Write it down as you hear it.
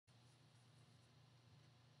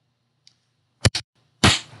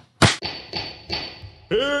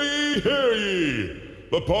Hear ye, hear ye!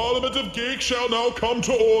 The Parliament of Geeks shall now come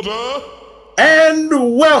to order.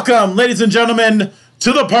 And welcome, ladies and gentlemen,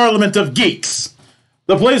 to the Parliament of Geeks,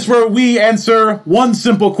 the place where we answer one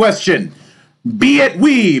simple question: be it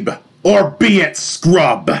weeb or be it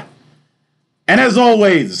scrub. And as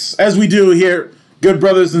always, as we do here, good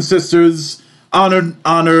brothers and sisters,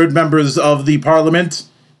 honored members of the Parliament,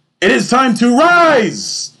 it is time to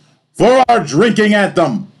rise for our drinking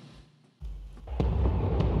anthem.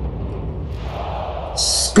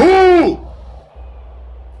 School!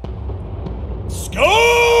 School!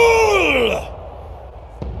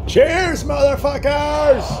 Cheers,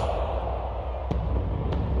 motherfuckers!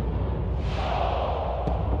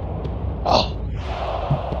 Oh.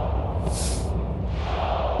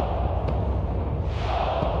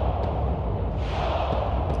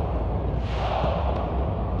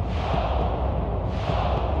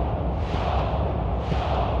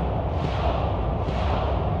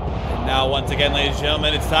 And now, once again, ladies and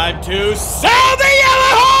gentlemen, it's time to sound the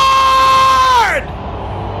yellow horn!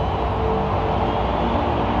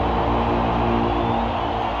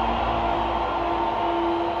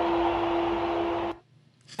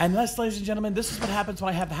 And thus, ladies and gentlemen, this is what happens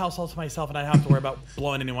when I have the house all to myself and I don't have to worry about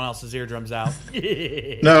blowing anyone else's eardrums out.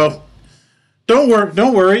 No. Don't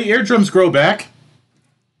worry. Eardrums grow back.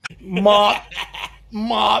 Mop.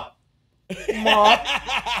 Mop. Mop.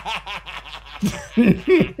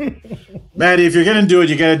 Maddie, if you're gonna do it,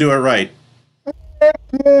 you gotta do it right.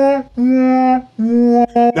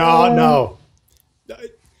 No.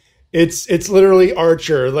 It's literally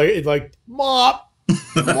Archer. Like mop.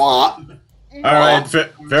 Mop. All right,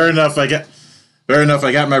 fair enough. I got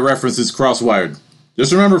my references cross-wired.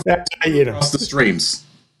 Just remember, across the streams.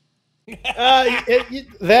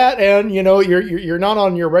 That and you're not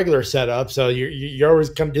on your regular setup, so you're always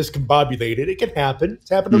kind of discombobulated. It can happen. It's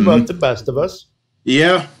happened to the best of us.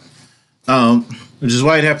 Yeah, which is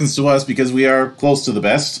why it happens to us, because we are close to the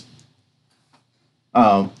best.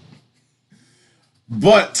 But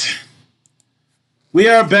we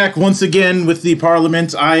are back once again with the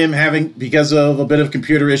Parliament. I am having, because of a bit of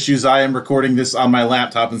computer issues, I am recording this on my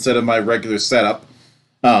laptop instead of my regular setup,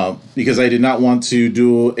 because I did not want to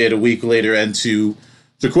do it a week later. And to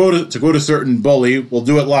quote a certain bully, we'll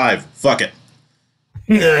do it live. Fuck it.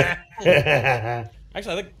 Actually, I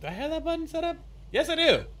think, do I have that button set up? Yes, I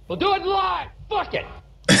do. We'll do it live. Fuck it.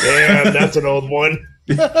 Damn, that's an old one.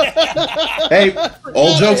 Hey,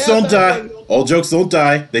 old jokes don't die. Old jokes don't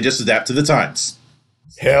die. They just adapt to the times.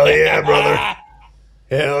 Hell yeah, brother.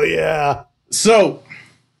 Hell yeah. So,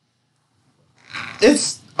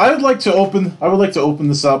 I would like to open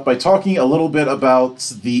this up by talking a little bit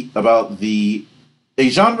about a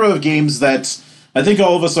genre of games that I think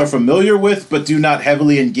all of us are familiar with, but do not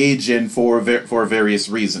heavily engage in for various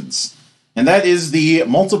reasons. And that is the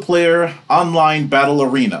multiplayer online battle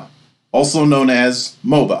arena, also known as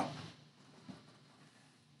MOBA.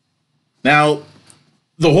 Now,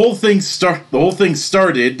 the whole thing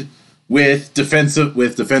started with Defense of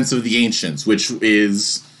the Ancients, which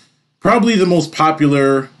is probably the most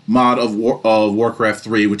popular mod of Warcraft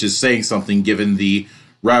 3, which is saying something given the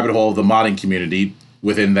rabbit hole of the modding community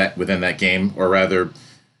within that game, or rather,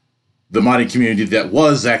 the modding community that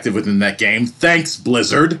was active within that game. Thanks,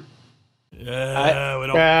 Blizzard. I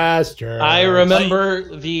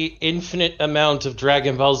remember the infinite amount of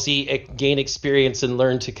Dragon Ball Z gain experience and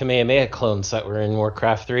learn to Kamehameha clones that were in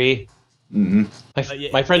Warcraft 3. Mm-hmm.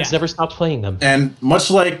 My friends never stopped playing them. And much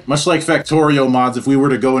like Factorio mods, if we were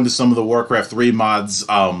to go into some of the Warcraft 3 mods,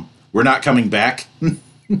 we're not coming back.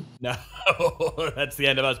 No, that's the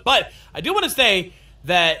end of us. But I do want to say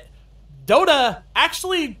that Dota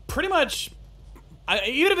actually pretty much,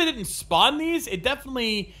 even if it didn't spawn these, it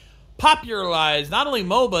definitely popularized not only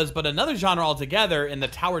MOBAs, but another genre altogether in the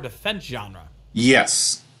tower defense genre.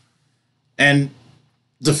 Yes. And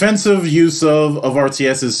defensive use of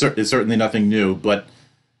RTS is certainly nothing new, but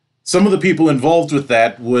some of the people involved with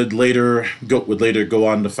that would later go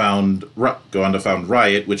on to found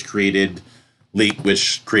Riot, which created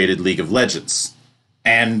League of Legends.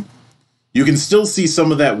 And you can still see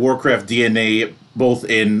some of that Warcraft DNA both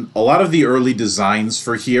in a lot of the early designs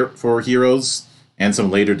for heroes and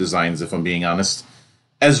some later designs, if I'm being honest,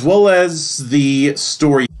 as well as the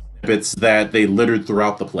story snippets that they littered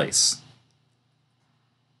throughout the place.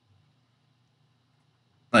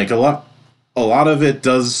 Like a lot of it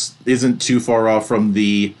isn't too far off from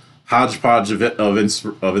the hodgepodge of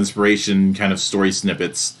inspiration kind of story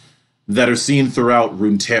snippets that are seen throughout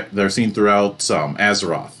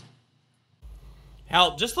Azeroth.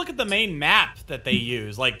 Hell, just look at the main map that they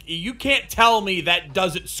use. Like, you can't tell me that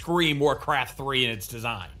doesn't scream Warcraft 3 in its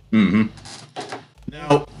design. Mm-hmm.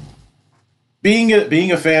 Now, being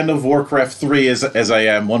a fan of Warcraft 3 as I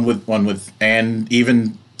am, one with and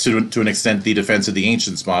even to an extent the Defense of the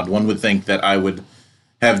Ancients mod, one would think that I would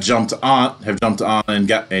have jumped on and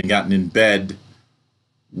gotten in bed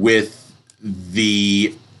with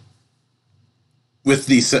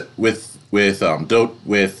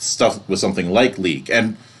something like League.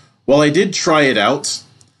 And while I did try it out,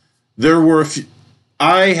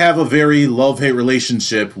 I have a very love-hate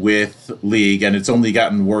relationship with League, and it's only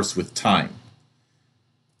gotten worse with time.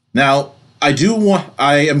 Now, I'm not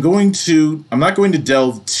going to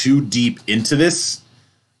delve too deep into this.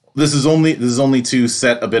 This is only to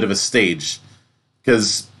set a bit of a stage,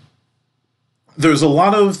 because there's a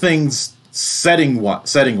lot of things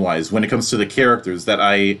setting-wise when it comes to the characters that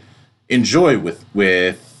I enjoy with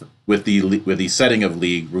the setting of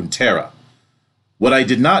League Runeterra. What I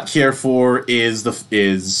did not care for is the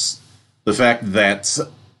fact that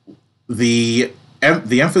the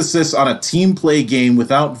emphasis on a team play game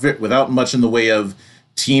without much in the way of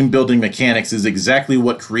team building mechanics is exactly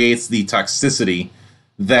what creates the toxicity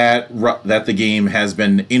that the game has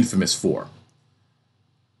been infamous for.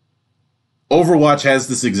 Overwatch has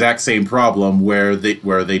this exact same problem where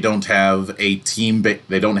they don't have a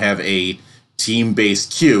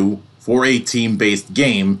team-based queue for a team-based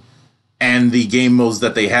game, and the game modes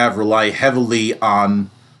that they have rely heavily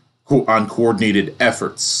on coordinated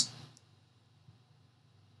efforts.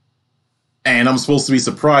 And I'm supposed to be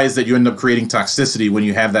surprised that you end up creating toxicity when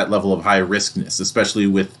you have that level of high riskness, especially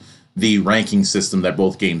with the ranking system that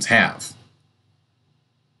both games have.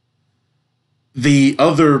 The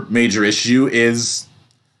other major issue is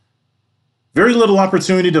very little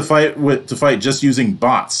opportunity to fight just using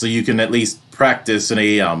bots, so you can at least practice in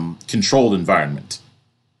a controlled environment.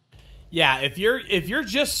 Yeah, if you're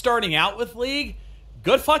just starting out with League,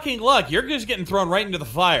 good fucking luck. You're just getting thrown right into the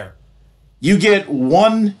fire. You get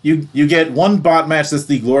one bot match that's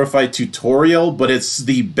the glorified tutorial, but it's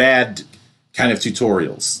the bad kind of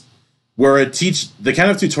tutorials, where the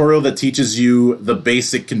kind of tutorial that teaches you the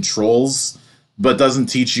basic controls, but doesn't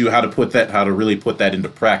teach you how to really put that into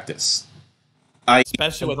practice.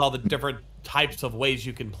 Especially with all the different types of ways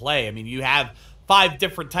you can play. I mean, you have 5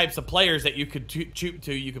 different types of players that you could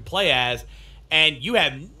you could play as, and you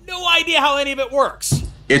have no idea how any of it works.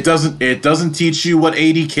 It doesn't teach you what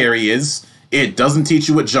AD carry is. It doesn't teach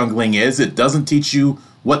you what jungling is. It doesn't teach you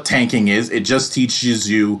what tanking is. It just teaches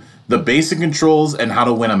you the basic controls and how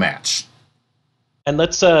to win a match. And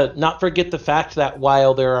let's not forget the fact that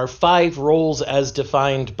while there are 5 roles as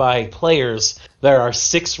defined by players, there are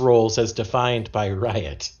 6 roles as defined by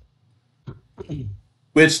Riot.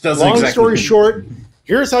 Which doesn't Long exactly story short,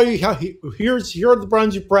 here are the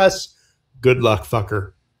buttons you press. Good luck,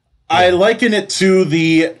 fucker. I liken it to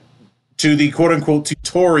the quote unquote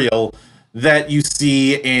tutorial that you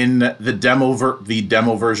see in the demo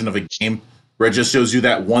version of a game, where it just shows you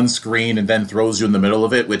that one screen and then throws you in the middle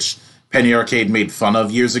of it, which Penny Arcade made fun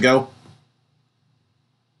of years ago.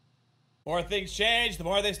 More things change, the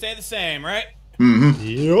more they stay the same, right? Mm-hmm.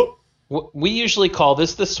 Yep. We usually call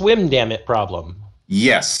this the swim damn it problem.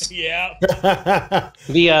 Yes. Yeah.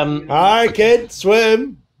 I can't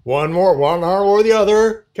swim. One arm or the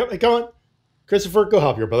other. Come on. Christopher, go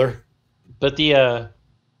help your brother. But the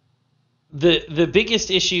biggest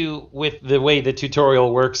issue with the way the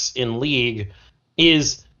tutorial works in League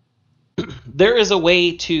is there is a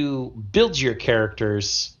way to build your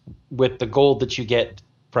characters with the gold that you get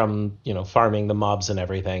from, farming the mobs and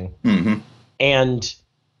everything. Mm-hmm. And,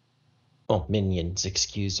 minions,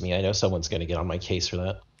 excuse me. I know someone's going to get on my case for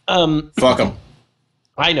that. Fuck them.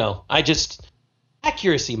 I know.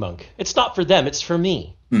 Accuracy monk. It's not for them. It's for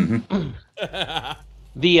me. Mm-hmm.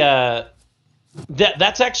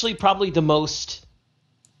 That's actually probably the most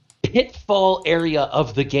pitfall area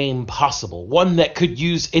of the game possible. One that could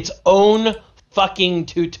use its own fucking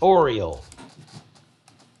tutorial.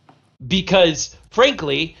 Because,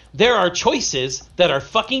 frankly, there are choices that are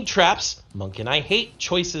fucking traps. Monk and I hate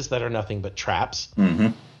choices that are nothing but traps. Mm-hmm.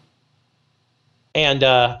 And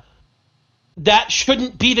that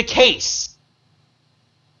shouldn't be the case.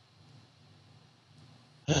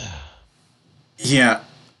 Yeah.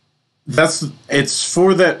 It's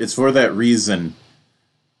for that reason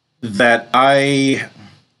that I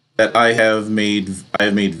have made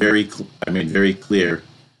very clear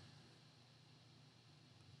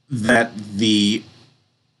that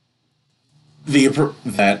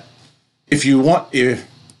that if you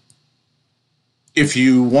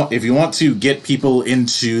want to get people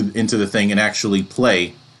into the thing and actually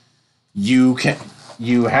play, you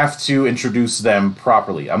have to introduce them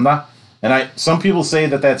properly. Some people say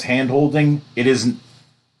that that's hand-holding. It isn't.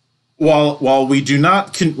 while we do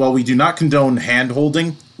not condone hand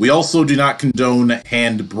holding, we also do not condone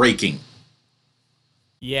hand braking.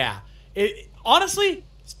 Yeah, honestly,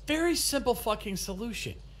 it's a very simple fucking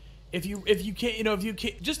solution. If you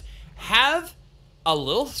can't just have a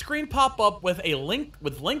little screen pop up with a link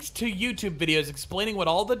with links to YouTube videos explaining what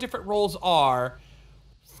all the different roles are,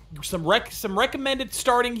 some recommended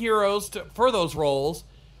starting heroes for those roles,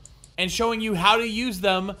 and showing you how to use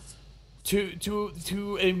them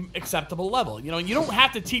to an acceptable level. You know, you don't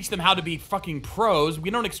have to teach them how to be fucking pros.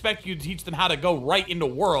 We don't expect you to teach them how to go right into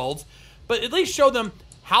worlds, but at least show them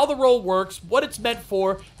how the role works, what it's meant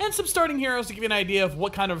for, and some starting heroes to give you an idea of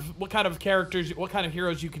what kind of characters, what kind of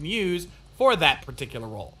heroes you can use for that particular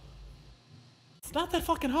role. It's not that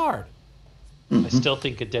fucking hard. I still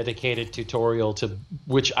think a dedicated tutorial to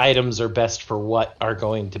which items are best for what are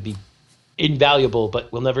going to be invaluable, but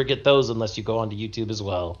we'll never get those unless you go onto YouTube as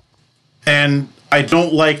well. And I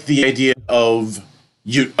don't like the idea of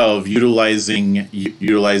utilizing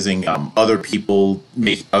other people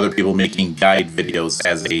making guide videos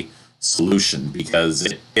as a solution, because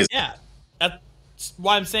it is. Yeah, that's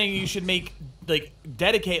why I'm saying you should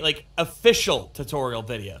dedicate official tutorial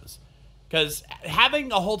videos, because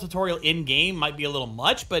having a whole tutorial in game might be a little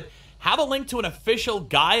much, but have a link to an official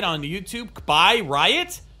guide on YouTube by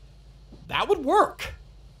Riot. That would work.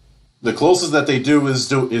 The closest that they do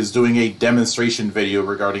is doing a demonstration video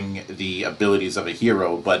regarding the abilities of a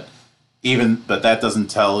hero, but that doesn't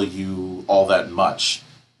tell you all that much.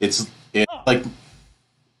 It's like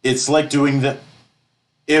doing the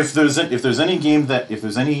if there's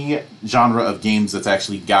any genre of games that's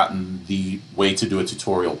actually gotten the way to do a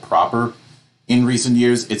tutorial proper in recent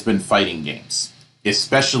years, it's been fighting games,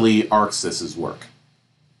 especially ArcSys's work.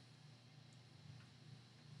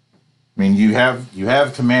 I mean, you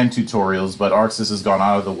have command tutorials, but ArcSys has gone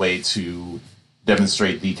out of the way to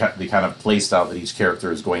demonstrate the kind of playstyle that each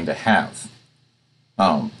character is going to have.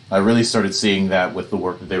 I really started seeing that with the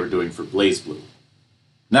work that they were doing for BlazBlue.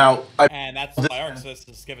 Now, and that's why ArcSys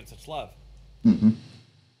is given such love. Mm-hmm.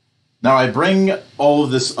 Now, I bring all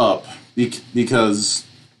of this up because,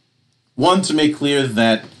 one, to make clear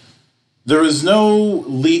that there is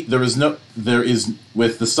with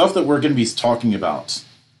the stuff that we're going to be talking about,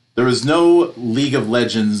 there is no League of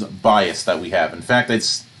Legends bias that we have. In fact, I'd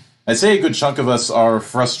say a good chunk of us are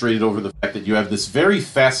frustrated over the fact that you have this very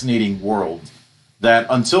fascinating world that,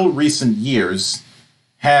 until recent years,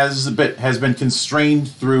 has been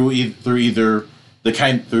constrained through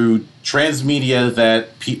transmedia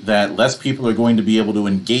that less people are going to be able to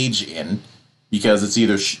engage in, because it's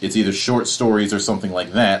either short stories or something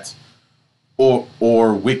like that, or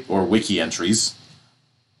wiki entries,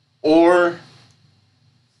 or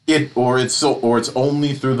it's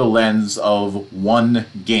only through the lens of one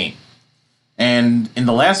game. And in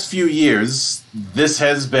the last few years,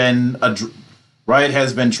 Riot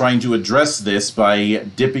has been trying to address this by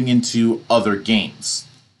dipping into other games.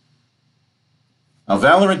 Now,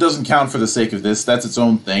 Valorant doesn't count for the sake of this. That's its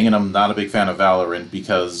own thing, and I'm not a big fan of Valorant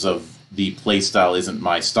because of the playstyle isn't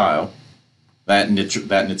my style. That and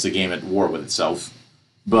it's a game at war with itself.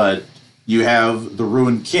 But you have the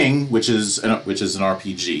Ruined King, which is an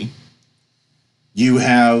RPG. You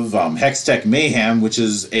have Hextech Mayhem, which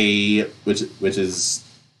is a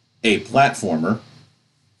platformer.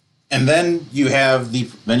 And then you have the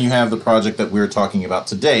project that we're talking about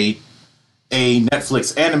today, a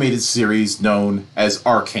Netflix animated series known as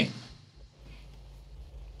Arcane.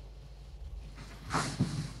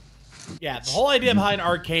 Yeah, the whole idea behind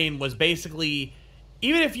Arcane was basically,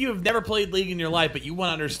 even if you have never played League in your life, but you want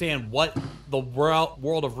to understand what the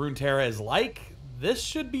world of Runeterra is like, this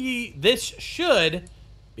should be a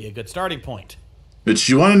good starting point. But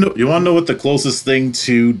you want to know what the closest thing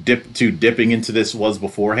to dipping into this was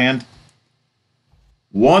beforehand?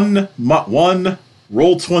 One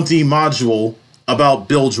Roll20 module about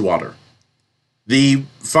Bilgewater. The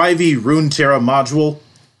 5e Runeterra module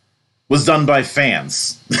was done by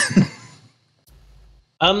fans.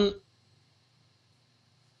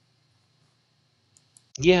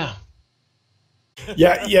 Yeah.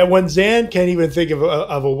 Yeah. When Zan can't even think of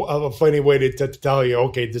a funny way to tell you,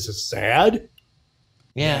 okay, this is sad.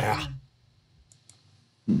 Yeah.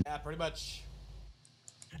 Yeah, pretty much.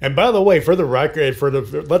 And by the way, for the record,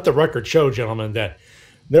 let the record show, gentlemen, that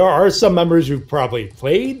there are some members who've probably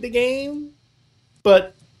played the game,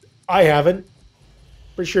 but I haven't.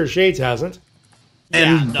 For sure, Shades hasn't.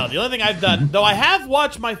 Yeah, no, the only thing I've done, though I have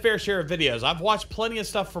watched my fair share of videos, I've watched plenty of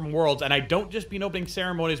stuff from Worlds, and I don't just mean opening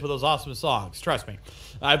ceremonies with those awesome songs, trust me.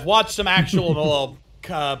 I've watched some actual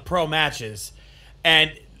pro matches,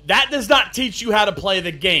 and that does not teach you how to play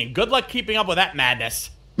the game. Good luck keeping up with that madness.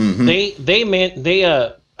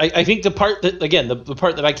 Mm-hmm. I think the part that, again, the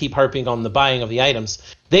part that I keep harping on, the buying of the items,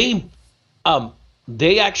 they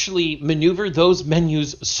actually maneuver those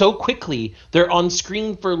menus so quickly, they're on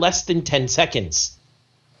screen for less than 10 seconds.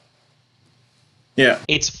 Yeah.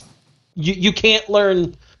 You can't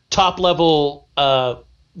learn top level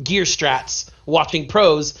gear strats watching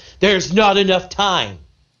pros. There's not enough time.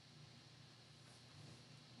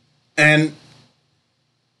 And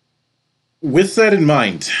with that in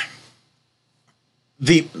mind,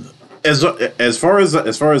 as far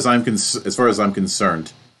as I'm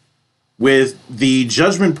concerned, with the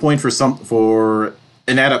judgment point for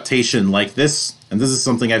an adaptation like this, and this is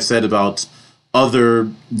something I've said about other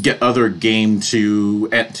game to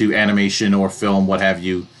animation or film, what have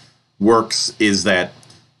you, works, is that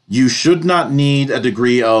you should not need a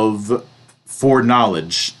degree of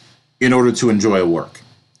foreknowledge in order to enjoy a work.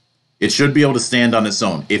 It should be able to stand on its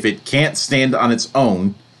own. If it can't stand on its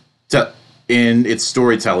own in its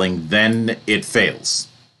storytelling, then it fails.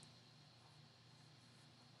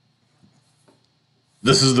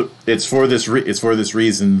 It's for this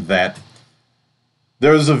reason that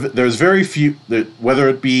there's very few, whether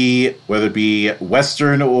it be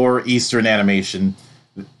Western or Eastern animation,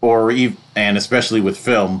 and especially with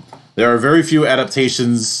film, there are very few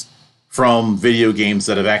adaptations from video games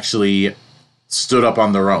that have actually stood up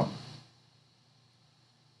on their own.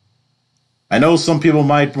 I know some people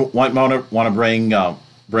might want to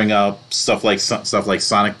bring up stuff like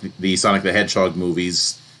Sonic the Hedgehog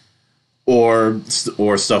movies, or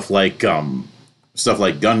stuff like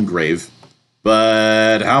Gungrave,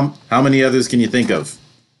 but how many others can you think of?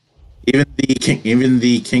 Even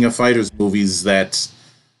the King of Fighters movies that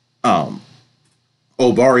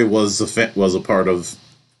Obari was a part of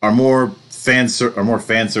are more fan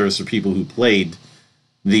service for people who played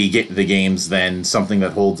the games than something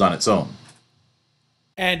that holds on its own.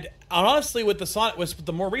 And honestly, with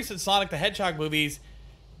the more recent Sonic the Hedgehog movies,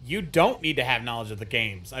 you don't need to have knowledge of the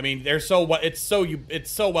games. I mean, it's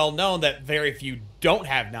so well known that very few don't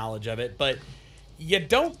have knowledge of it. But you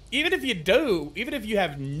don't, even if you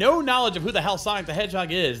have no knowledge of who the hell Sonic the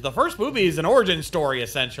Hedgehog is, the first movie is an origin story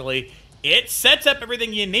essentially. It sets up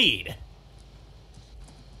everything you need.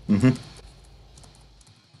 Mm-hmm.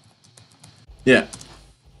 Yeah.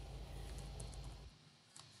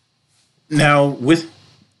 Now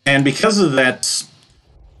because of that,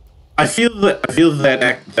 I feel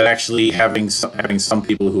that actually having some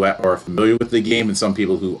people who are familiar with the game and some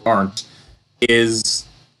people who aren't is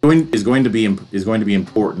going to be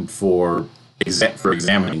important for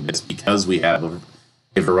examining this, because we have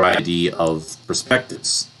a variety of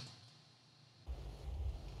perspectives.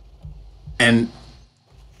 And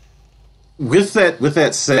with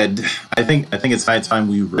that said, I think it's high time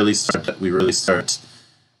we really start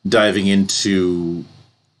diving into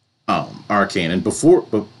Arcane. And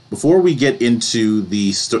before we get into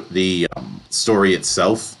the story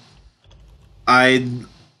itself, I'd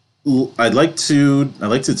like to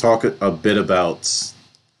talk a bit about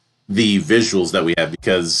the visuals that we have,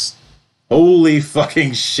 because holy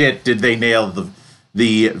fucking shit, did they nail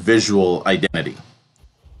the visual identity.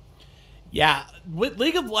 Yeah, with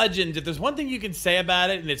League of Legends, if there's one thing you can say about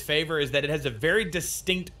it in its favor, is that it has a very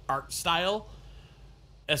distinct art style.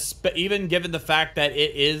 Even given the fact that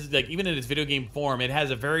it is, like, even in its video game form, it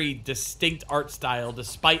has a very distinct art style,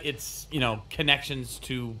 despite its, connections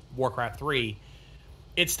to Warcraft 3.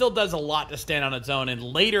 It still does a lot to stand on its own, and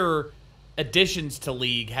later additions to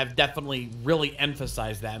League have definitely really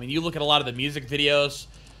emphasized that. I mean, you look at a lot of the music videos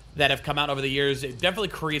that have come out over the years, it definitely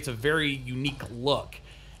creates a very unique look.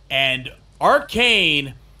 And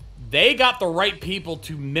Arcane, they got the right people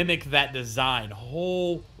to mimic that design.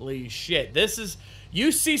 Holy shit.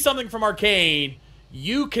 You see something from Arcane,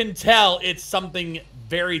 you can tell it's something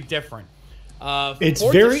very different. It's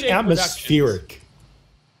very atmospheric.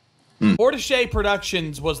 Fortescue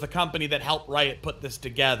Productions was the company that helped Riot put this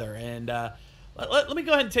together. And let me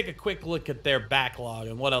go ahead and take a quick look at their backlog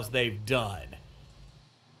and what else they've done.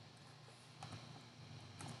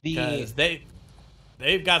 Because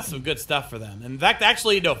they've got some good stuff for them. In fact,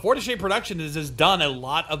 actually, no, Fortescue Productions has done a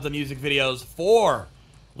lot of the music videos for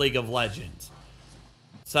League of Legends.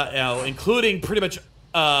 So, including pretty much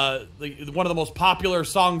one of the most popular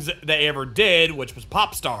songs they ever did, which was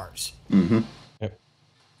Pop Stars. Mm-hmm. Yep.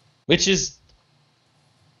 Which is,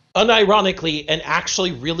 unironically, an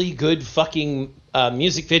actually really good fucking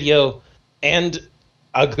music video and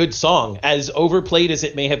a good song, as overplayed as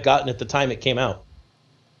it may have gotten at the time it came out.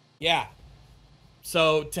 Yeah.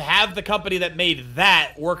 So, to have the company that made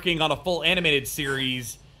that working on a full animated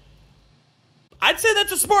series, I'd say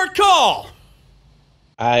that's a smart call.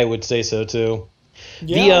 I would say so, too.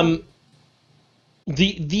 Yeah.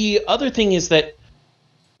 The other thing is that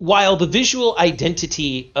while the visual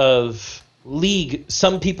identity of League,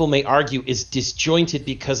 some people may argue, is disjointed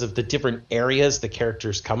because of the different areas the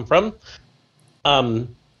characters come from.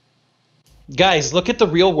 Guys, look at the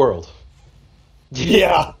real world.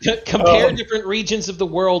 Yeah. Compare different regions of the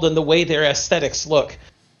world and the way their aesthetics look.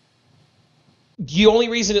 The only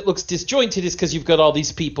reason it looks disjointed is because you've got all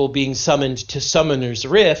these people being summoned to Summoner's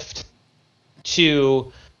Rift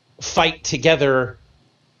to fight together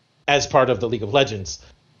as part of the League of Legends.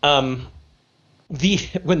 When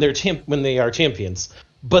they are champions.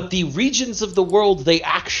 But the regions of the world they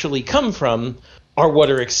actually come from are what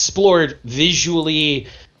are explored visually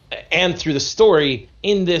and through the story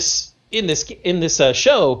in this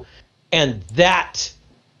show, and that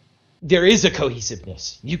there is a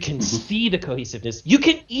cohesiveness. You can see the cohesiveness. You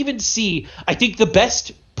can even see, I think, the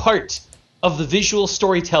best part of the visual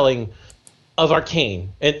storytelling of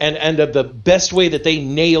Arcane and of the best way that they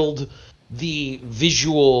nailed the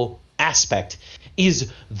visual aspect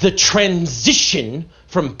is the transition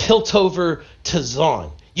from Piltover to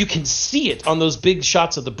Zaun. You can see it on those big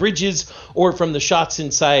shots of the bridges or from the shots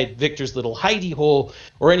inside Victor's little hidey hole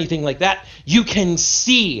or anything like that. You can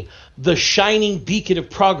see the shining beacon of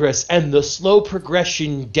progress and the slow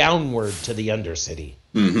progression downward to the Undercity.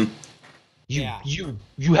 Mm-hmm.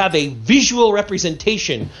 You have a visual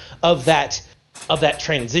representation of that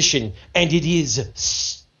transition, and it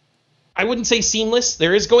is, I wouldn't say seamless.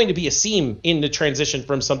 There is going to be a seam in the transition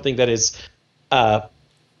from something that is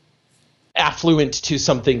affluent to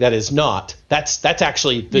something that is not. That's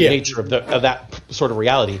actually the nature of that sort of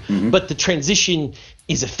reality. Mm-hmm. But the transition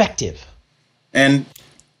is effective, and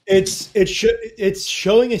it's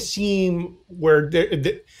showing a seam where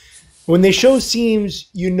when they show seams,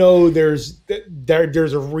 you know there's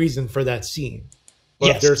a reason for that seam.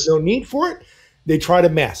 But if there's no need for it, they try to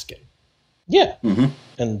mask it. Yeah, mm-hmm.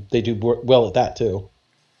 And they do well at that too.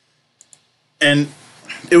 And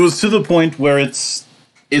it was to the point where it's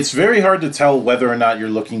very hard to tell whether or not you're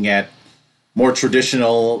looking at more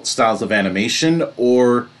traditional styles of animation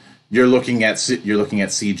or you're looking at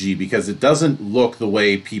CG, because it doesn't look the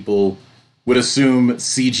way people would assume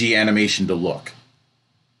CG animation to look.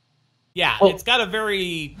 Yeah, it's got a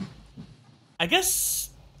very, I guess,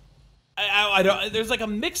 I don't. There's like a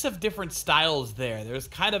mix of different styles there. There's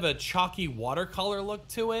kind of a chalky watercolor look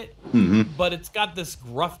to it, mm-hmm. but it's got this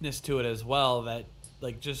gruffness to it as well that,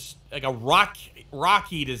 like, just like a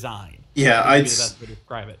rocky design. Yeah, I'd the best way to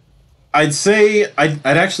describe it.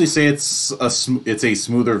 I'd actually say it's a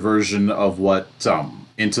smoother version of what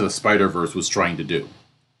Into the Spider-Verse was trying to do.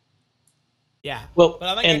 Yeah, but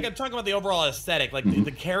I'm talking about the overall aesthetic, like mm-hmm.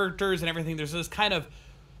 the characters and everything. There's this kind of,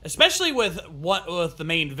 especially with the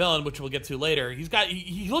main villain, which we'll get to later.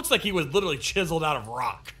 He looks like he was literally chiseled out of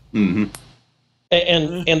rock. Mm-hmm.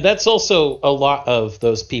 And that's also a lot of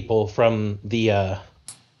those people from the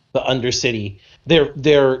Undercity.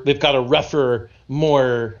 They've got a rougher,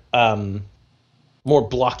 more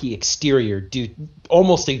blocky exterior,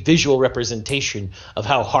 almost a visual representation of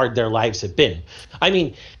how hard their lives have been. I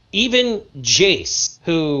mean, even Jace,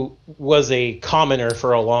 who was a commoner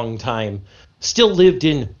for a long time, still lived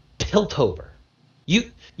in Piltover.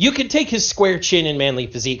 You could take his square chin and manly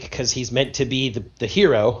physique because he's meant to be the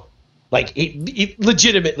hero. Like,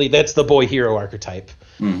 legitimately, that's the boy hero archetype.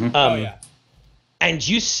 Mm-hmm. And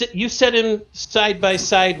you set him side by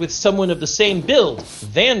side with someone of the same build,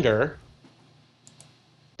 Vander.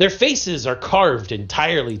 Their faces are carved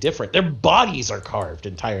entirely different. Their bodies are carved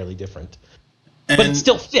entirely different. But it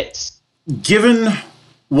still fits. Given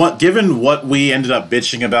what we ended up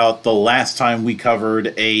bitching about the last time we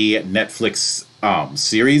covered a Netflix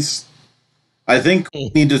series, I think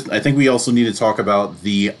we also need to talk about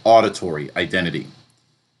the auditory identity.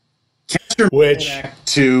 Which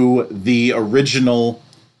to the original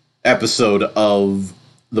episode of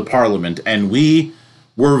the Parliament, and we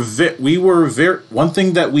were one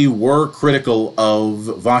thing that we were critical of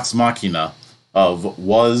Vox Machina of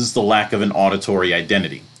was the lack of an auditory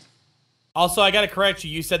identity. Also, I got to correct you.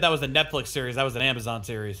 You said that was a Netflix series. That was an Amazon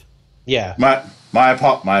series. Yeah. My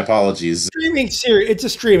apologies. Streaming series. It's a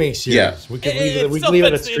streaming series. Yeah. We can leave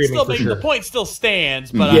it at streaming for sure. The point still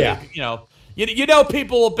stands, but you know,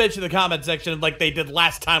 people will bitch in the comment section like they did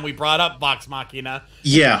last time we brought up Vox Machina.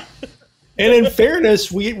 Yeah. And in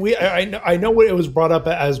fairness, I know it was brought up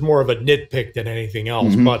as more of a nitpick than anything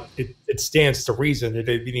else, mm-hmm. but it stands to reason that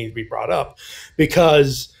it needs to be brought up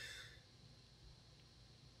because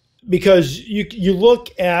you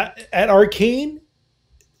look at Arcane,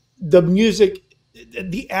 the music,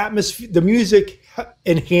 the atmosphere, the music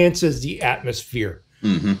enhances the atmosphere,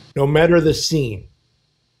 mm-hmm. no matter the scene.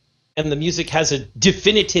 and the music has a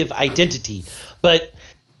definitive identity. But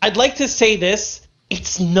I'd like to say this,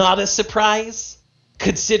 it's not a surprise,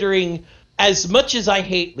 considering as much as I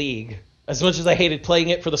hate League, as much as I hated playing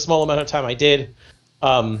it for the small amount of time I did,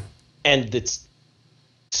 and it's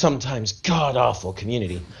sometimes god-awful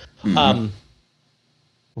community,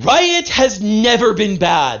 Riot has never been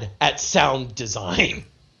bad at sound design.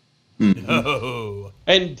 No.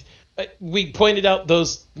 And we pointed out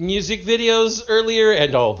those music videos earlier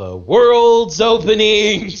and all the worlds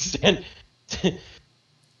openings. And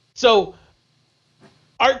so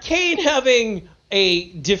Arcane having a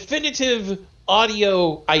definitive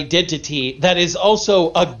audio identity that is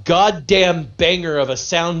also a goddamn banger of a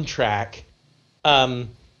soundtrack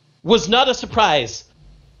was not a surprise.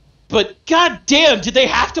 But goddamn, did they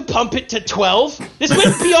have to pump it to 12? This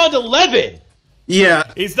went beyond 11. Yeah.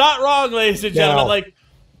 He's not wrong, ladies and gentlemen. No. Like,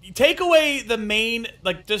 you take away the main,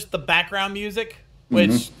 like, just the background music,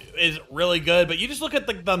 which is really good, but you just look at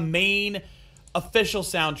the main official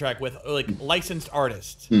soundtrack with, like, licensed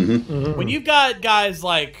artists. When you've got guys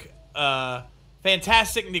like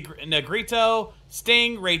Fantastic Negrito,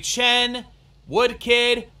 Sting, Ray Chen,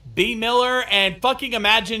 Woodkid, B. Miller, and fucking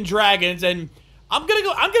Imagine Dragons, and I'm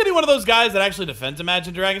gonna be one of those guys that actually defends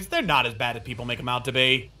Imagine Dragons. They're not as bad as people make them out to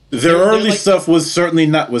be. Their early stuff was certainly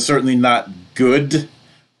not good,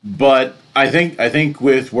 but I think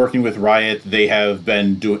with working with Riot, they've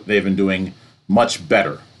been doing much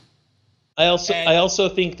better. I also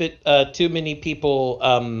think that too many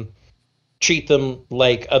people treat them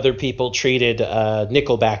like other people treated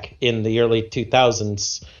Nickelback in the early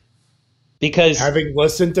 2000s. Because having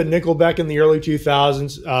listened to Nickelback in the early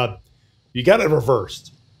 2000s, you got it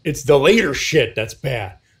reversed. It's the later shit that's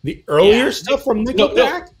bad. The earlier stuff from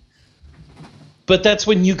Nickelback? But that's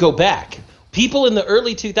when you go back. People in the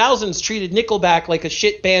early 2000s treated Nickelback like a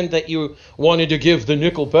shit band that you wanted to give the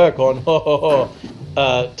Nickelback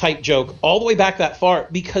on type joke all the way back that far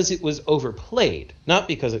because it was overplayed, not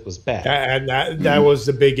because it was bad. And that was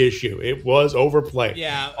the big issue. It was overplayed.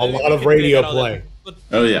 Yeah. A lot of radio play.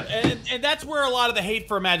 Oh, yeah. And that's where a lot of the hate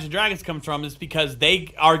for Imagine Dragons comes from, is because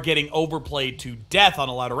they are getting overplayed to death on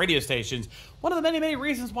a lot of radio stations. One of the many, many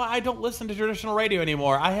reasons why I don't listen to traditional radio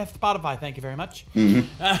anymore. I have Spotify, thank you very much.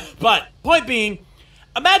 But point being,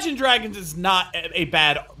 Imagine Dragons is not a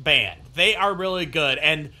bad band. They are really good.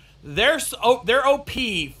 And their OP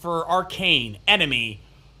for Arcane, Enemy,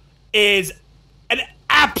 is an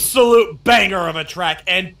absolute banger of a track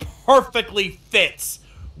and perfectly fits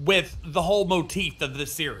with the whole motif of the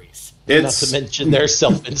series. Not to mention their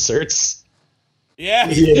self-inserts. Yeah.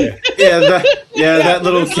 That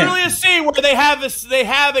little. There's literally a scene where they have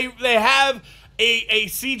a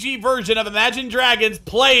CG version of Imagine Dragons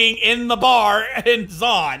playing in the bar in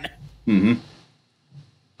Zon.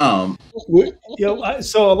 So a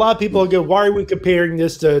lot of people go, why are we comparing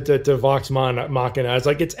this to Vox Machina? It's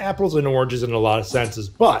like it's apples and oranges in a lot of senses.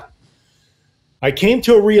 But I came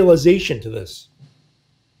to a realization to this.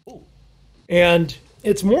 And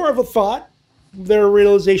it's more of a thought. Their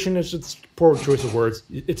realization is it's poor choice of words.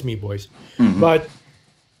 It's me, boys. But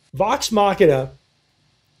Vox Machina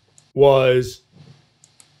was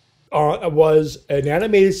an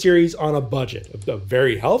animated series on a budget, a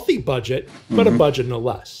very healthy budget, but a budget no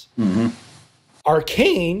less.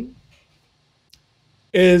 Arcane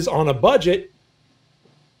is on a budget,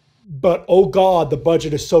 but oh god, the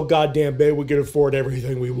budget is so goddamn big we can afford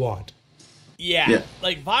everything we want. Yeah.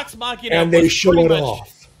 Like Vox Machina, and they show it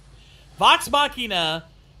off. Vox Machina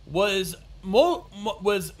was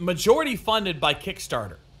majority funded by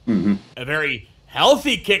Kickstarter, a very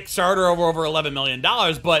healthy Kickstarter over $11 million.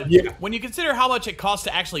 But when you consider how much it costs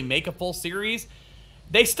to actually make a full series,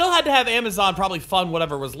 they still had to have Amazon probably fund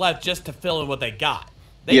whatever was left just to fill in what they got.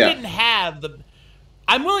 They didn't have the.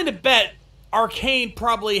 I'm willing to bet Arcane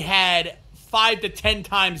probably had 5 to 10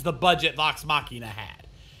 times the budget Vox Machina had.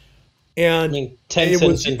 And I mean,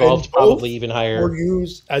 Tencent involved probably even higher. Were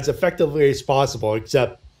used as effectively as possible,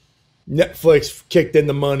 except Netflix kicked in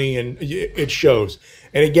the money and it shows.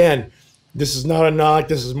 And again, this is not a knock.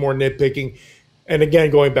 This is more nitpicking. And again,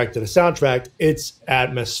 going back to the soundtrack, it's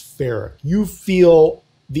atmospheric. You feel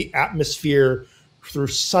the atmosphere through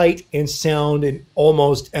sight and sound in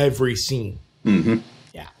almost every scene. Yeah.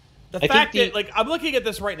 The fact that, like, I'm looking at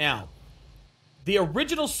this right now. The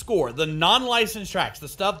original score, the non-licensed tracks, the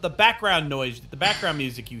stuff, the background noise, the background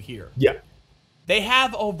music you hear. Yeah. They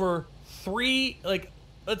have over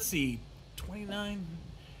 29.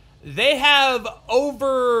 They have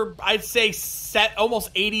over, I'd say, almost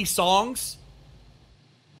 80 songs.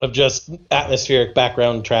 Of just atmospheric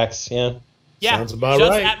background tracks, yeah. Sounds about just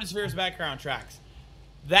right. atmospheric background tracks.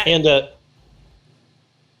 And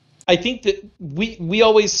I think that we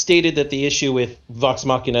always stated that the issue with Vox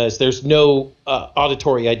Machina is there's no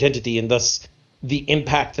auditory identity, and thus the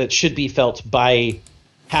impact that should be felt by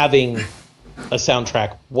having a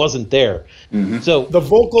soundtrack wasn't there. So the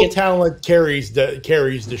vocal talent carries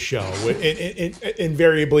the show.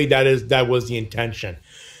 Invariably, that was the intention.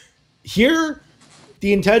 Here,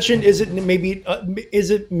 the intention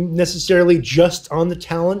isn't necessarily just on the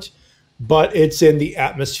talent, but it's in the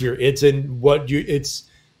atmosphere. It's in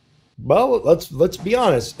well, let's be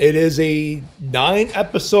honest. It is a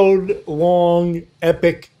 9-episode long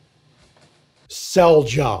epic sell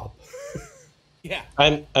job. Yeah,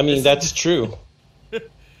 I mean that's true.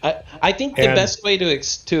 I think the best way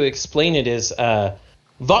to explain it is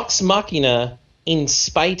Vox Machina, in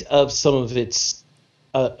spite of some of its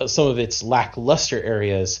lackluster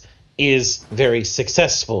areas, is very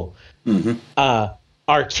successful.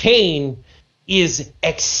 Arcane is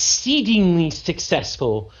exceedingly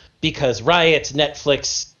successful because Riot,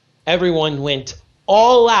 Netflix, everyone went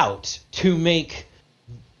all out to make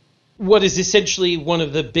what is essentially one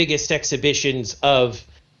of the biggest exhibitions of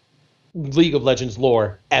League of Legends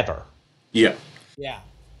lore ever. Yeah. Yeah.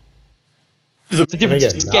 It's a different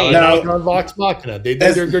scale. Now, on Vox Machina, they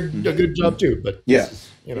did a good job too. But yeah,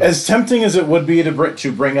 as tempting as it would be to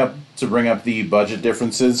bring up the budget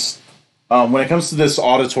differences, when it comes to this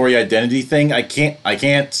auditory identity thing, I can't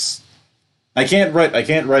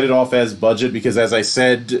write it off as budget because, as I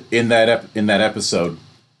said in that episode,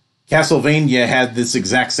 Castlevania had this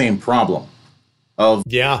exact same problem of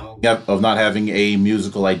not having a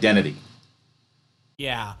musical identity.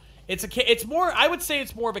 Yeah, it's more. I would say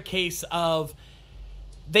it's more of a case of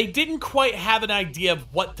they didn't quite have an idea of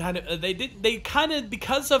what kind of they kind of,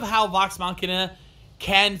 because of how Vox Machina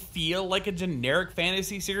can feel like a generic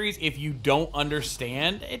fantasy series if you don't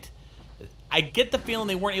understand it. I get the feeling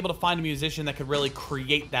they weren't able to find a musician that could really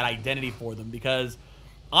create that identity for them because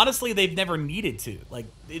honestly, they've never needed to. Like,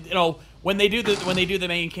 when they do the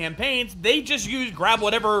main campaigns, they just grab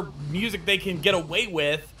whatever music they can get away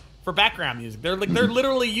with for background music. They're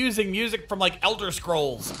literally using music from like Elder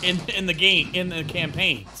Scrolls in the game, in the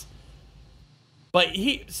campaigns. But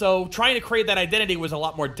so trying to create that identity was a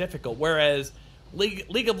lot more difficult. Whereas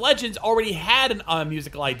League of Legends already had a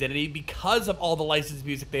musical identity because of all the licensed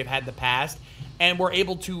music they've had in the past, and were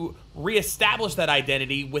able to reestablish that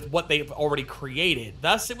identity with what they've already created.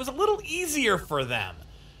 Thus, it was a little easier for them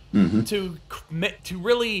to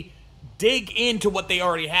really dig into what they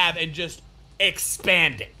already have and just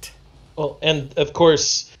expand it. Well, and of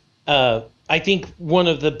course, I think one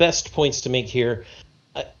of the best points to make here,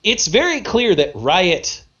 it's very clear that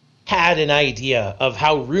Riot had an idea of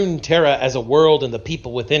how Runeterra as a world and the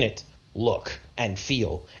people within it look and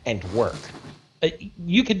feel and work.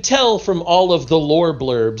 You could tell from all of the lore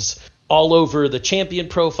blurbs all over the champion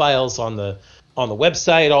profiles on the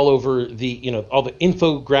website, all over the all the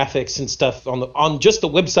infographics and stuff on just the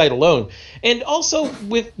website alone, and also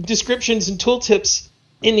with descriptions and tooltips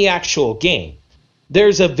in the actual game.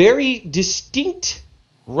 There's a very distinct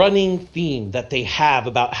running theme that they have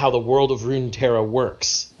about how the world of Runeterra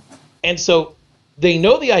works, and so they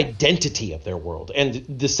know the identity of their world and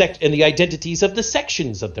the identities of the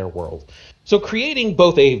sections of their world. So creating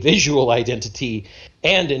both a visual identity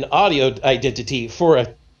and an audio identity for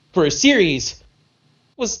a series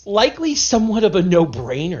was likely somewhat of a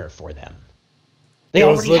no-brainer for them. They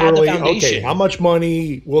already had the foundation. Okay, how much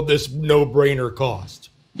money will this no-brainer cost?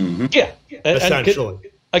 Yeah, essentially.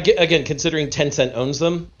 Again, considering Tencent owns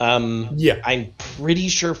them, I'm pretty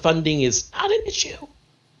sure funding is not an issue.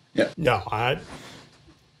 Yeah. No, I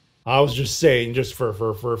was just saying, just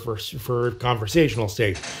for conversational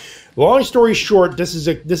sake. Long story short, this is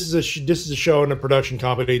a show and a production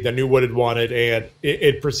company that knew what it wanted, and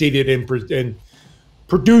it proceeded in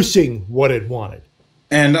producing what it wanted.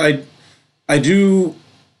 And I do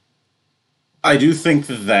think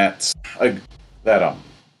that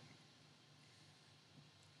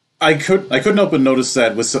I couldn't help but notice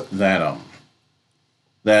that with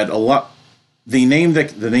that a lot. The name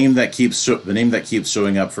that keeps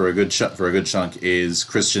showing up for a good chunk is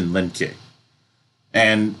Christian Lemke,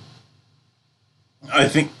 and I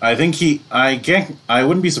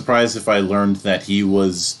wouldn't be surprised if I learned that he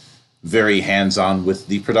was very hands-on with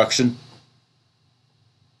the production.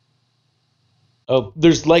 Oh,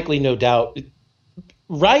 there's likely no doubt.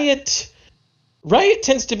 Riot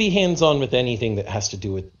tends to be hands-on with anything that has to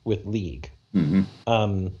do with League.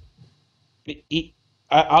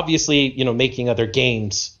 Obviously, making other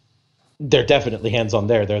games, they're definitely hands-on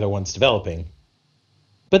there. They're the ones developing.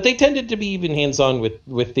 But they tended to be even hands-on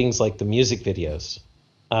with things like the music videos.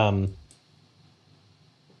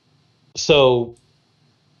 So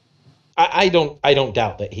I don't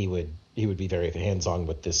doubt that he would be very hands-on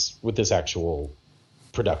with this actual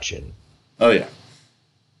production. Oh yeah.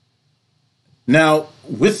 Now,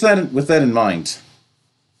 with that in mind,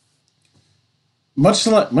 much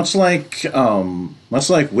like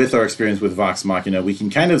with our experience with Vox Machina, we can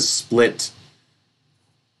kind of split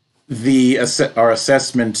our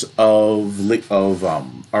assessment of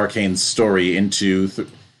Arcane's story into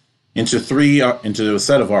a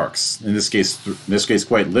set of arcs. In this case,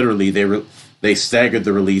 quite literally, they staggered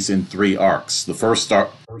the release in 3 arcs. The first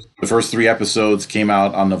 3 episodes came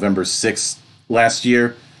out on November 6th last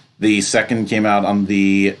year. The second came out on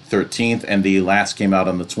the 13th, and the last came out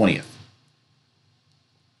on the 20th.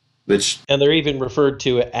 And they're even referred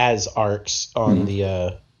to as arcs on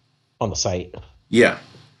the site. Yeah,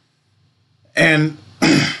 and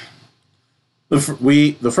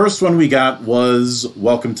the first one we got was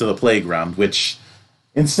 "Welcome to the Playground," which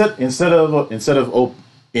instead of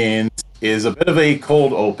open is a bit of a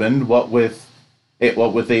cold open. What with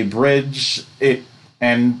a bridge,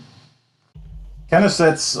 and kind of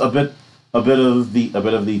sets a bit of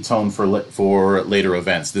the tone for later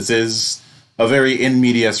events. This is a very in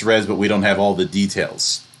medias res, but we don't have all the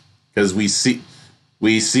details because we see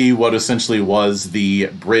what essentially was the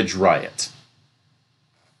bridge riot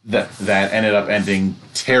that ended up ending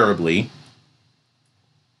terribly,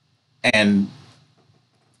 and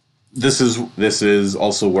this is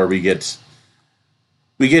also where we get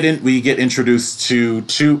introduced to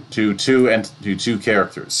two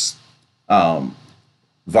characters.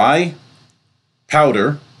 Vi,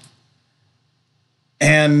 Powder,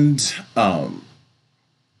 and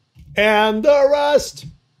the rest.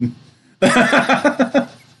 Well,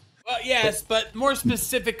 yes, but more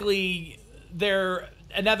specifically, their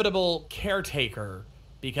inevitable caretaker,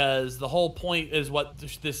 because the whole point is what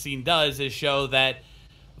this scene does is show that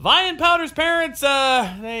Vi and Powder's parents,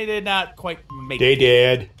 they did not quite make it. They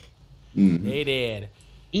did. Mm-hmm. They did.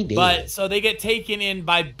 He did. But so they get taken in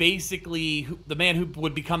by basically the man who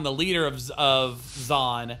would become the leader of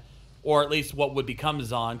Zon, or at least what would become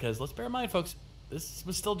Zon, because let's bear in mind, folks, this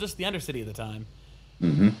was still just the Undercity at the time.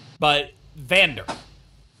 Mm-hmm. But Vander,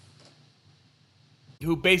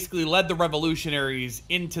 who basically led the revolutionaries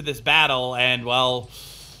into this battle, and, well,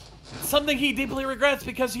 something he deeply regrets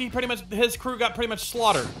because his crew got pretty much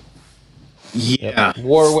slaughtered. Yeah.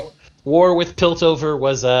 War with Piltover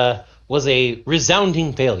was a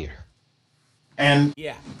resounding failure. And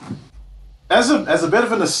yeah, as a bit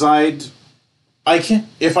of an aside,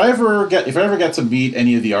 if I ever get to meet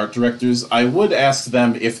any of the art directors, I would ask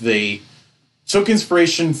them if they took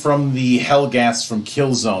inspiration from the Hellgas from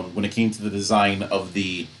Killzone when it came to the design of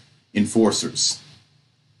the Enforcers.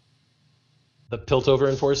 The Piltover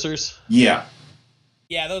Enforcers? Yeah.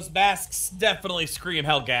 Yeah, those masks definitely scream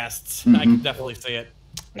Hellgasts. Mm-hmm. I can definitely see it.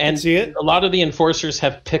 And see it. A lot of the Enforcers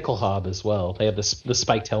have Picklehob as well. They have the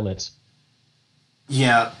spiked helmets.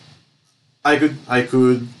 Yeah. I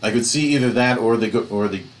could see either that or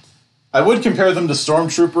the I would compare them to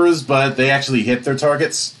Stormtroopers, but they actually hit their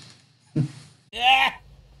targets. Yeah.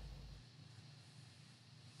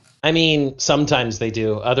 I mean, sometimes they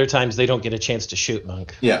do. Other times they don't get a chance to shoot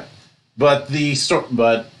Monk. Yeah. But the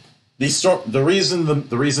reason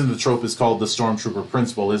the trope is called the Stormtrooper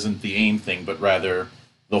principle isn't the aim thing, but rather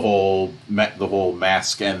the whole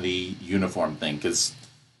mask and the uniform thing. Because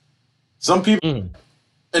some people,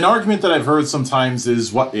 an argument that I've heard sometimes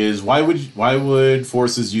is why would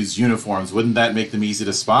forces use uniforms? Wouldn't that make them easy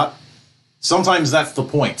to spot? Sometimes that's the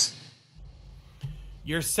point.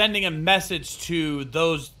 You're sending a message to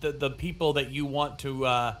the people that you want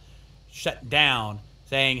to shut down,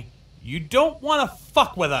 saying, you don't want to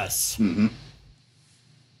fuck with us. Mm-hmm.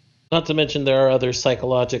 Not to mention there are other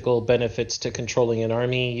psychological benefits to controlling an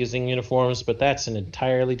army using uniforms, but that's an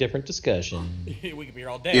entirely different discussion. We could be here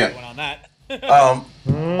all day going on that.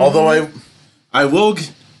 Although I will,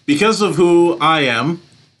 because of who I am,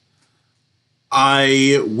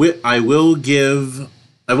 I will give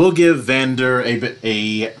Vander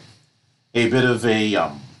a bit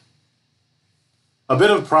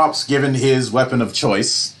of props given his weapon of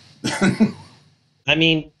choice. I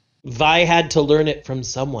mean, Vi had to learn it from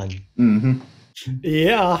someone. Mm-hmm.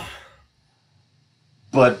 Yeah.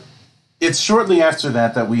 But it's shortly after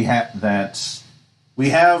that we have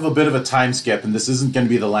a bit of a time skip, and this isn't going to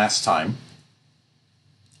be the last time.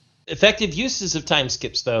 Effective uses of time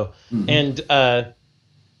skips, though. Mm-hmm. And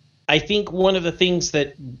I think one of the things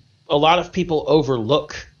that a lot of people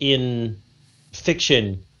overlook in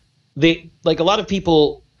fiction, they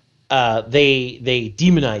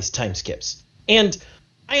demonize time skips. And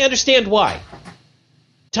I understand why.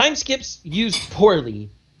 Time skips used poorly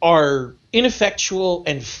are ineffectual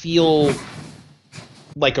and feel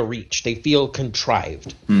like a reach. They feel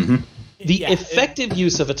contrived. Mm-hmm. The effective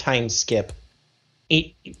use of a time skip,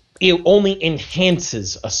 it only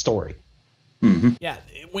enhances a story. Mm-hmm. Yeah,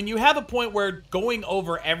 when you have a point where going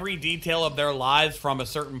over every detail of their lives from a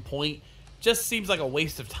certain point just seems like a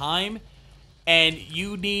waste of time, and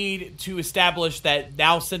you need to establish that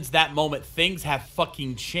now since that moment things have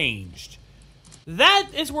fucking changed. That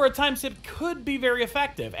is where a time skip could be very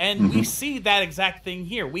effective, and we see that exact thing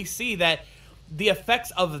here. We see that the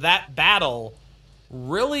effects of that battle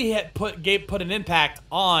really had put an impact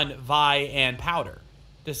on Vi and Powder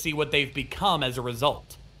to see what they've become as a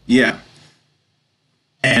result. Yeah.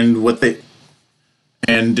 And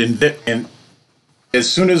as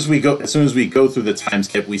soon as we go through the time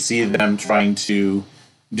skip, we see them trying to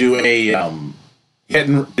do a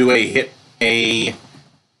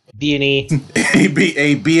B&E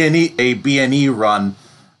a B&E run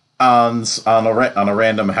on a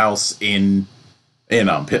random house in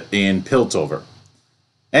Piltover,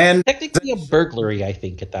 and technically a burglary, I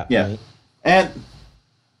think, at that point. And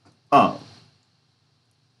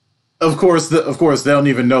of course they don't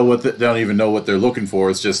even know what they're looking for.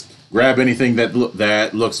 It's just grab anything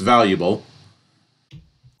that looks valuable.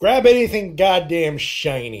 Grab anything goddamn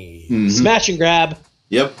shiny. Mm-hmm. Smash and grab.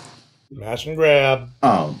 Yep. Smash and grab.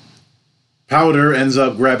 Powder ends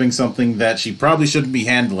up grabbing something that she probably shouldn't be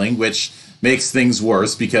handling, which makes things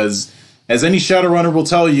worse because, as any Shadowrunner will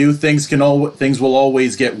tell you, things will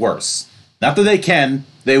always get worse. Not that they can,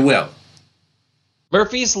 they will.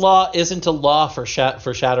 Murphy's Law isn't a law for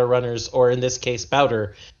Shadowrunners, or in this case,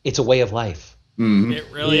 Powder. It's a way of life. Mm-hmm. It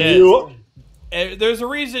really is. There's a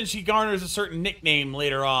reason she garners a certain nickname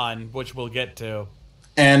later on, which we'll get to.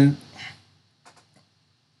 And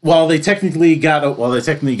while they technically got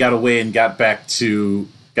away and got back to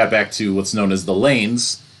what's known as the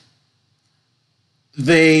lanes,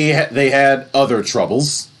 they had other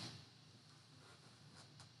troubles.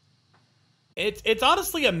 It's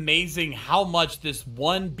honestly amazing how much this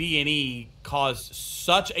one B&E caused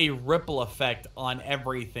such a ripple effect on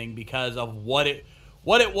everything because of what it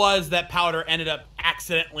was that Powder ended up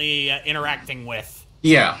accidentally interacting with.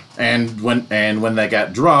 Yeah, and when that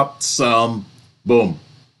got dropped, boom.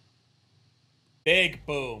 Big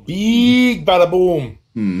boom. Big bada boom.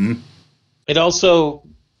 Mm-hmm. It also,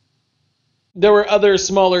 there were other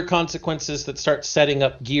smaller consequences that start setting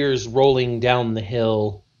up gears rolling down the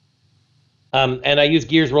hill. And I use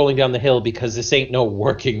gears rolling down the hill because this ain't no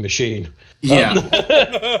working machine. Yeah.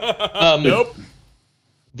 Nope.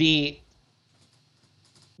 They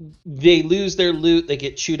lose their loot. They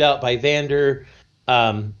get chewed out by Vander.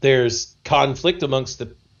 There's conflict amongst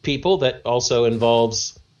the people that also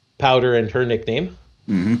involves Powder and her nickname.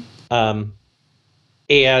 Mm-hmm.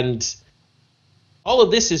 And all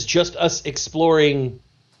of this is just us exploring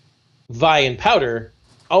Vi and Powder.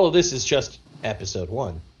 All of this is just episode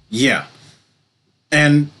 1. Yeah.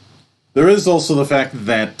 And there is also the fact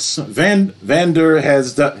that Vander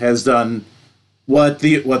has done what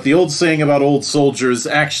the old saying about old soldiers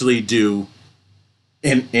actually do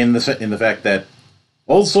in the fact that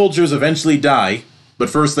old soldiers eventually die, but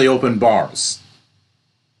first they open bars.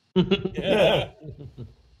 Yeah.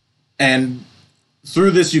 And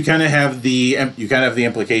through this, you kind of have the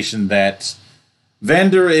implication that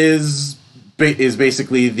Vander is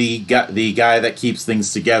basically the guy that keeps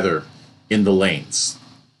things together in the lanes.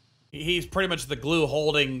 He's pretty much the glue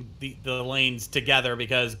holding the lanes together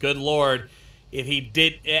because, good lord, if he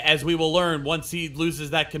did, as we will learn, once he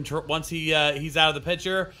loses that control, once he's out of the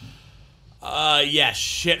picture,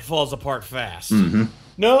 shit falls apart fast. Mm-hmm.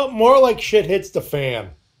 No, more like shit hits the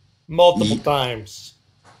fan multiple times.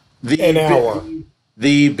 An hour.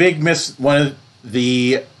 The big mystery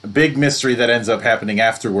that ends up happening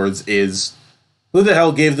afterwards is who the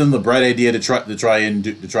hell gave them the bright idea to try and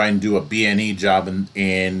do a B&E job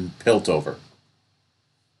in Piltover?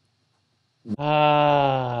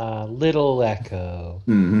 Little Echo.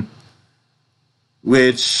 Mm-hmm.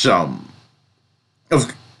 Which of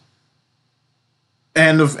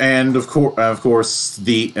course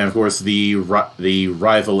the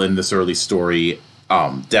rival in this early story,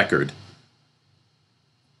 Deckard,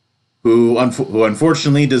 who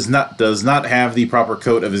unfortunately does not have the proper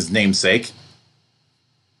coat of his namesake.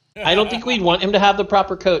 I don't think we'd want him to have the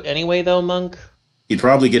proper coat anyway, though, Monk. He'd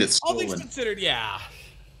probably get it All things stolen. considered, yeah.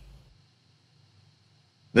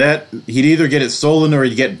 That he'd either get it stolen or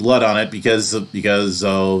he'd get blood on it because of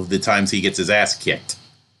the times he gets his ass kicked.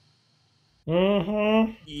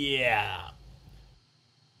 Mm-hmm. Yeah.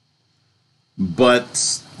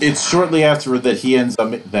 But it's shortly after that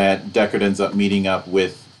that Deckard ends up meeting up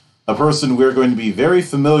with a person we're going to be very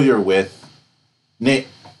familiar with,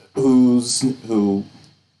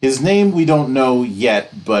 his name we don't know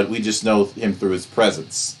yet, but we just know him through his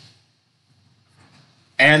presence.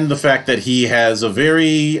 And the fact that he has a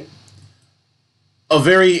very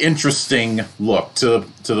interesting look to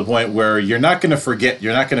the point where you're not going to forget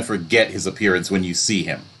his appearance when you see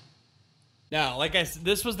him. Now, like I said,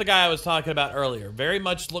 this was the guy I was talking about earlier. Very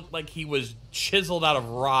much looked like he was chiseled out of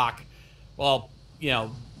rock. Well,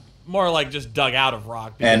 more like just dug out of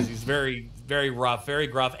rock because he's very, very rough, very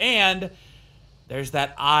gruff. And there's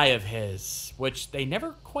that eye of his, which they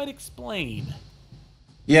never quite explain.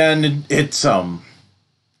 Yeah, and it's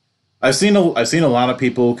I've seen a lot of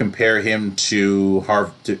people compare him to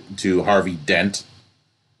Harvey Dent.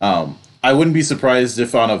 I wouldn't be surprised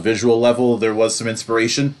if on a visual level there was some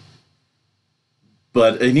inspiration.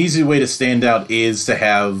 But an easy way to stand out is to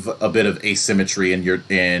have a bit of asymmetry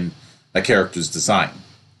in a character's design.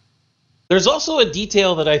 There's also a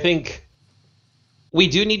detail that I think we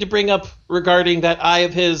do need to bring up regarding that eye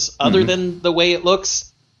of his, other than the way it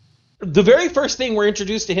looks. The very first thing we're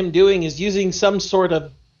introduced to him doing is using some sort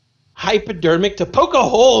of hypodermic to poke a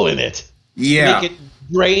hole in it. Yeah. To make it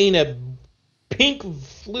drain a pink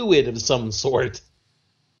fluid of some sort.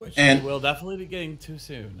 Which we will definitely be getting to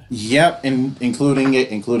soon. Yep, including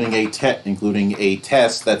a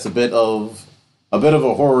test that's a bit of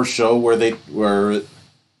a horror show where they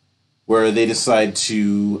decide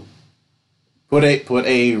to put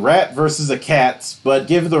a rat versus a cat, but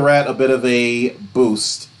give the rat a bit of a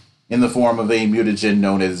boost in the form of a mutagen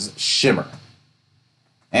known as Shimmer.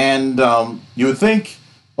 And you would think,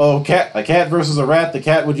 a cat versus a rat, the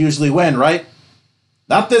cat would usually win, right?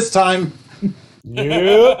 Not this time.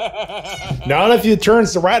 Yep. Not if you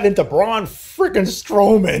turns the rat into Braun frickin'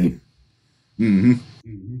 Strowman.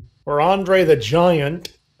 Or Andre the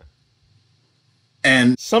Giant.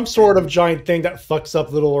 And some sort of giant thing that fucks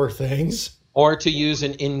up littler things. Or to use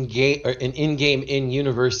an in-game,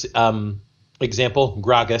 in-universe example,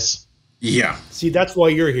 Gragas. Yeah. See, that's why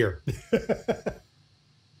you're here.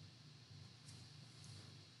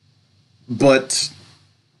 But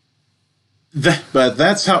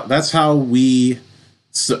that's how we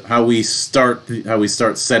start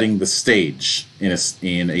setting the stage in a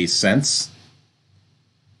sense.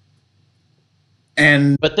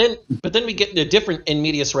 But then we get a different in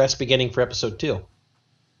medias res beginning for episode 2.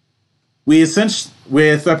 We essentially,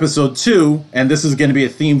 with episode 2, and this is going to be a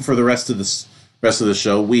theme for the rest of the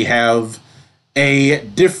show. We have the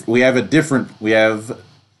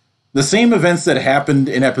same events that happened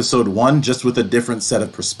in episode 1, just with a different set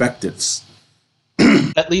of perspectives.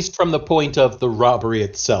 At least from the point of the robbery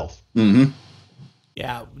itself. Mm-hmm.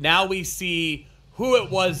 Yeah, now we see who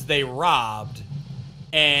it was they robbed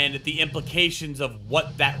and the implications of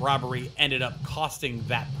what that robbery ended up costing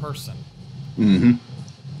that person. Mm-hmm.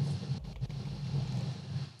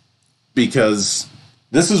 Because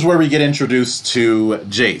this is where we get introduced to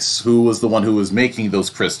Jace, who was the one who was making those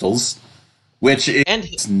crystals, which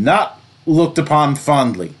is not looked upon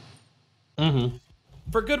fondly. Mm-hmm.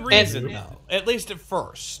 For good reason, though. At least at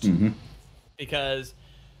first. Mm-hmm. Because,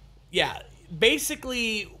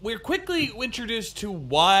 basically, we're quickly introduced to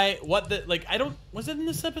was it in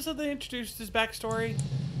this episode they introduced his backstory?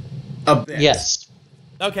 A bit. Yes.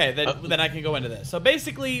 Okay, then I can go into this. So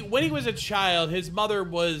basically, when he was a child, his mother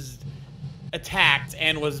was attacked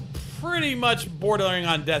and was pretty much bordering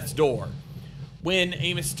on death's door when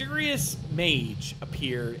a mysterious mage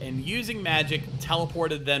appeared and, using magic,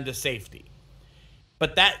 teleported them to safety.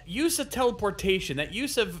 But that use of teleportation, that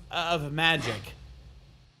use of magic,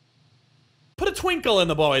 put a twinkle in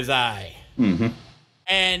the boy's eye. Mm-hmm.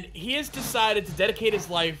 And he has decided to dedicate his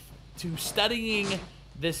life to studying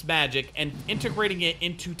this magic and integrating it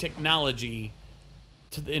into technology,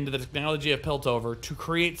 into the technology of Piltover, to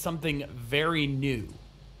create something very new.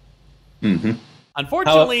 Mm-hmm.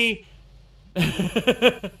 Unfortunately,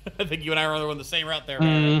 I think you and I are on the same route there.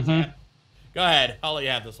 Mm-hmm. Go ahead. I'll let you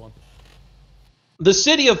have this one. The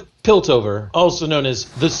city of Piltover, also known as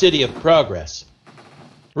the City of Progress,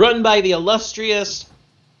 run by the illustrious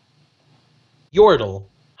Yordle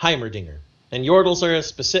Heimerdinger. And Yordles are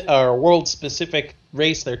a world-specific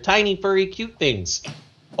race. They're tiny, furry, cute things.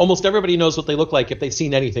 Almost everybody knows what they look like if they've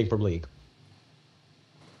seen anything from League.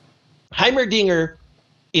 Heimerdinger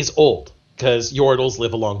is old, because Yordles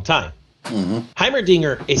live a long time. Mm-hmm.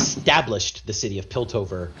 Heimerdinger established the city of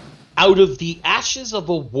Piltover out of the ashes of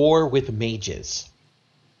a war with mages.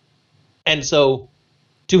 And so,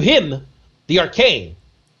 to him, the arcane,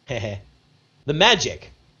 the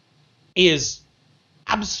magic, is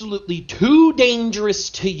absolutely too dangerous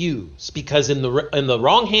to use because in the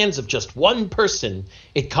wrong hands of just one person,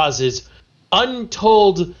 it causes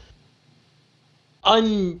untold,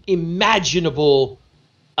 unimaginable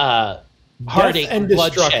heartache and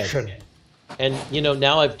bloodshed. destruction. And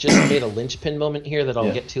now I've just made a linchpin moment here that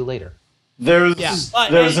I'll get to later. There's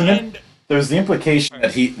the implication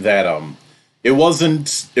that it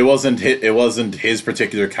wasn't his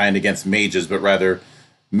particular kind against mages, but rather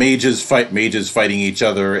mages fighting each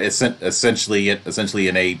other essentially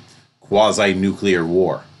in a quasi-nuclear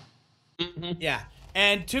war. Mm-hmm. Yeah,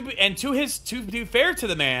 and to be fair to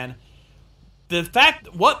the man,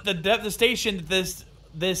 the devastation this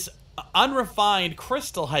unrefined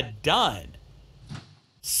crystal had done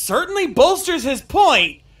certainly bolsters his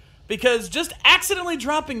point, because just accidentally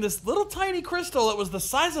dropping this little tiny crystal that was the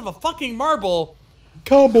size of a fucking marble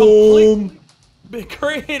Kaboom!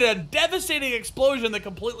 created a devastating explosion that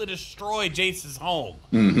completely destroyed Jace's home.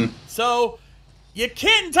 Mm-hmm. So you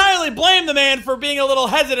can't entirely blame the man for being a little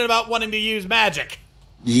hesitant about wanting to use magic.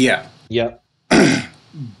 Yeah. Yep.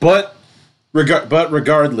 But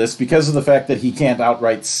regardless, because of the fact that he can't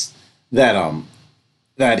outright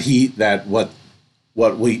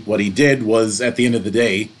what he did was, at the end of the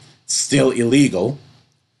day, still illegal.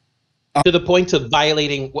 To the point of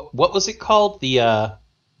violating what was it called? The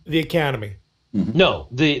Academy. Mm-hmm. No,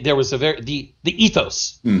 there was the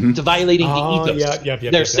ethos. Mm-hmm. To violating the ethos.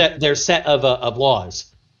 Their set of laws.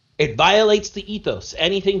 It violates the ethos.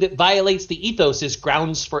 Anything that violates the ethos is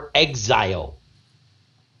grounds for exile.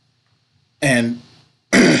 And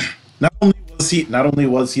not only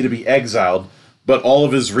was he to be exiled, but all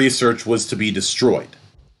of his research was to be destroyed.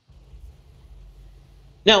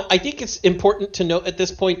 Now, I think it's important to note at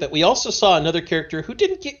this point that we also saw another character who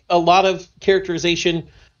didn't get a lot of characterization,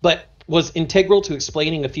 but was integral to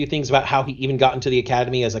explaining a few things about how he even got into the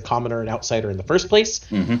Academy as a commoner and outsider in the first place.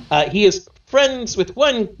 Mm-hmm. He is friends with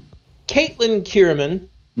one Caitlin Kierman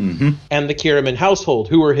mm-hmm. and the Kierman household,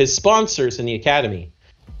 who were his sponsors in the Academy.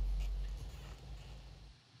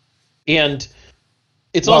 And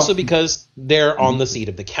it's also because they're on the seat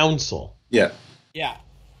of the council. Yeah. Yeah.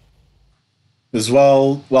 As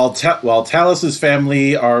while Talus's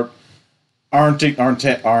family aren't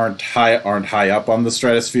high up on the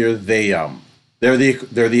stratosphere, they're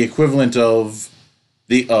the equivalent of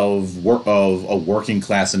a working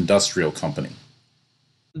class industrial company.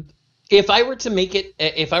 If I were to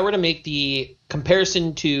make the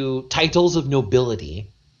comparison to titles of nobility,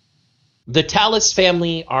 the Talus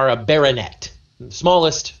family are a baronet,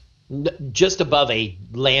 smallest, just above a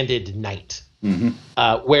landed knight. Mm-hmm.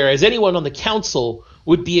 Whereas anyone on the council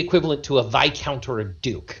would be equivalent to a viscount or a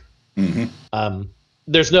duke. Mm-hmm.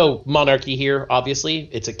 There's no monarchy here, obviously.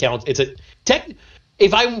 It's a count. It's a tech.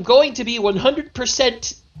 If I'm going to be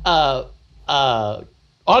 100%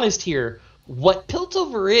 honest here, what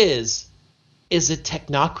Piltover is a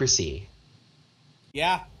technocracy.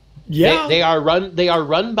 Yeah. Yeah. They are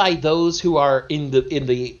run by those who are in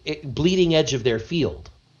the bleeding edge of their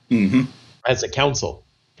field. Mm-hmm. As a council.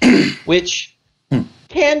 Which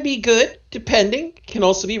can be good, depending. Can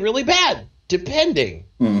also be really bad, depending.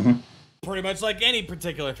 Mm-hmm. Pretty much like any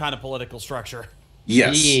particular kind of political structure.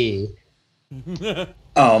 Yes. Yeah.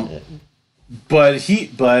 But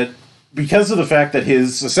because of the fact that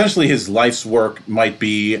his life's work might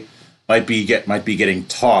be getting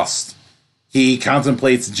tossed, he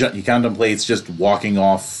contemplates just walking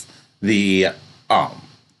off the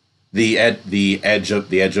edge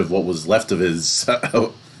of what was left of his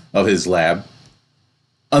lab,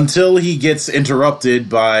 until he gets interrupted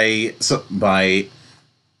by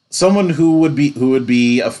someone who would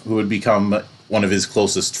become one of his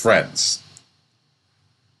closest friends.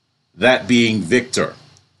 That being Victor.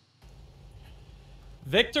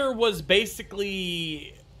 Victor was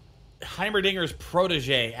basically Heimerdinger's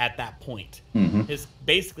protege at that point. Mm-hmm. His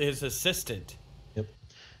assistant. Yep.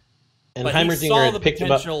 And But Heimerdinger had picked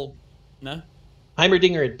him up. No?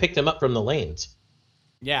 Heimerdinger had picked him up from the lanes.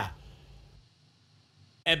 Yeah.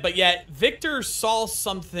 But yet, Victor saw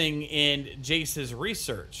something in Jace's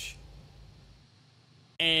research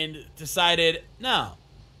and decided, no,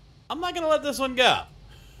 I'm not going to let this one go.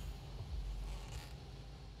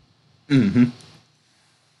 Mm-hmm.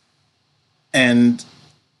 And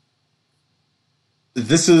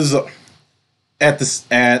this is at the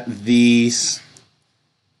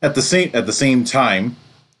same time,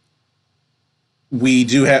 we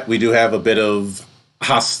do have a bit of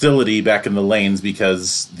hostility back in the lanes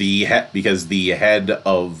because the head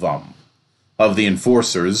of the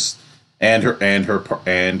enforcers and her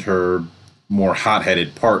more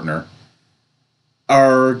hot-headed partner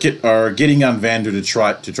are getting on Vander to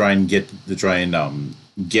try and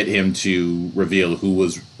get him to reveal who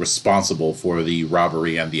was responsible for the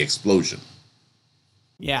robbery and the explosion.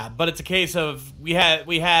 Yeah, but it's a case of we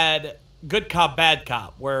had good cop, bad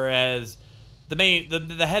cop, whereas the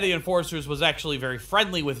head of the enforcers was actually very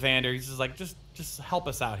friendly with Vander. He's just like, just help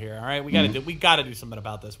us out here, all right? We gotta do something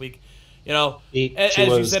about this. As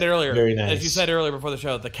you said earlier, as you said earlier before the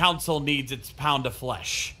show, the council needs its pound of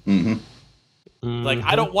flesh. Mm-hmm. Like,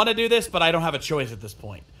 I don't want to do this, but I don't have a choice at this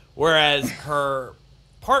point. Whereas her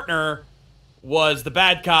partner was the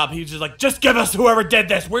bad cop. He's just like, just give us whoever did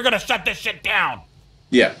this. We're gonna shut this shit down.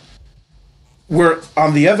 Yeah. We're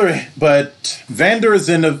on the other, but Vander is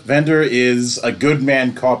a good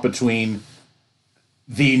man caught between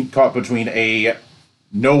a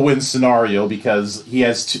no-win scenario because he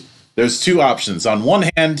has there's two options. On one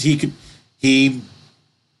hand,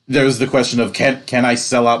 there's the question of can I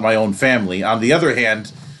sell out my own family? On the other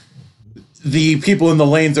hand, the people in the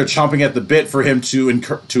lanes are chomping at the bit for him to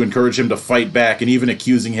encourage him to fight back and even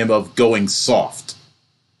accusing him of going soft.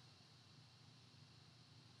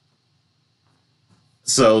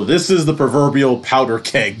 So this is the proverbial powder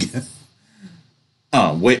keg.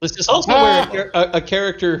 Wait. This is also where a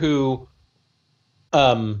character who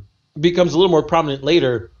becomes a little more prominent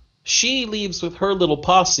later, she leaves with her little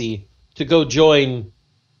posse to go join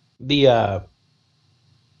the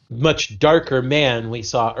much darker man we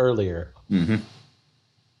saw earlier. Mm-hmm.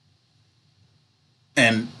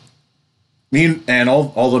 And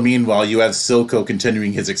all the meanwhile, you have Silco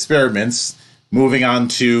continuing his experiments, moving on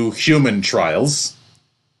to human trials.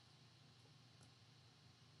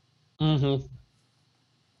 Mm-hmm.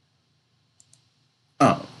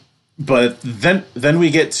 But then we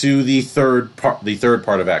get to the third part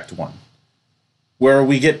of Act 1, where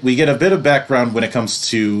we get a bit of background when it comes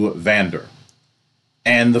to Vander,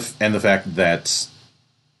 and the fact that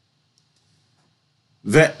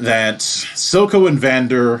Silco and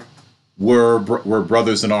Vander were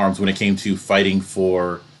brothers in arms when it came to fighting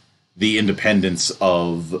for the independence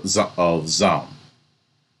of Zaun.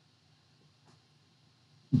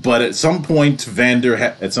 But at some point, Vander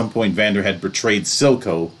had betrayed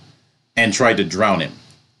Silco and tried to drown him.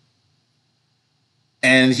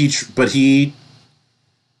 And the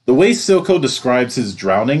way Silco describes his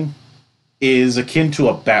drowning is akin to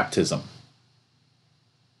a baptism.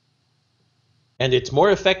 And it's more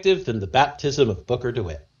effective than the baptism of Booker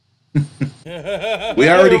DeWitt. We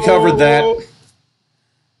already covered that.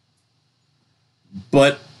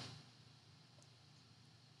 But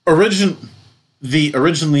originally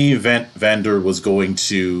Vander was going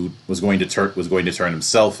to turn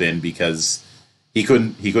himself in because he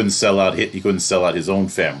couldn't sell out his own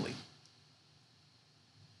family.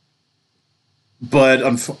 But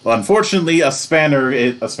unfortunately, a spanner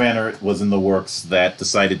was in the works that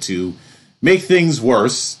decided to make things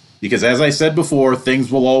worse. Because as I said before,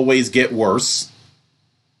 things will always get worse.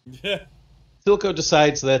 Silco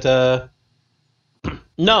decides that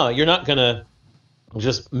no, you're not gonna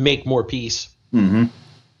just make more peace. Mm-hmm.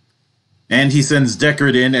 And he sends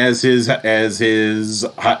Deckard in as his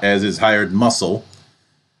hired muscle.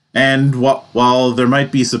 And while there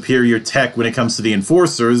might be superior tech when it comes to the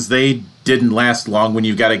enforcers, they didn't last long when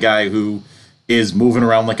you got a guy who is moving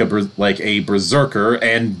around like a berserker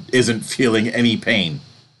and isn't feeling any pain.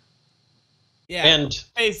 Yeah, and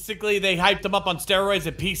basically they hyped him up on steroids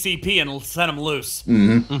at PCP and sent him loose.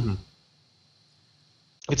 Mm-hmm. Mm-hmm.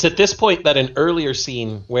 It's at this point that an earlier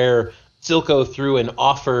scene where Silco threw an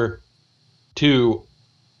offer to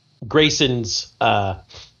Grayson's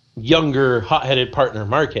younger, hot-headed partner,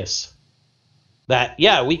 Marcus, that,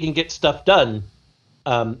 yeah, we can get stuff done,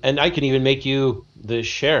 and I can even make you the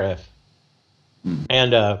sheriff. Mm.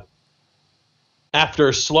 And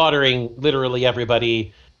after slaughtering literally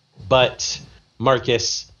everybody but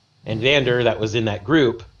Marcus and Vander that was in that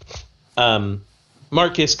group,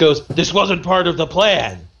 Marcus goes, "This wasn't part of the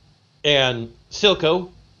plan." And Silco,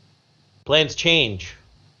 plans change.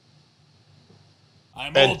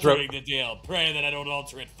 I'm altering the deal. Pray that I don't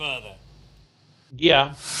alter it further.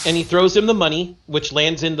 Yeah, and he throws him the money, which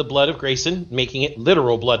lands in the blood of Grayson, making it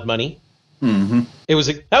literal blood money. Mm-hmm.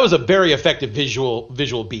 That was a very effective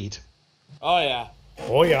visual beat. Oh yeah.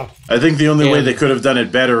 Oh yeah. I think the only way they could have done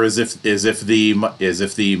it better is if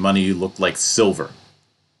the money looked like silver.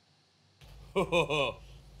 Full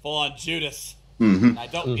on Judas. Mm-hmm. I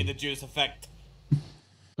don't mean the Judas effect.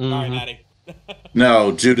 Sorry, Maddie.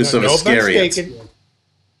 No, Judas of Iscariot.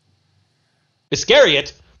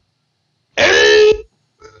 Iscariot?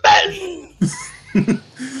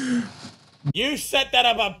 You set that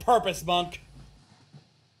up on purpose, Monk.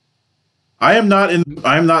 I am not in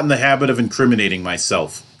the habit of incriminating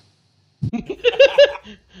myself.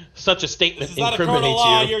 such a statement This is not a court of incriminates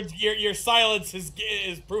law. you. Your silence is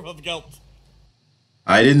proof of guilt.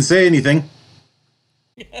 I didn't say anything.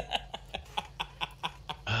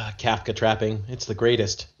 Kafka trapping. It's the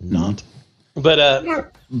greatest. Not. But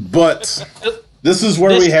this is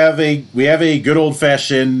where we have a good old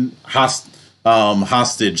fashioned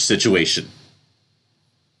hostage situation.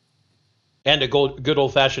 And a good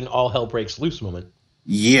old fashioned all hell breaks loose moment.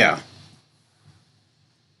 Yeah.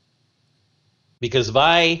 Because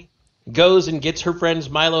Vi goes and gets her friends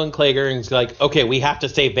Milo and Klager and is like, okay, we have to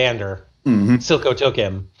save Vander. Silco took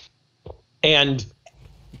him. And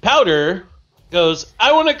Powder goes,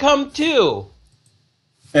 I want to come too.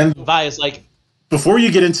 And Vi is like, before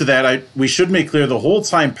you get into that, we should make clear the whole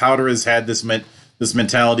time Powder has had this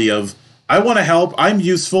mentality of, I want to help, I'm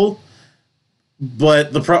useful,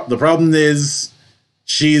 but the problem is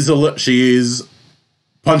she's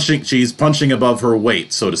punching above her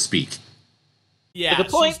weight, so to speak. Yeah, the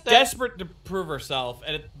point she's desperate to prove herself,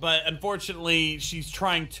 but unfortunately, she's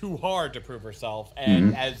trying too hard to prove herself,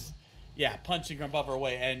 and punching above her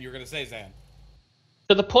weight. And you're going to say, Zan,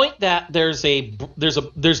 to the point that there's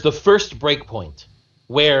the first break point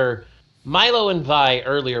where Milo and Vi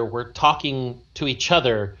earlier were talking to each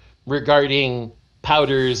other regarding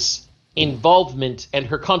Powder's involvement and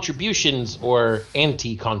her contributions or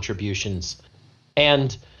anti-contributions,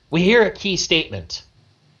 and we hear a key statement.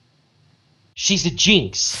 She's a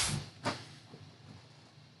jinx.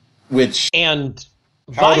 And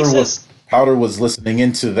Powder was listening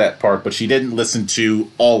into that part, but she didn't listen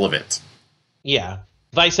to all of it. Yeah.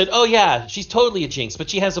 Vi said, oh yeah, she's totally a jinx, but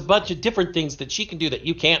she has a bunch of different things that she can do that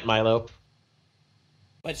you can't, Milo.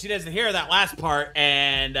 But she doesn't hear that last part,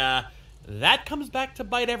 and that comes back to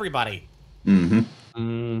bite everybody.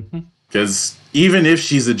 Because even if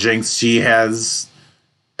she's a jinx, she has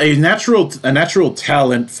a natural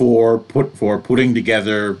talent for putting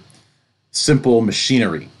together simple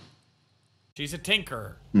machinery. She's a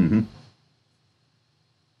tinker.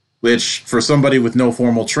 Which, for somebody with no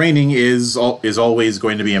formal training, is always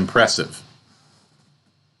going to be impressive.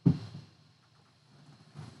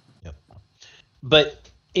 Yep. But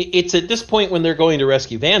it's at this point when they're going to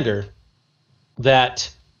rescue Vander that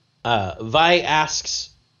Vi asks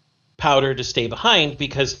Powder to stay behind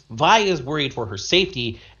because Vi is worried for her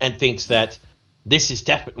safety and thinks that this is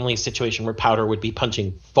definitely a situation where Powder would be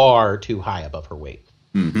punching far too high above her weight.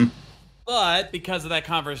 But because of that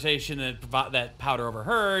conversation that Powder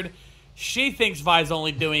overheard, she thinks Vi's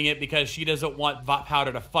only doing it because she doesn't want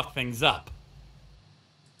Powder to fuck things up.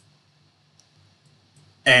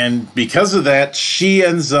 And because of that, she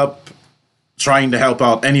ends up trying to help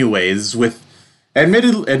out anyways with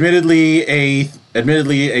admittedly a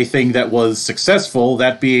thing that was successful,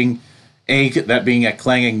 that being a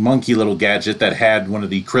clanging monkey little gadget that had one of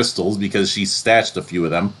the crystals because she stashed a few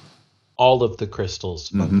of them. All of the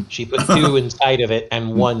crystals. She put 2 inside of it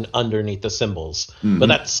and 1 underneath the symbols. But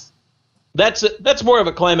that's more of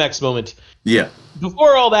a climax moment. Yeah.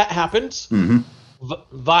 Before all that happens,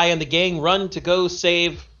 Vi and the gang run to go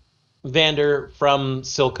save Vander from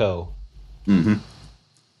Silco.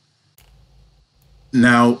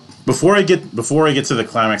 Now, before I get to the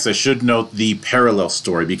climax, I should note the parallel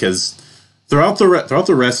story because throughout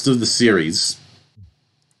the rest of the series,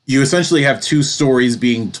 you essentially have 2 stories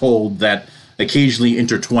being told that occasionally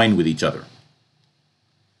intertwine with each other.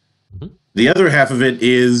 The other half of it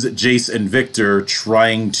is Jace and Victor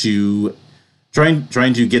trying to get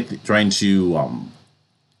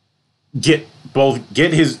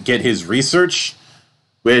his research,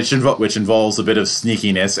 which involves a bit of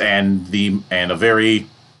sneakiness and a very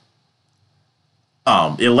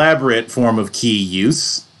elaborate form of key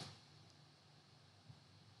use.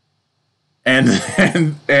 And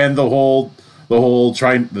the whole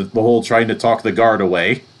trying to talk the guard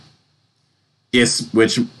away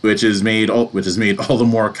which is made all the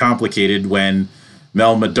more complicated when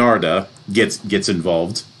Mel Medarda gets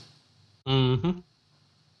involved.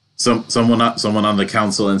 Someone on the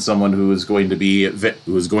council and someone who is going to be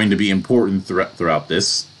important throughout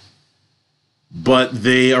this. But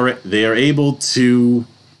they are able to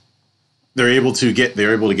get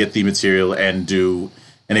the material and do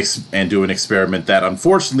an experiment that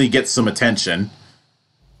unfortunately gets some attention,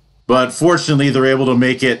 but fortunately they're able to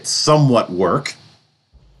make it somewhat work.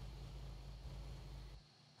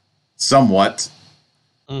 Somewhat.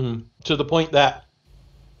 To the point that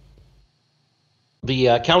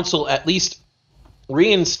the council at least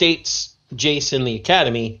reinstates Jace in the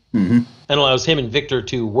academy and allows him and Victor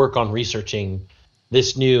to work on researching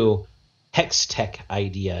this new hex tech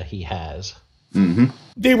idea he has.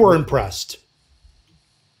 They were impressed.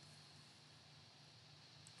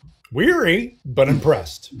 Weary, but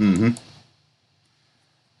impressed. Mm-hmm.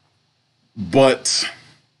 But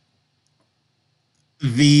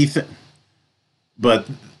but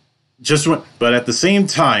at the same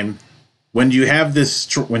time, when you have this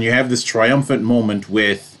triumphant moment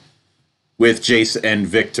with Jace and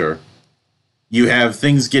Victor, you have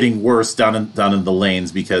things getting worse down in the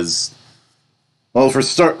lanes because, well, for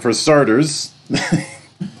starters,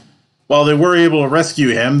 while they were able to rescue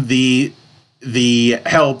him, the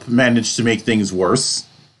help managed to make things worse.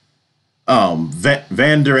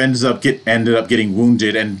 Vander ended up getting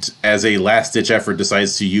wounded, and as a last-ditch effort,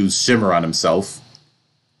 decides to use Shimmer on himself,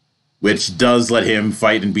 which does let him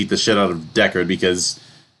fight and beat the shit out of Deckard because,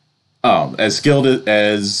 as skilled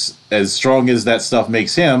as strong as that stuff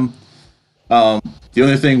makes him, the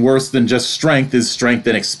only thing worse than just strength is strength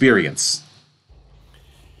and experience.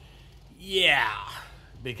 Yeah,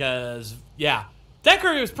 because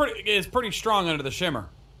Deckard is pretty strong under the Shimmer.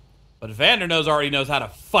 But Vander already knows how to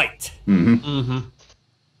fight. Mm-hmm. Mm-hmm.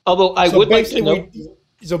 Although I would like to know...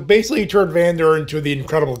 So basically he turned Vander into the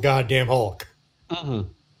Incredible Goddamn Hulk. Mm-hmm.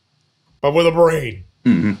 But with a brain.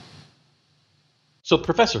 Mm-hmm. So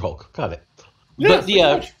Professor Hulk, got it.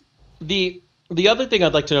 Yeah, but the other thing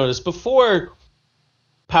I'd like to notice, before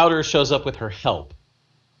Powder shows up with her help,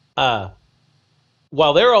 while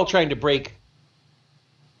they're all trying to break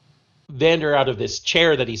Vander out of this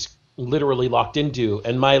chair that he's literally locked into,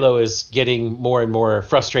 and Milo is getting more and more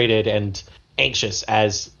frustrated and anxious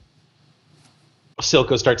as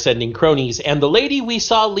Silco starts sending cronies, and the lady we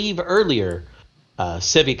saw leave earlier,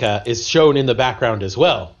 Civica, is shown in the background as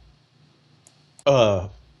well.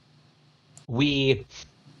 We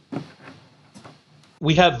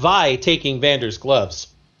have Vi taking Vander's gloves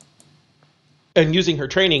and using her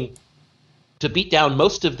training to beat down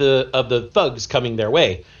most of the thugs coming their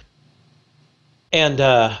way. And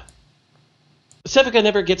Civica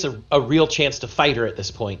never gets a real chance to fight her at this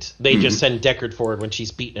point. They just send Deckard forward when she's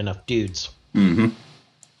beaten enough dudes. Mm-hmm.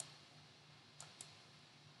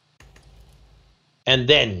 And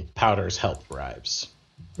then Powder's help arrives.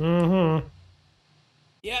 Mm-hmm.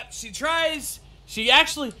 Yep, she tries. She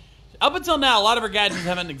actually, up until now, a lot of her gadgets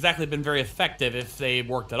haven't exactly been very effective, if they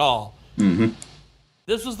worked at all. Mm-hmm.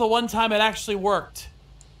 This was the one time it actually worked.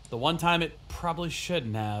 The one time it probably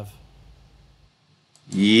shouldn't have.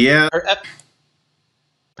 Yeah.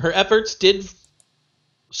 Her efforts did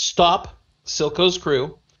stop Silco's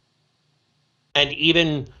crew and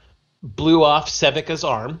even blew off Sevica's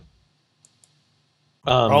arm.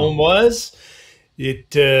 Problem was, it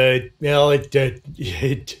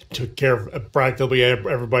took care of practically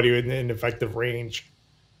everybody in effective range.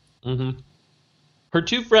 Mm-hmm. Her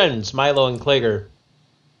two friends, Milo and Klager,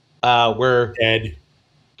 were dead,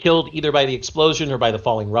 killed either by the explosion or by the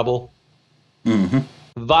falling rubble. Mm-hmm.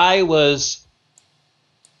 Vi was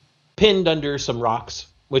pinned under some rocks,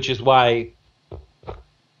 which is why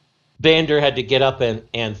Vander had to get up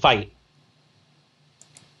and fight.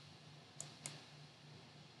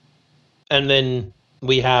 And then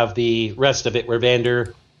we have the rest of it where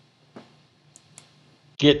Vander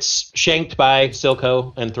gets shanked by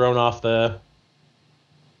Silco and thrown off the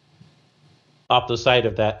side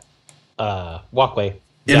of that walkway.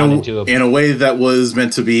 In a way that was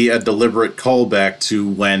meant to be a deliberate callback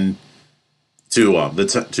to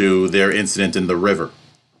their incident in the river.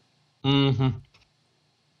 Mm-hmm.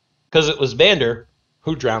 Because it was Vander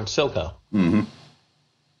who drowned Silco. Mm-hmm.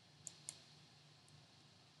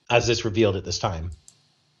 As it's revealed at this time.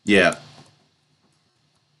 Yeah.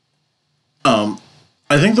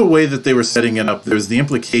 I think the way that they were setting it up, there's the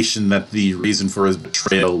implication that the reason for his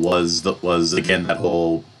betrayal was again that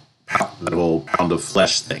whole pound of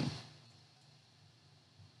flesh thing.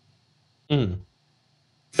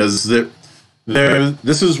 Because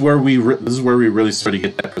this is where we really start to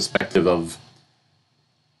get that perspective of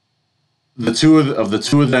the two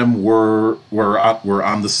of them were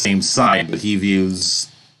on the same side, but he views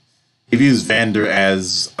Vander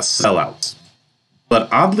as a sellout.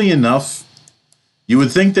 But oddly enough, you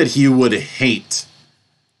would think that he would hate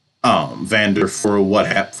Vander for what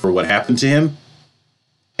happened to him,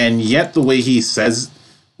 and yet the way he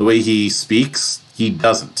speaks, he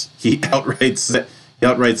doesn't. He outright says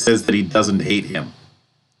that he doesn't hate him.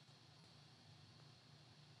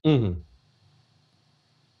 Mm-hmm.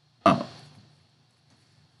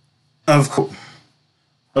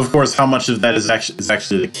 Of course, how much of that is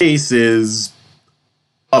actually the case is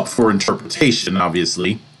up for interpretation,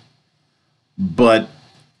 obviously. But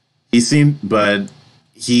he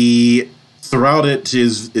throughout it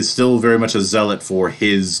is still very much a zealot for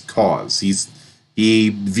his cause. He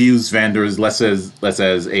views Vander as less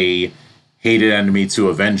as a hated enemy to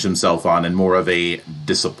avenge himself on and more of a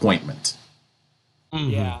disappointment. Mm-hmm.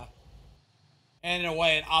 Yeah. And in a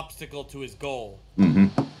way, an obstacle to his goal. Mm-hmm.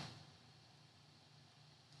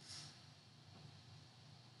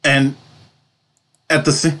 And at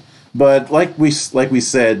the but like we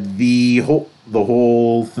said, the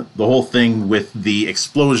whole thing with the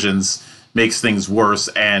explosions makes things worse,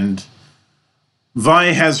 and Vi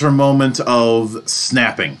has her moment of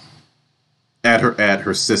snapping at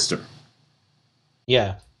her sister.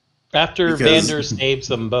 Yeah, after Vander saves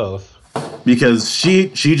them both, because she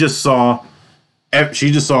just saw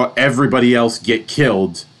everybody else get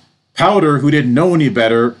killed. Powder, who didn't know any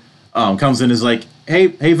better, comes in and is like, Hey,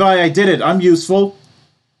 Vi, I did it. I'm useful.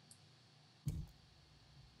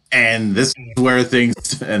 And this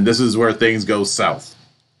is where things go south.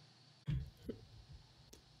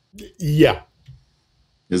 Yeah.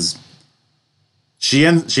 She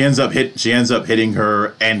ends up hitting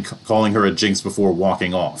her and calling her a jinx before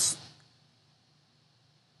walking off.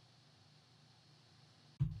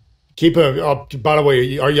 By the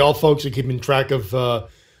way, are y'all folks keeping track of the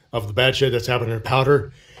bad shit that's happening in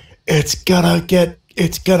Powder? It's gonna get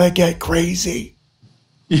crazy.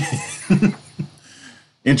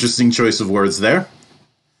 Interesting choice of words there.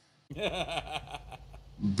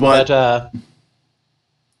 But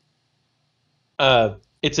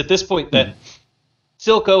it's at this point that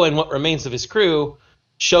Silco and what remains of his crew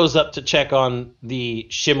shows up to check on the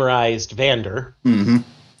shimmerized Vander. Mm-hmm.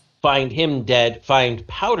 Find him dead, find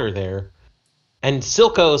Powder there. And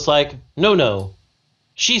Silco's like, no,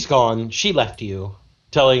 she's gone, she left you.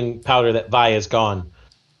 Telling Powder that Vi is gone.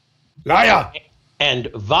 Liar! And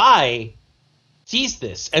Vi sees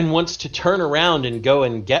this and wants to turn around and go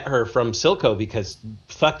and get her from Silco because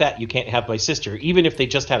fuck that, you can't have my sister, even if they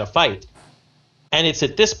just had a fight. And it's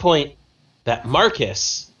at this point that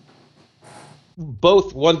Marcus,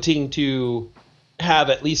 both wanting to have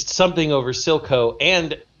at least something over Silco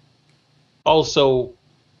and also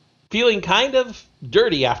feeling kind of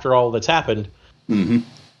dirty after all that's happened, mm-hmm.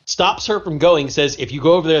 stops her from going, says, if you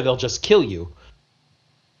go over there, they'll just kill you.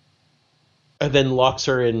 And then locks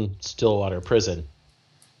her in Stillwater Prison.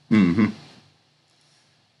 Mm-hmm.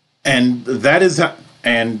 And that is how,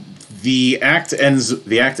 and the act ends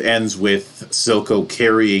with Silco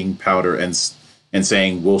carrying Powder and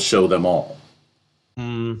saying, we'll show them all.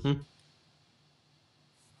 Mm-hmm.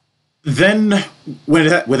 Then,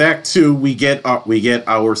 with Act 2, we get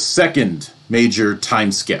our second major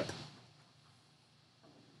time skip.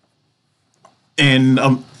 And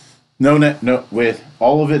with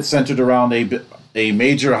all of it centered around a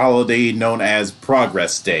major holiday known as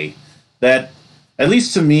Progress Day, that, at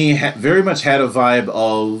least to me, very much had a vibe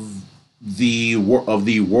of the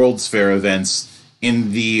World's Fair events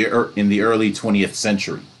in the early 20th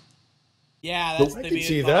century. Yeah, that's I can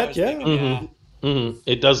see that. Yeah. Mm-hmm. Mm-hmm.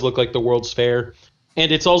 It does look like the World's Fair,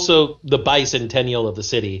 and it's also the bicentennial of the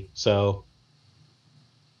city. So,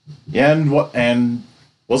 yeah, and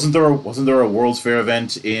wasn't there a World's Fair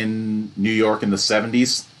event in New York in the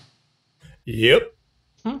 70s? Yep.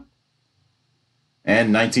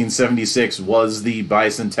 And 1976 was the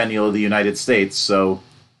bicentennial of the United States. So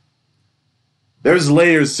there's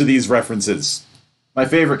layers to these references. My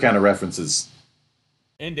favorite kind of references.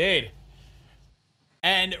 Indeed.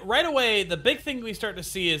 And right away, the big thing we start to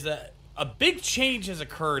see is that a big change has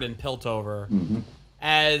occurred in Piltover, mm-hmm.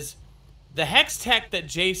 as the hex tech that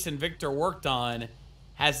Jace and Victor worked on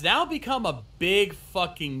has now become a big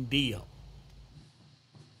fucking deal.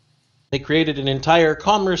 They created an entire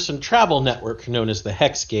commerce and travel network known as the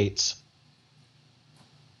Hex Gates,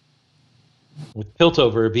 with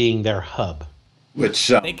Piltover being their hub. Which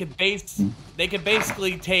they could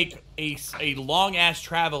basically take a long ass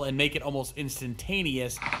travel and make it almost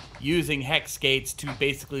instantaneous using hex gates to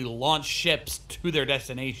basically launch ships to their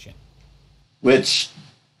destination. Which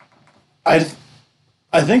I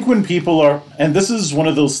think when people are, and this is one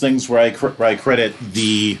of those things where I credit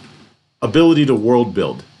the ability to world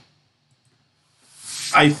build.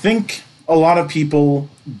 I think a lot of people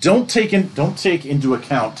don't take into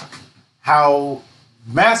account how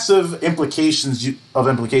massive implications you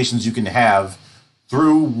can have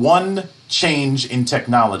through one change in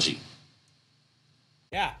technology.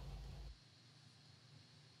 Yeah.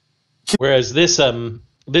 Whereas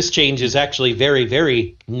this change is actually very,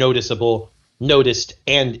 very noticed,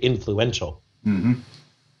 and influential. Mm-hmm.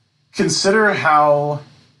 Consider how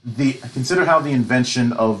the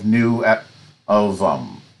invention of new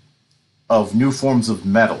forms of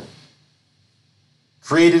metal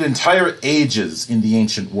created entire ages in the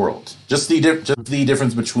ancient world. Just the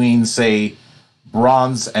difference between, say,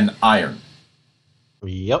 bronze and iron.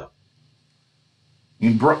 Yep. I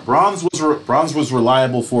mean, bronze was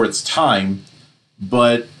reliable for its time,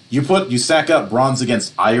 but you stack up bronze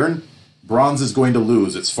against iron, bronze is going to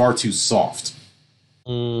lose. It's far too soft.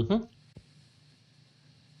 Mm-hmm.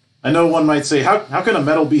 I know one might say, how can a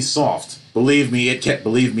metal be soft? Believe me, it can.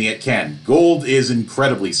 Believe me, it can. Gold is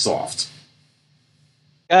incredibly soft.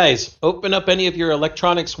 Guys, open up any of your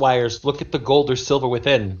electronics wires. Look at the gold or silver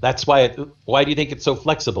within. That's why. Why do you think it's so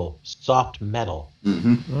flexible? Soft metal.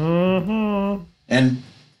 Mm-hmm. Mm-hmm. And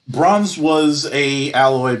bronze was a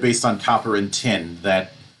alloy based on copper and tin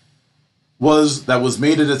that was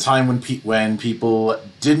made at a time when people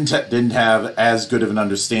didn't have as good of an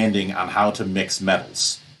understanding on how to mix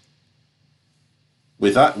metals.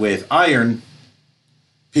 With iron,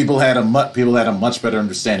 people had a much better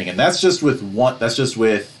understanding, and that's just with one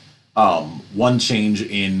change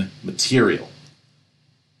in material.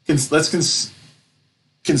 Let's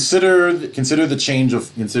consider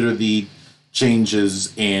the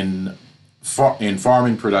changes in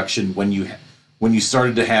farming production when you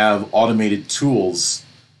started to have automated tools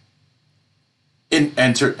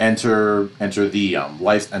enter the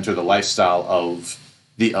lifestyle of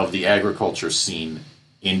the agriculture scene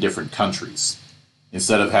in different countries,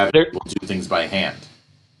 instead of having people do things by hand.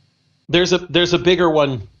 There's a bigger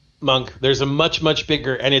one, Monk. There's a much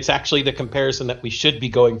bigger, and it's actually the comparison that we should be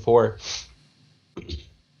going for.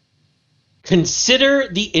 Consider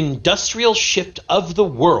the industrial shift of the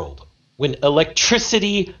world when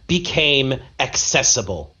electricity became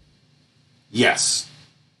accessible. Yes.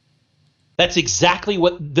 That's exactly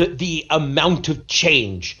what the amount of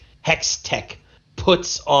change Hextech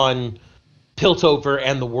puts on Piltover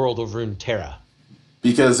and the world of Runeterra.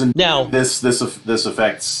 Because now this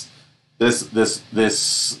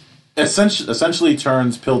essentially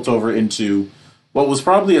turns Piltover into what was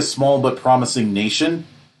probably a small but promising nation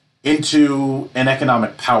into an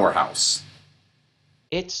economic powerhouse.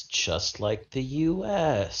 It's just like the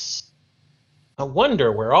U.S. I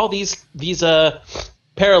wonder where all these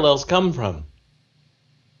parallels come from.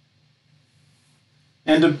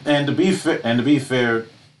 And to be fair,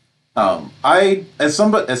 I as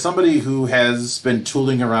somebody who has been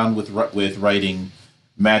tooling around with writing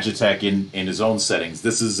Magitech in his own settings,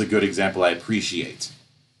 this is a good example I appreciate.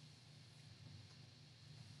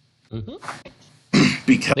 Mm-hmm.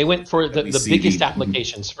 Because they went for the biggest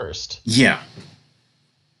applications first. Yeah,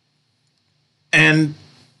 and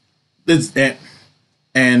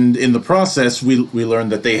in the process, we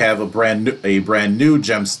learned that they have a brand new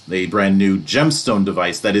gemstone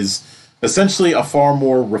device that is essentially a far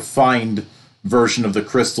more refined version of the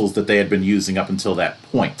crystals that they had been using up until that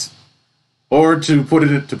point. Or to put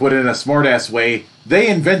it in a smart-ass way, they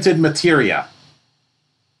invented materia.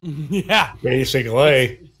 Yeah,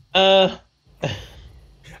 basically. I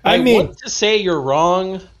want to say you're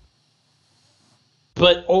wrong,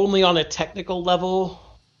 but only on a technical level.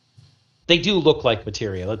 They do look like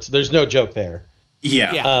materia. There's no joke there.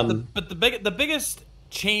 Yeah. Yeah. But the biggest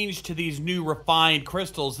change to these new refined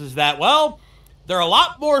crystals is that, well, they're a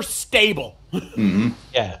lot more stable. Mm-hmm.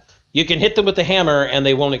 Yeah. You can hit them with the hammer and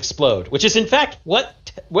they won't explode, which is in fact what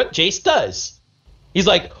Jace does. He's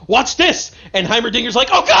like, "Watch this," and Heimerdinger's like,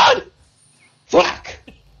 "Oh God!" Fuck.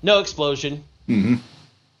 No explosion. Mm-hmm.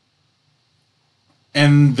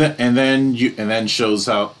 And then shows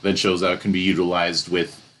how it can be utilized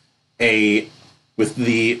with the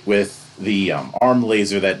arm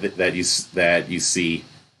laser that you see,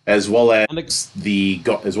 as well as the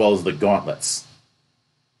gauntlets.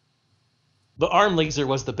 The arm laser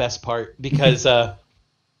was the best part because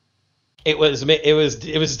it was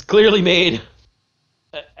clearly made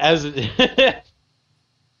as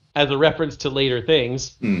a reference to later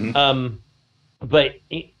things. Mm-hmm. But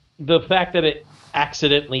the fact that it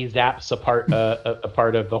accidentally zaps a part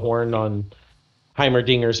of the horn on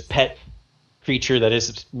Heimerdinger's pet creature that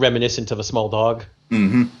is reminiscent of a small dog,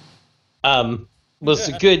 mm-hmm. Was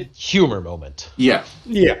a good humor moment. Yeah.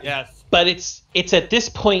 Yes. But it's at this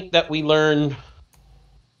point that we learn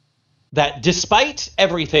that despite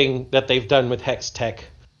everything that they've done with Hextech,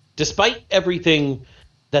 despite everything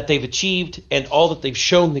that they've achieved and all that they've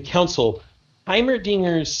shown the council,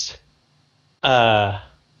 Heimerdinger's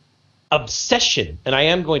obsession, and I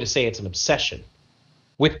am going to say it's an obsession,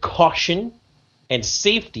 with caution and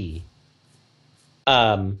safety,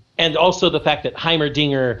 and also the fact that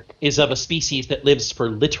Heimerdinger is of a species that lives for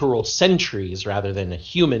literal centuries rather than a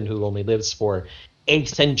human who only lives for a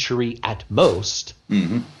century at most,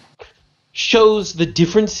 mm-hmm. shows the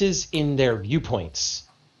differences in their viewpoints.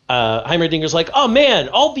 Heimerdinger's like, "Oh man,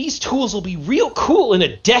 all these tools will be real cool in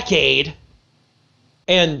a decade."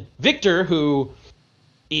 And Victor, who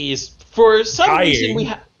is for some reason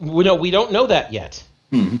we don't know that yet.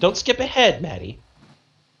 Don't skip ahead, Maddie.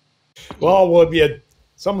 Well,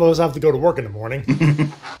 some of us have to go to work in the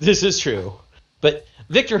morning. This is true. But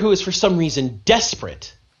Victor, who is for some reason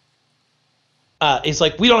desperate, is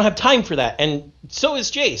like, we don't have time for that. And so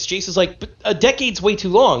is Jace. Jace is like, but a decade's way too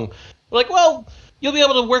long. We're like, well, you'll be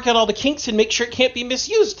able to work out all the kinks and make sure it can't be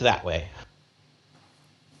misused that way.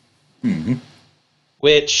 Mm-hmm.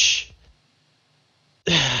 Which,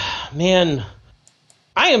 man,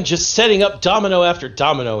 I am just setting up domino after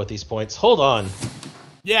domino at these points. Hold on.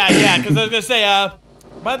 Yeah, because I was going to say,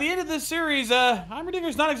 by the end of this series,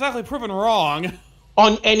 Heimerdinger's not exactly proven wrong.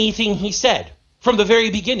 On anything he said from the very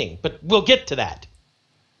beginning, but we'll get to that.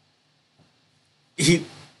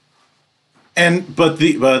 But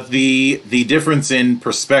the difference in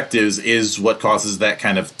perspectives is what causes that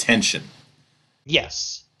kind of tension.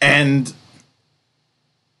 Yes. And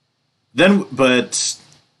then, but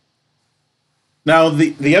now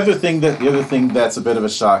the other thing that's a bit of a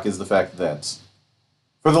shock is the fact that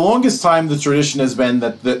for the longest time the tradition has been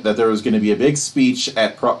that there was going to be a big speech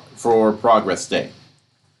for Progress Day,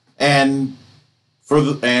 and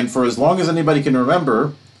for as long as anybody can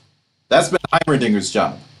remember, that's been Heimerdinger's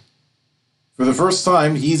job. For the first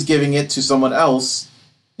time, he's giving it to someone else,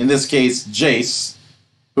 in this case, Jace,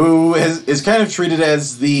 who is kind of treated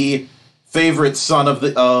as the favorite son of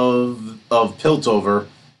Piltover,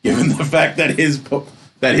 given the fact that his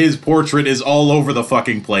portrait is all over the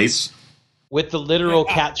fucking place. With the literal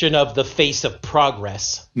caption of the face of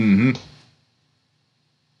progress. Mm-hmm.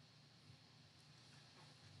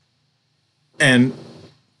 And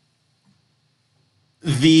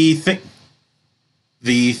the thing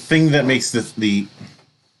that makes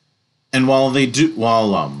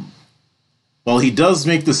while he does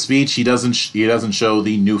make the speech, he doesn't show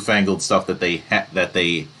the newfangled stuff that they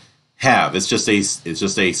have. It's just a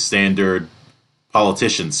standard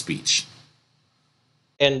politician speech.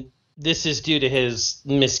 And this is due to his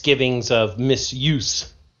misgivings of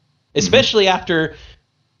misuse, especially after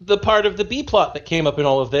the part of the B plot that came up in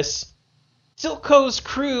all of this. Silco's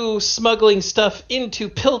crew smuggling stuff into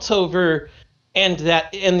Piltover and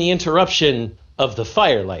the interruption of the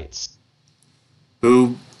Firelights.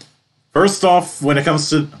 Who, first off,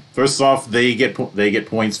 they get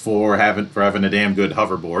points for having a damn good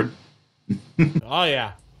hoverboard. Oh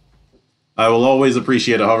yeah. I will always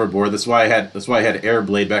appreciate a hoverboard. That's why I had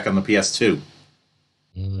Airblade back on the PS2.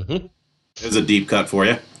 Mm-hmm. There's a deep cut for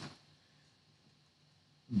you.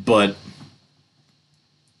 But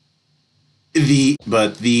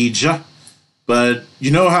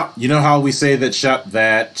you know how we say that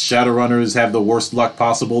Shadowrunners have the worst luck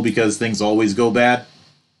possible because things always go bad?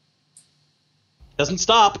 Doesn't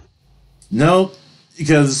stop. No,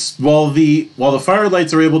 because while the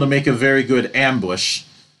Firelights are able to make a very good ambush,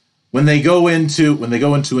 when they go into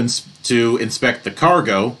to inspect the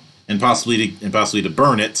cargo and possibly to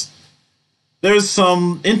burn it, there's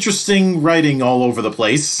some interesting writing all over the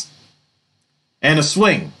place, and a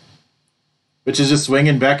swing, which is just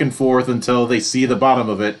swinging back and forth until they see the bottom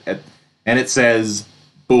of it, and it says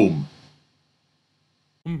 "boom."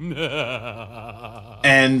 And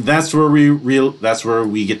that's where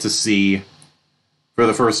we get to see, for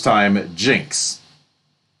the first time, Jinx.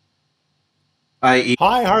 I.e.,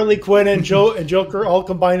 Hi, Harley Quinn and Joker all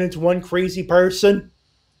combined into one crazy person.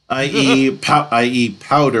 i.e.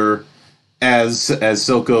 Powder as one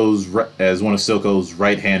of Silco's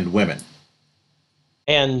right-hand women.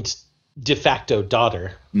 And de facto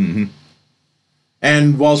daughter. Mm-hmm.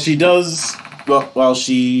 And while she does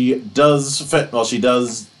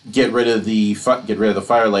get rid of the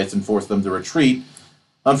Firelights and force them to retreat,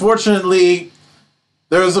 unfortunately,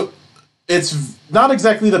 it's not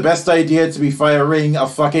exactly the best idea to be firing a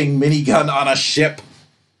fucking minigun on a ship.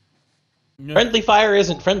 Friendly fire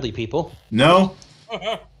isn't friendly, people. No.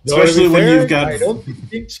 Especially when you've got... I don't think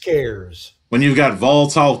Geeks cares. When you've got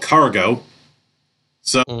volatile cargo.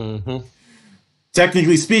 So,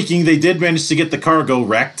 technically speaking, they did manage to get the cargo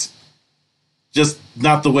wrecked. Just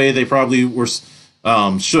not the way they probably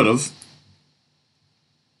should have.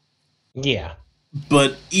 Yeah.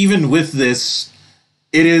 But even with this,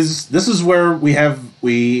 this is where we have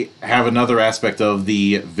another aspect of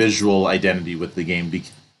the visual identity with the game,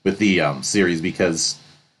 with the series, because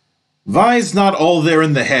Vi's not all there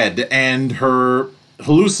in the head, and her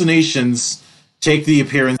hallucinations take the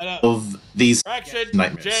appearance of these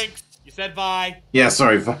nightmares. Jinx, you said Vi. Yeah,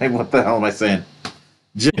 sorry, Vi. What the hell am I saying?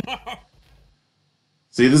 See,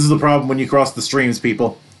 this is the problem when you cross the streams,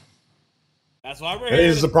 people. That's why we're It here.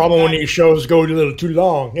 is the problem when these shows go a little too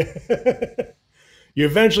long. You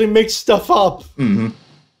eventually make stuff up. Mm-hmm.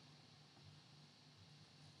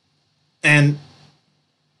 And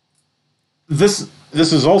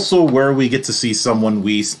this is also where we get to see someone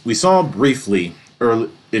we saw briefly early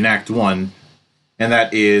in Act 1, and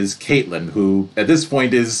that is Caitlin, who at this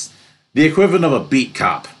point is the equivalent of a beat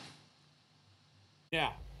cop.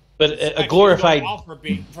 Yeah. But a glorified for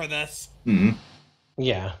beat for this. Mm-hmm.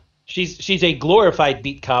 Yeah. She's a glorified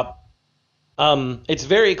beat cop. It's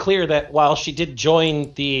very clear that while she did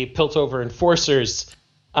join the Piltover Enforcers,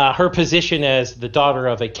 her position as the daughter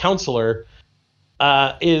of a counselor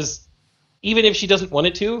is, even if she doesn't want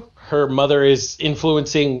it to, her mother is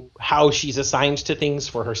influencing how she's assigned to things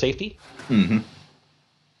for her safety. Mm-hmm.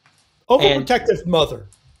 Overprotective mother.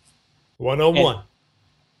 101.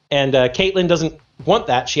 And Caitlin doesn't want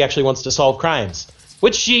that. She actually wants to solve crimes,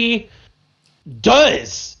 which she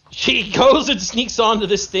does. She goes and sneaks onto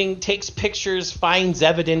this thing, takes pictures, finds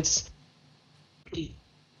evidence,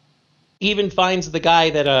 even finds the guy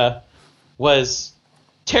that was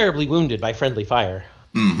terribly wounded by friendly fire.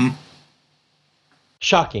 Mm-hmm.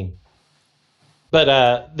 Shocking.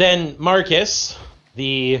 But then Marcus,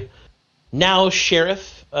 the now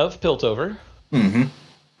sheriff of Piltover, Mm-hmm.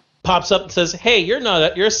 pops up and says, "Hey, you're not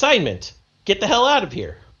at your assignment. Get the hell out of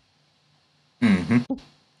here." Mm-hmm.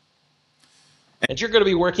 And you're going to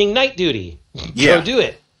be working night duty. Yeah. Go do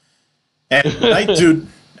it.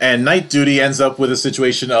 And night duty ends up with a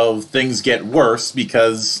situation of things get worse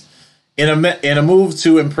because in a move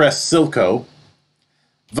to impress Silco,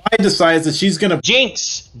 Vi decides that she's gonna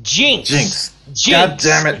Jinx. God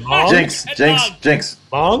damn it! Jinx.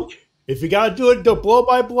 Monk, if you gotta do it blow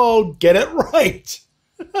by blow, get it right.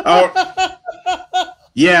 Oh,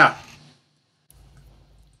 yeah.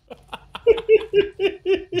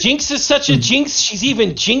 Jinx is such a jinx. She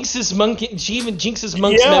even jinxes Monk's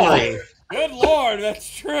memory. Good lord,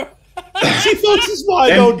 that's true. See, folks, this is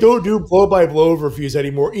why I don't do blow by blow reviews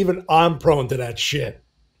anymore. Even I'm prone to that shit.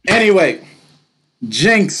 Anyway,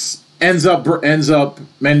 Jinx ends up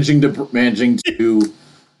managing to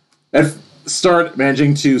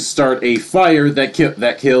start a fire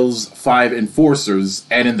that kills 5 enforcers,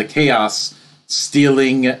 and in the chaos,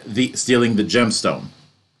 stealing the gemstone.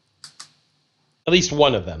 At least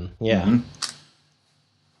one of them, yeah. Mm-hmm.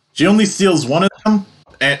 She only steals one of them,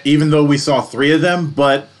 even though we saw 3 of them.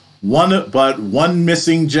 But one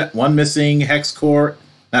missing hex core,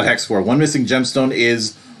 not hex core. One missing gemstone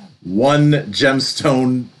is one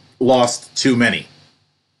gemstone lost too many.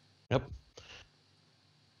 Yep.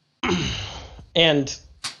 And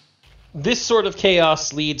this sort of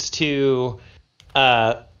chaos leads to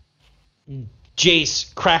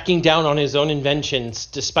Jace cracking down on his own inventions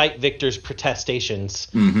despite Victor's protestations.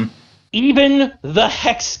 Mm-hmm. Even the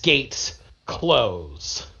hex gates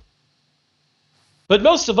close. But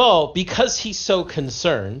most of all, because he's so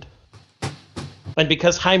concerned, and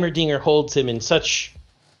because Heimerdinger holds him in such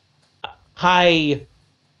high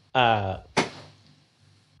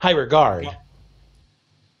regard,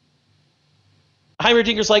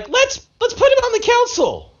 Heimerdinger's like, let's put him on the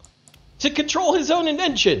council to control his own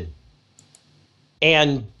invention.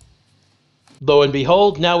 And lo and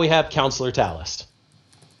behold, now we have Counselor Talist.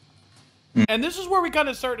 And this is where we kind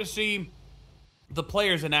of start to see the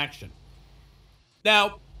players in action.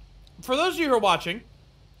 Now, for those of you who are watching,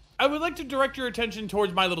 I would like to direct your attention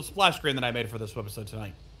towards my little splash screen that I made for this episode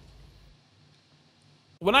tonight.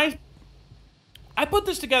 When I put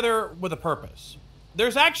this together with a purpose.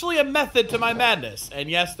 There's actually a method to my madness. And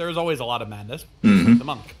yes, there's always a lot of madness. Mm-hmm. The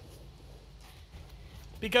monk.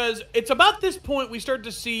 Because it's about this point we start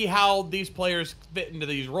to see how these players fit into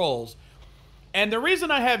these roles. And the reason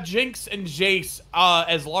I have Jinx and Jace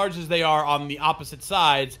as large as they are on the opposite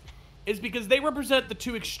sides is because they represent the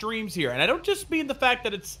 2 extremes here. And I don't just mean the fact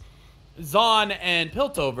that it's Zahn and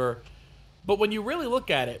Piltover, but when you really look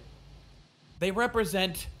at it, they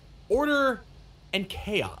represent order and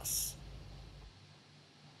chaos.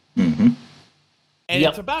 Mm-hmm. And Yep.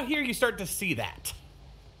 it's about here you start to see that.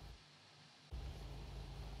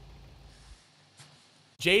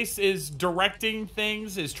 Jace is directing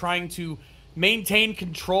things, is trying to maintain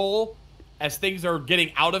control as things are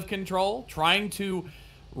getting out of control, trying to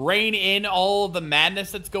rein in all of the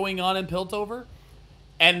madness that's going on in Piltover.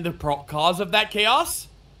 And the cause of that chaos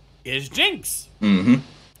is Jinx. Mm-hmm.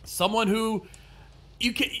 Someone who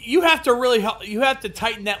you have to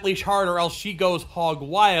tighten that leash hard, or else she goes hog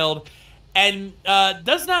wild and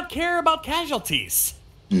does not care about casualties.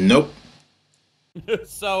 Nope.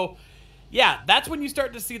 So, yeah, that's when you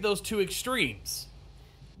start to see those 2 extremes.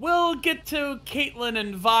 We'll get to Caitlin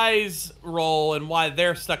and Vi's role and why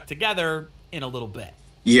they're stuck together in a little bit.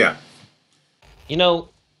 Yeah. You know,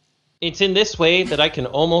 it's in this way that I can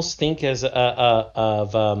almost think of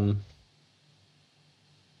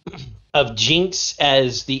of Jinx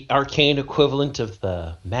as the arcane equivalent of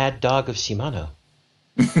the Mad Dog of Shimano.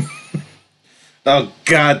 Oh,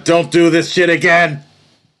 God, don't do this shit again!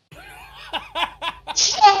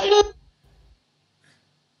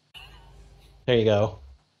 There you go.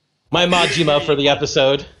 My Majima for the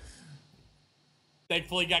episode.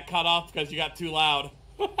 Thankfully got cut off because you got too loud.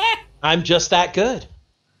 I'm just that good.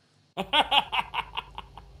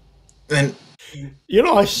 And You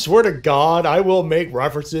know, I swear to God, I will make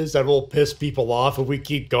references that will piss people off if we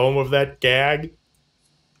keep going with that gag.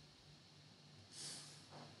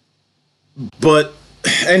 But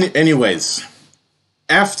anyways,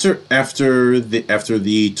 after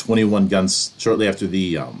the 21 guns, shortly after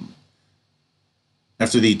the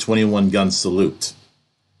 21 gun salute,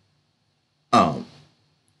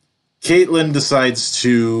 Caitlin decides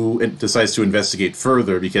to investigate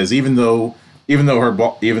further, because even though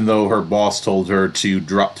her boss told her to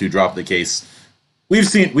drop the case, we've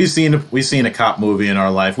seen a cop movie in our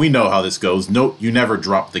life. We know how this goes. No, you never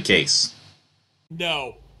drop the case.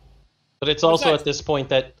 No. But it's also at this point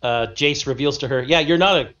that Jace reveals to her, "Yeah, you're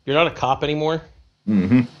not a cop anymore.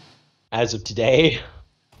 Mm-hmm. As of today.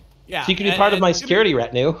 Yeah, so you can be part of my security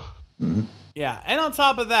retinue." Mm-hmm. Yeah, and on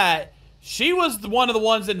top of that, she was one of the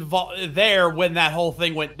ones involved there when that whole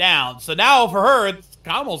thing went down. So now for her, it's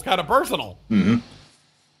almost kind of personal. Mm-hmm.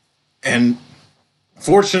 And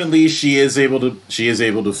fortunately, she is able to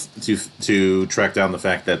track down the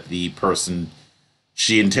fact that the person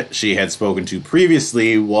she had spoken to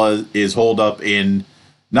previously is holed up in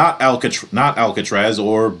not Alcatraz,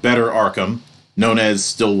 or better Arkham, known as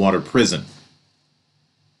Stillwater Prison.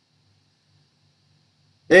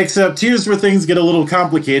 Except here's where things get a little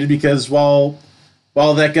complicated, because while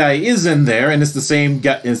that guy is in there, and it's the same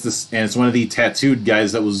guy, and it's one of the tattooed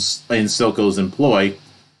guys that was in Silco's employ,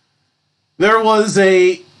 there was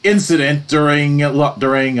a incident during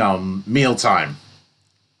mealtime.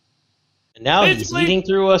 And now he's eating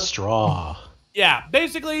through a straw. Yeah,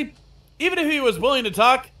 basically, even if he was willing to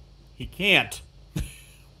talk, he can't.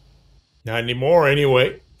 Not anymore,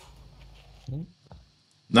 anyway.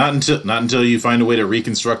 Not until you find a way to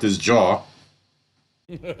reconstruct his jaw.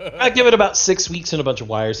 I give it about 6 weeks and a bunch of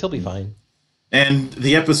wires. He'll be fine. And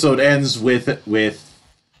the episode ends with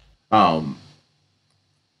Caitlin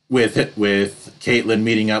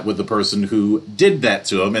meeting up with the person who did that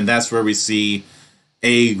to him, and that's where we see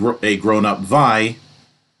a grown-up Vi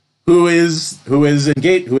who is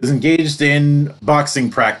engaged in boxing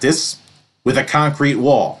practice with a concrete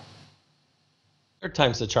wall. Third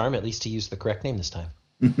time's the charm. At least he used the correct name this time.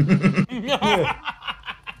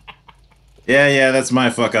 Yeah, that's my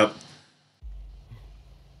fuck up.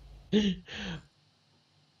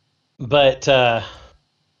 But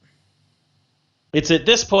it's at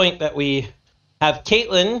this point that we have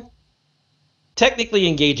Caitlin technically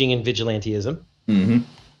engaging in vigilantism. Mm-hmm.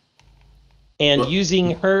 And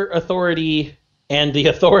using her authority and the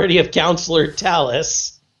authority of Counselor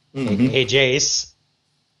Talus, aka Jace,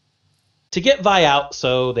 to get Vi out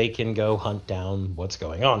so they can go hunt down what's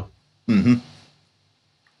going on. Mm-hmm.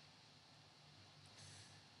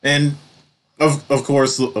 And of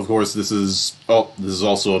course, this is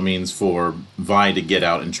also a means for Vi to get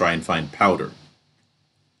out and try and find powder.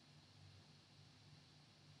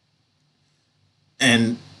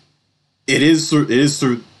 And it is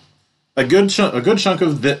through a good chunk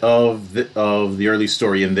of the early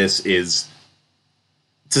story in this is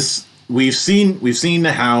we've seen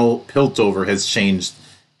how Piltover has changed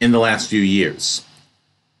in the last few years,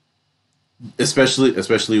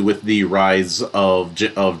 especially with the rise of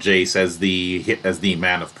Jace as the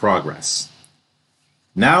man of progress.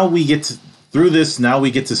 Now we get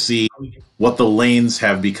to see what the lanes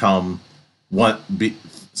have become.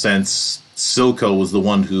 Since Silco was the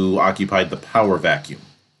one who occupied the power vacuum.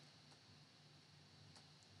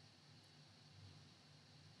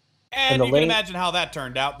 And you can imagine how that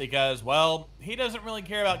turned out, because, well, he doesn't really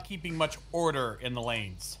care about keeping much order in the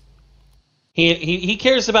lanes. He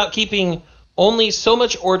cares about keeping only so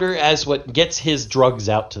much order as what gets his drugs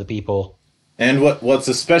out to the people. And what's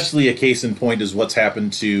especially a case in point is what's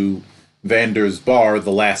happened to Vander's bar,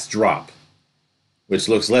 The Last Drop, which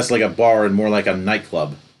looks less like a bar and more like a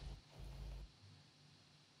nightclub.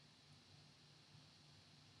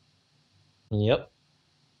 Yep.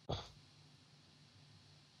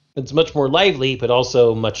 It's much more lively, but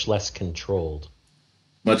also much less controlled.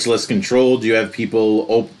 Much less controlled. You have people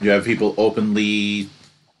openly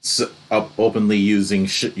using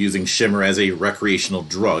shimmer as a recreational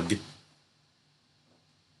drug.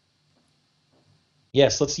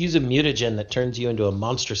 Yes, let's use a mutagen that turns you into a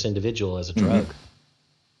monstrous individual as a drug.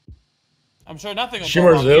 I'm sure nothing will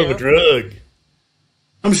Shimmer's go wrong the drug.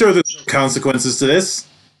 I'm sure there's consequences to this.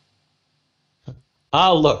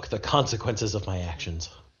 Ah, look, the consequences of my actions.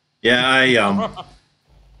 Yeah,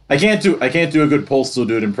 I can't do a good Postal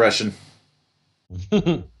Dude impression.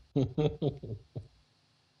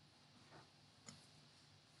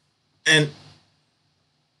 And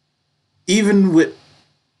even with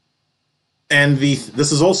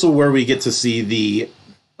this is also where we get to see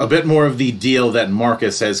a bit more of the deal that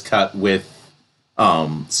Marcus has cut with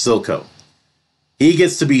Silco. He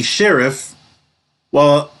gets to be sheriff,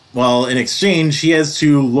 while in exchange he has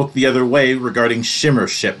to look the other way regarding shimmer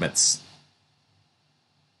shipments.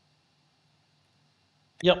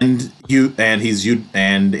 Yep. And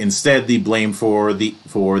instead the blame for the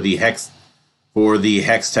Hex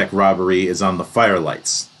Tech robbery is on the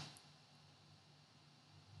Firelights.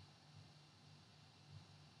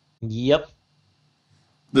 Yep.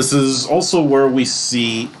 This is also where we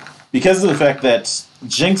see, because of the fact that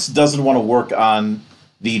Jinx doesn't want to work on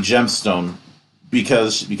the gemstone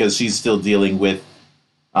because she's still dealing with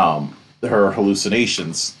her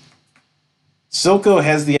hallucinations, Silco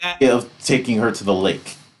has the idea of taking her to the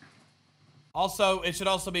lake. Also, it should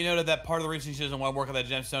also be noted that part of the reason she doesn't want to work on that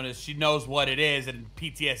gemstone is she knows what it is, and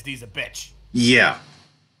PTSD's a bitch. Yeah.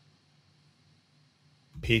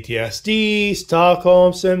 PTSD,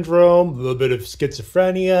 Stockholm syndrome, a little bit of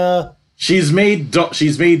schizophrenia. She's made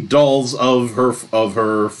dolls of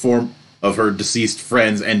her deceased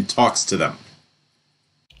friends and talks to them.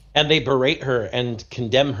 And they berate her and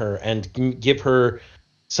condemn her and give her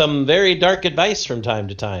some very dark advice from time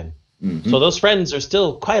to time. Mm-hmm. So those friends are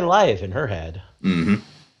still quite alive in her head. Mm-hmm.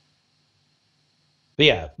 But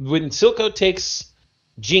yeah, when Silco takes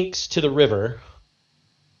Jinx to the river,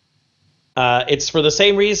 it's for the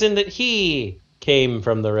same reason that he came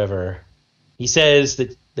from the river. He says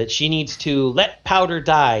that she needs to let Powder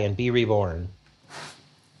die and be reborn.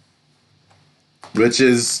 Which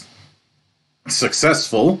is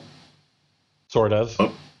successful. Sort of.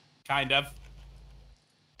 Oh. Kind of.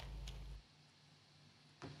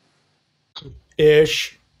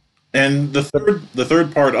 Ish. And the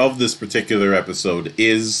third part of this particular episode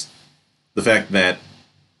is the fact that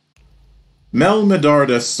Mel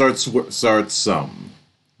Medarda starts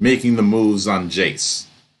making the moves on Jace.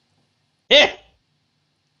 Eh.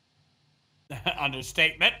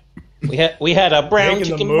 Understatement. We had a brown Making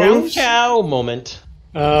chicken, the brown moves? cow moment.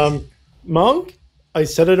 Monk, I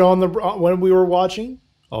said it when we were watching.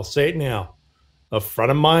 I'll say it now. A friend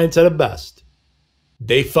of mine said it best.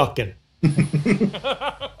 They fucking.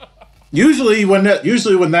 Usually when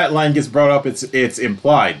that line gets brought up, it's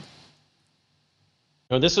implied.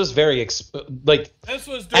 No, this was very This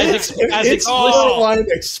was explicit.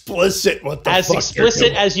 Explicit. What the as fuck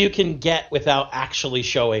explicit as you can get without actually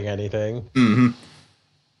showing anything. Mm-hmm.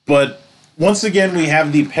 But once again, we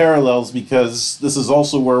have the parallels because this is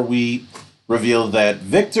also where we reveal that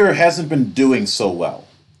Victor hasn't been doing so well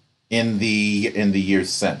in the years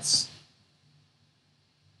since.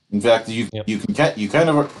 In fact, they kind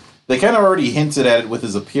of already hinted at it with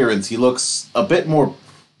his appearance. He looks a bit more.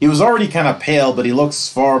 He was already kind of pale, but he looks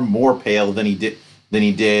far more pale than he did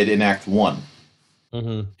in Act 1.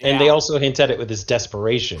 Mm-hmm. And they also hint at it with his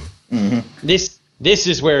desperation. Mm-hmm. This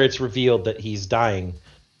is where it's revealed that he's dying.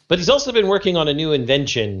 But he's also been working on a new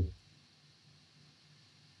invention.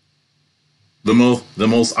 The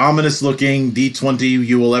most ominous looking D20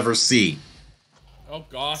 you will ever see. Oh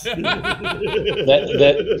God! that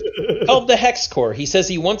called the Hex Core. He says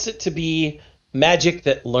he wants it to be magic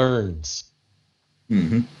that learns.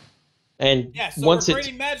 Mm-hmm. And yeah, so once we're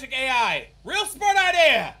creating magic AI. Real smart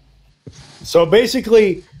idea. So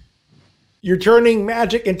basically, you're turning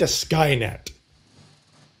magic into Skynet.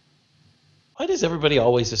 Why does everybody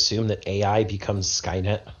always assume that AI becomes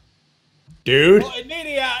Skynet? Dude. Well, in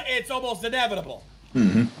media, it's almost inevitable.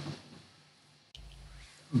 Mm-hmm.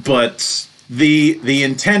 But the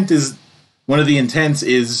intent is one of the intents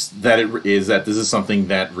is that this is something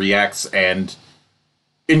that reacts and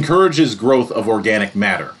encourages growth of organic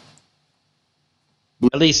matter.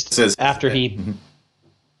 At least after he. Mm-hmm.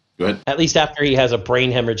 Go ahead. At least after he has a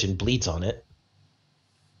brain hemorrhage and bleeds on it.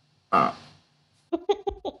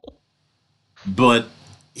 But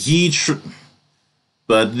he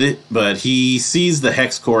sees the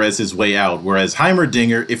Hex Core as his way out, whereas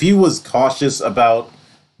Heimerdinger, if he was cautious about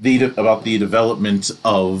the development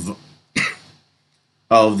of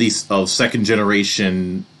second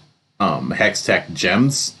generation Hex Tech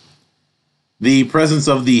gems, the presence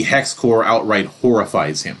of the Hex Core outright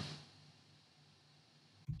horrifies him.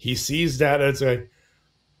 He sees that as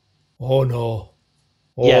oh no,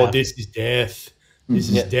 This is death. This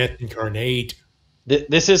is death incarnate.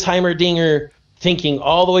 This is Heimerdinger thinking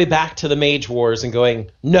all the way back to the Mage Wars and going,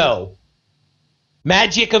 no,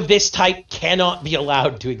 magic of this type cannot be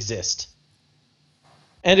allowed to exist.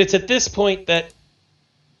 And it's at this point that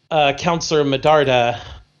Counselor Medarda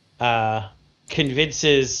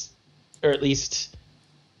convinces, or at least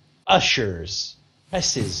presses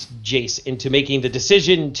Jace into making the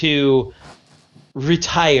decision to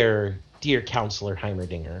retire dear Counselor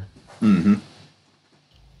Heimerdinger. Mm-hmm.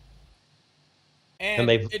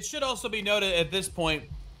 And it should also be noted at this point,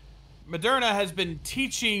 Moderna has been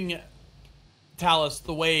teaching Talus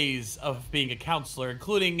the ways of being a counselor,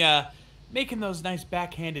 including making those nice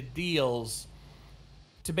backhanded deals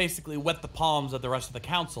to basically wet the palms of the rest of the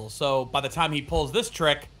council. So by the time he pulls this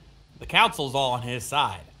trick, the council's all on his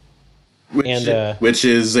side. The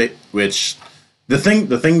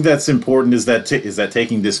thing that's important is that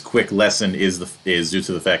taking this quick lesson is due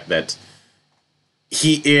to the fact that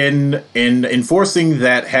he in enforcing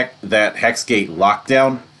that Hexgate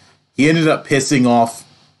lockdown, he ended up pissing off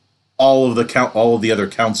all of the other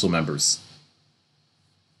council members,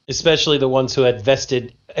 especially the ones who had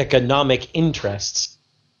vested economic interests.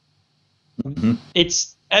 Mm-hmm.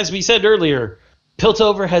 It's, as we said earlier,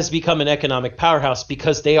 Piltover has become an economic powerhouse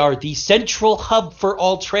because they are the central hub for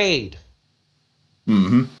all trade.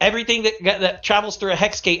 Mm-hmm. Everything that travels through a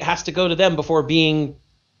Hexgate has to go to them before being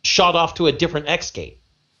shot off to a different Hexgate.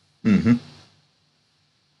 Mm-hmm.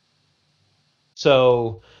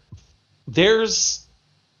 So there's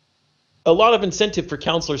a lot of incentive for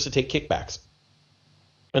counselors to take kickbacks.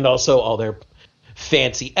 And also all their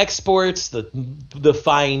fancy exports, the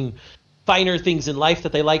finer things in life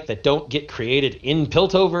that they like that don't get created in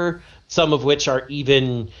Piltover, some of which are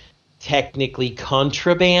even technically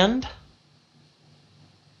contraband.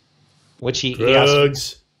 Which he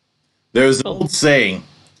Drugs. There's an old saying,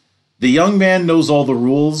 the young man knows all the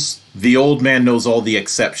rules, the old man knows all the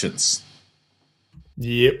exceptions.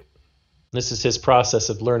 Yep. This is his process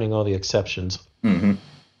of learning all the exceptions. Mm-hmm.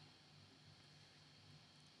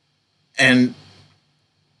 And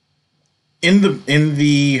in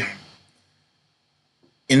the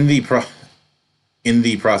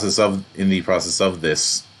process of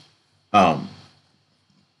this,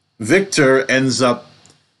 Victor ends up,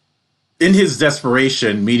 in his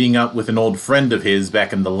desperation, meeting up with an old friend of his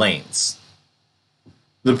back in the lanes.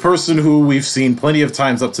 The person who we've seen plenty of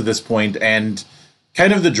times up to this point, and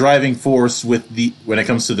kind of the driving force when it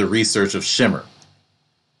comes to the research of Shimmer.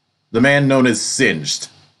 The man known as Singed.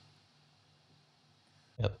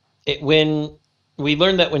 Yep. When we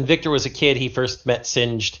learned that when Victor was a kid, he first met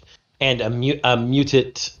Singed and a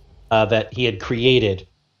mutant that he had created,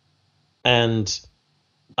 and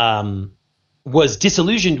was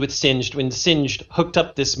disillusioned with Singed when Singed hooked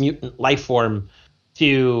up this mutant life form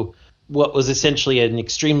to what was essentially an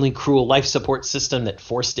extremely cruel life support system that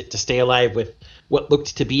forced it to stay alive with what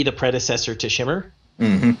looked to be the predecessor to Shimmer.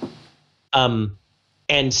 Mm-hmm.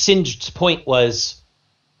 And Singed's point was,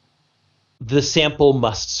 the sample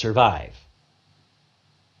must survive.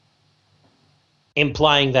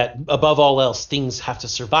 Implying that, above all else, things have to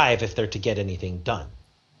survive if they're to get anything done.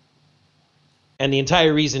 And the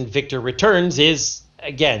entire reason Victor returns is,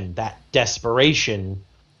 again, that desperation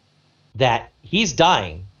that he's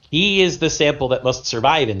dying. He is the sample that must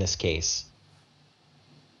survive in this case.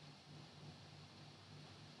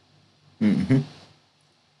 Mm-hmm.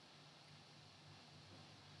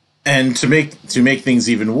 And to make things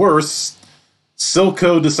even worse,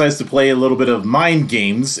 Silco decides to play a little bit of mind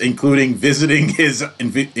games, including playing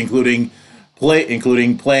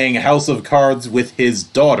House of Cards with his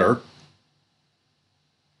daughter,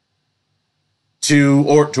 to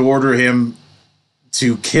order him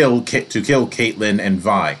to kill Caitlyn and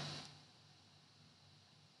Vi.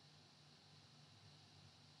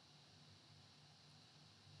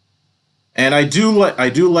 And I do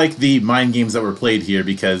like the mind games that were played here,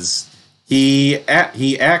 because he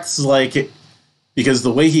acts like it, because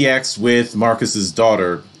the way he acts with Marcus's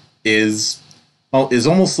daughter is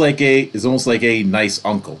almost like a nice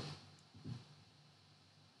uncle.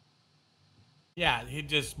 Yeah,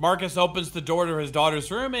 Marcus opens the door to his daughter's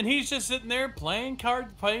room, and he's just sitting there playing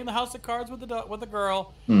the House of Cards with the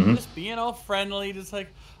girl, mm-hmm. just being all friendly, just like,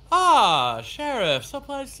 Sheriff, so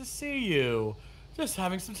pleased to see you. Just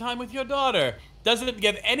having some time with your daughter. Doesn't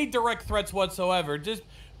give any direct threats whatsoever.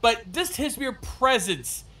 But his mere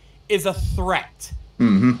presence is a threat.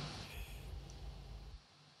 Mm-hmm.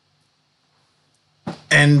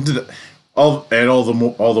 And all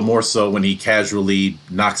the more so when he casually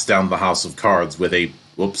knocks down the House of Cards with a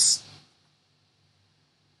whoops.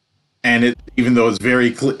 And even though it's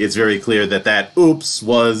very clear that oops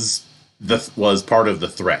was part of the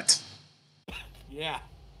threat. Yeah.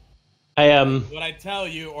 What I tell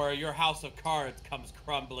you, or your house of cards comes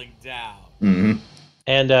crumbling down. Mm-hmm.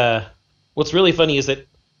 And what's really funny is that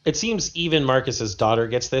it seems even Marcus's daughter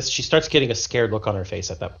gets this. She starts getting a scared look on her face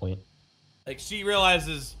at that point. Like, she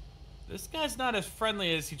realizes, this guy's not as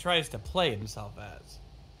friendly as he tries to play himself as.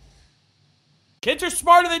 Kids are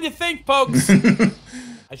smarter than you think, folks.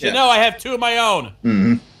 I should know I have 2 of my own.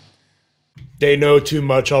 Mm-hmm. They know too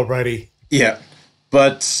much already. Yeah,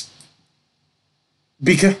 but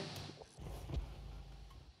I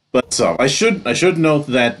should note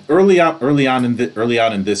that early on in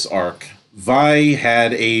this arc, Vi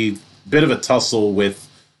had a bit of a tussle with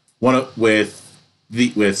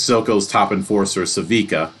Silco's top enforcer,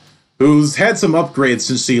 Savika, who's had some upgrades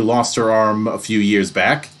since she lost her arm a few years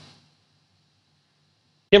back.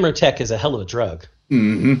 Shimmer Tech is a hell of a drug.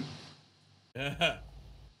 Mm-hmm.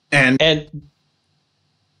 and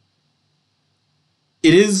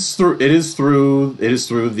it is through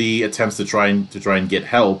the attempts to try and get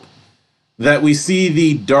help that we see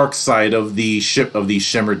the dark side of the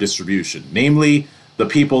Shimmer distribution, namely the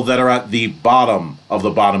people that are at the bottom of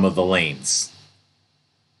the lanes.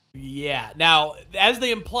 Yeah. Now, as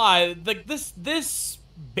they imply, this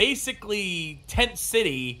basically tent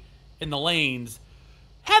city in the lanes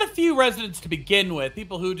had a few residents to begin with,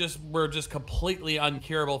 people who were completely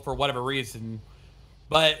uncurable for whatever reason.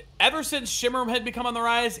 But ever since Shimmer had become on the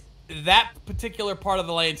rise, that particular part of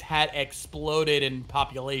the lanes had exploded in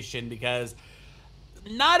population because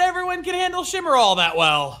not everyone can handle Shimmer all that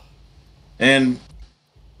well. And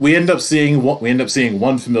we end up seeing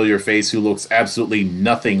one familiar face who looks absolutely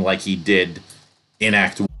nothing like he did in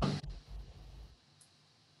Act 1.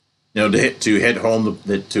 You know, to hit home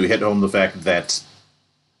the fact that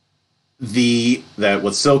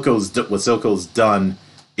what Silco's done,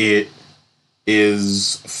 it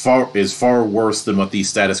is far worse than what the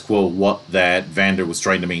status quo that Vander was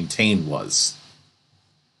trying to maintain was.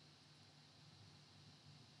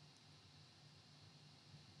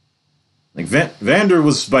 Like Vander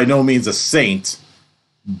was by no means a saint,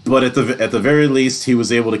 but at the very least he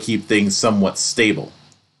was able to keep things somewhat stable.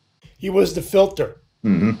 He was the filter.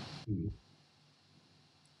 Mm-hmm.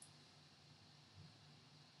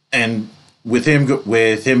 And with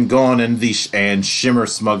him gone and Shimmer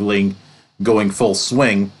smuggling going full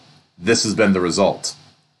swing, this has been the result.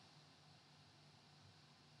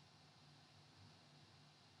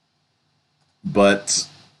 But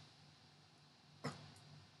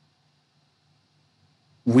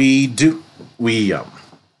the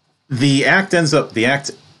act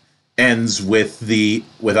ends with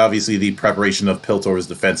obviously the preparation of Piltor's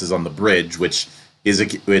defenses on the bridge, which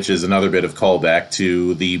is another bit of callback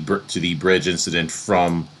to the bridge incident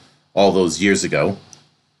from all those years ago.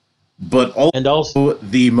 But also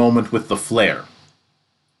the moment with the flare.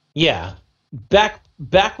 Yeah, back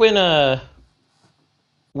when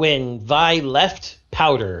Vi left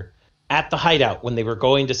Powder at the hideout when they were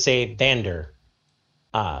going to save Vander,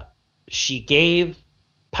 she gave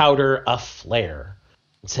Powder a flare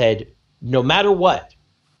and said, "No matter what,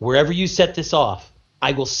 wherever you set this off,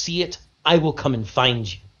 I will see it. I will come and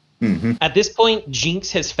find you." Mm-hmm. At this point,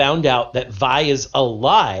 Jinx has found out that Vi is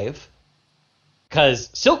alive because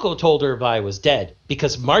Silco told her Vi was dead,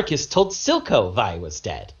 because Marcus told Silco Vi was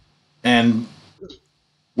dead. And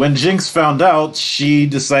when Jinx found out, she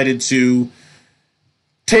decided to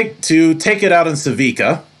take it out on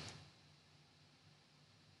Savika.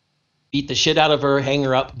 Beat the shit out of her, hang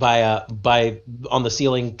her up by on the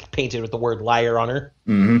ceiling painted with the word liar on her.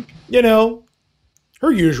 Mm-hmm. You know,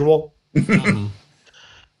 her usual.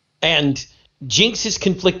 And Jinx is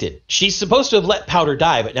conflicted. She's supposed to have let Powder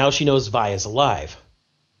die, but now she knows Vi is alive.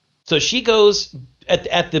 So she goes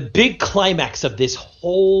at the big climax of this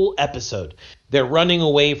whole episode. They're running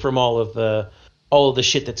away from all of the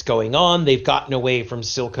shit that's going on. They've gotten away from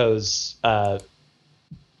Silco's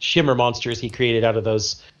Shimmer monsters he created out of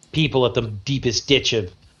those people at the deepest ditch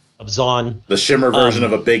of Zon. The Shimmer version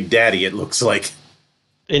of a Big Daddy, it looks like.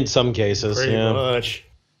 In some cases, pretty much.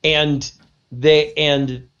 And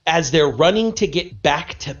as they're running to get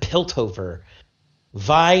back to Piltover,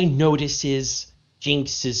 Vi notices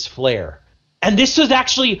Jinx's flare. And this was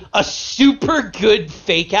actually a super good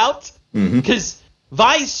fake out, because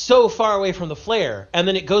Vi's so far away from the flare, and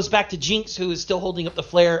then it goes back to Jinx, who is still holding up the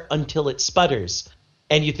flare until it sputters.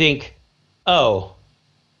 And you think, oh,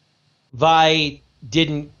 Vi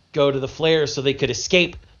didn't go to the flare so they could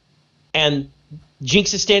escape. And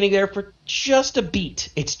Jinx is standing there for just a beat.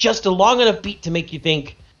 It's just a long enough beat to make you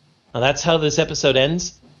think, oh, that's how this episode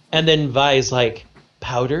ends. And then Vi is like,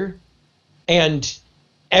 Powder? And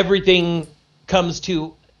everything comes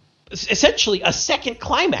to essentially a second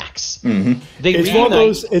climax. It's one of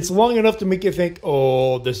those. It's long enough to make you think,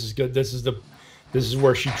 "Oh, this is good. This is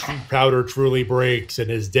where Powder truly breaks and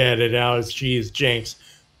is dead, and now she is Jinx."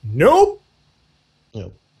 Nope.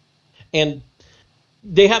 And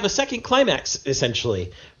they have a second climax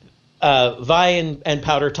essentially. Vi and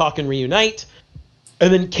Powder talk and reunite,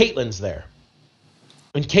 and then Caitlyn's there,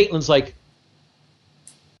 and Caitlyn's like,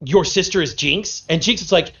 "Your sister is Jinx," and Jinx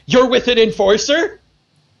is like, "You're with an enforcer."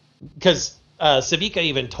 Because Savika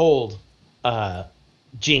even told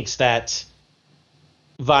Jinx that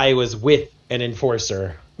Vi was with an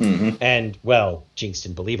enforcer, and Jinx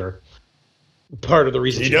didn't believe her. Part of the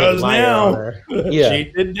reason she does now. Yeah, she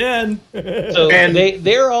did then. So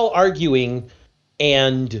they're all arguing,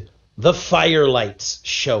 and the Firelights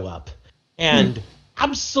show up and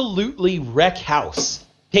absolutely wreck house,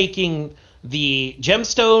 taking the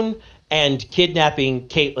gemstone and kidnapping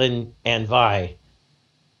Caitlyn and Vi.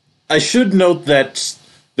 I should note that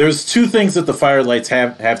there's two things that the Firelights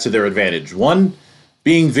have to their advantage. One,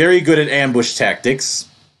 being very good at ambush tactics,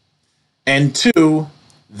 and two,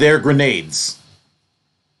 their grenades.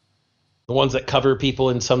 The ones that cover people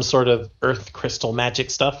in some sort of earth crystal magic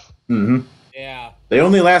stuff? Mm-hmm. Yeah. They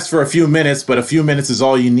only last for a few minutes, but a few minutes is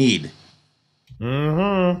all you need.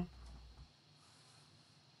 Mm-hmm.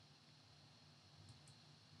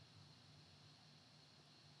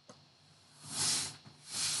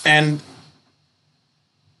 And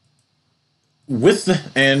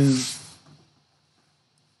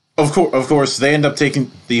of course, they end up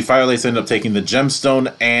taking the Firelights end up taking the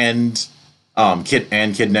gemstone and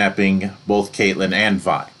kidnapping both Caitlyn and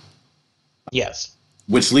Vi. Yes,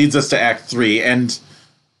 which leads us to Act 3. And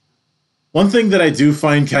one thing that I do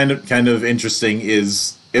find kind of interesting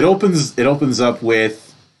is it opens up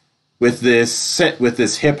with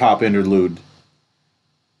this hip hop interlude.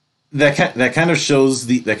 That kind of shows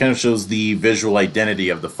the visual identity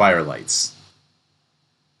of the Firelights.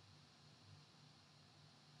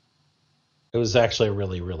 It was actually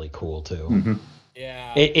really, really cool too. Mm-hmm.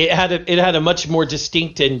 Yeah, it had a much more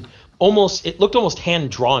distinct and it looked almost hand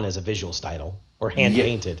drawn as a visual style or hand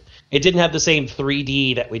painted. It didn't have the same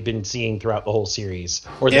 3D that we'd been seeing throughout the whole series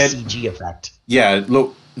or the CG effect. Yeah,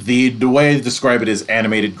 look, the way I describe it is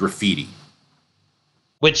animated graffiti.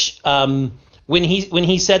 Which when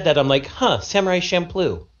he said that, I'm like, Samurai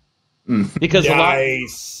Champloo, because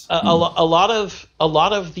nice. a lot of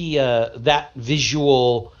the that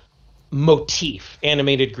visual motif,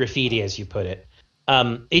 animated graffiti, as you put it,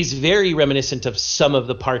 is very reminiscent of some of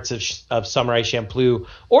the parts of Samurai Champloo,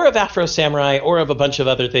 or of Afro Samurai, or of a bunch of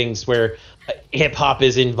other things where hip hop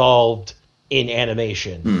is involved in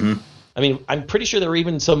animation. Mm-hmm. I mean, I'm pretty sure there were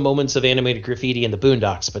even some moments of animated graffiti in the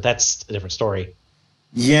Boondocks, but that's a different story.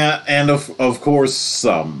 Yeah, and of course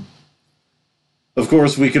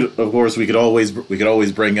we could always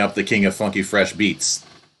bring up the king of funky fresh beats.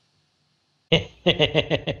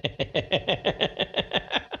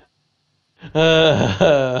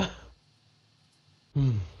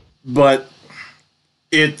 But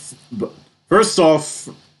first off,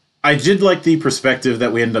 I did like the perspective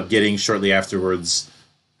that we ended up getting shortly afterwards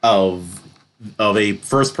of a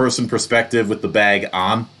first-person perspective with the bag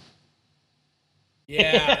on.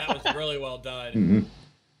 Yeah, that was really well done. Mm-hmm.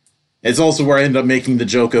 It's also where I ended up making the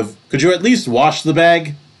joke of, could you at least wash the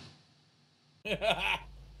bag?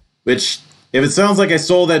 Which, if it sounds like I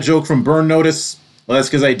stole that joke from Burn Notice, well, that's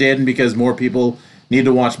because I did, and because more people need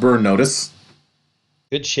to watch Burn Notice.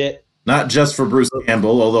 Good shit. Not just for Bruce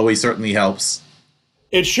Campbell, although he certainly helps.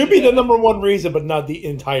 It should be the number one reason, but not the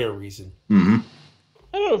entire reason. Mm-hmm.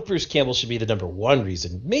 I don't know if Bruce Campbell should be the number one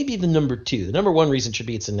reason. Maybe the number two. The number one reason should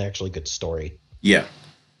be it's an actually good story. Yeah.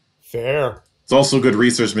 Fair. It's also good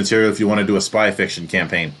research material if you want to do a spy fiction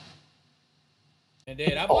campaign.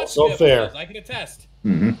 Indeed. I've watched also fair. I can attest.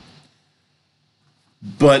 Mm-hmm.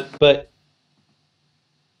 But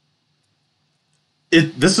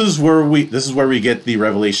this is where we get the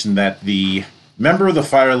revelation that the member of the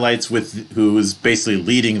Firelights who is basically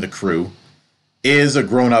leading the crew is a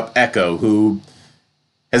grown-up Echo who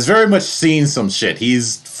has very much seen some shit.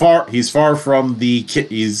 He's far from the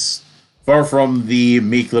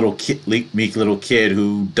meek little kid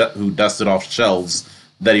who dusted off shelves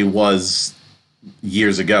that he was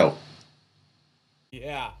years ago.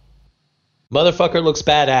 Yeah. Motherfucker looks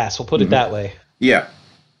badass. We'll put it that way. Yeah.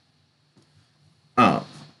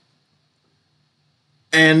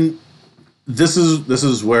 And this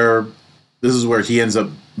is where he ends up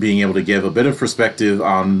being able to give a bit of perspective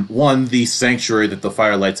on, one, the sanctuary that the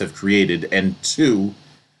Firelights have created, and two,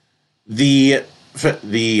 the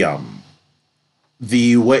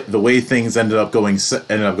the way things ended up going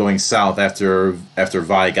south after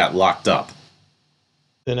Vi got locked up.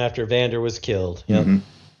 Then after Vander was killed. Yep. Mm-hmm.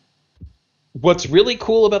 What's really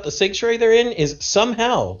cool about the sanctuary they're in is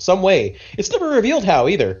somehow, some way, it's never revealed how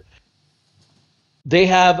either. They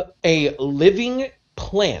have a living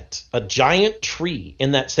plant, a giant tree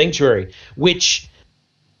in that sanctuary, which,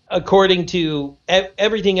 according to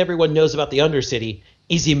everything everyone knows about the Undercity,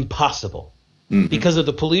 is impossible. Mm-hmm. Because of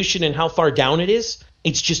the pollution and how far down it is,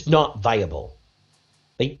 it's just not viable.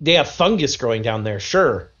 They have fungus growing down there,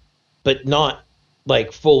 sure, but not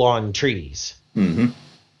like full-on trees. Mm-hmm.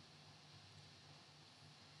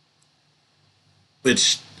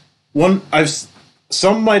 Which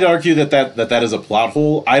some might argue that is a plot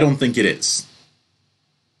hole. I don't think it is.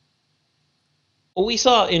 Well, we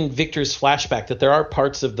saw in Victor's flashback that there are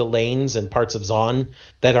parts of the lanes and parts of Zon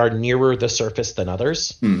that are nearer the surface than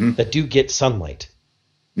others, mm-hmm. that do get sunlight.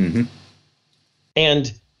 Mm-hmm.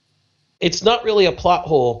 And it's not really a plot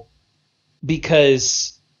hole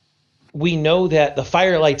because we know that the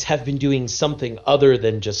Firelights have been doing something other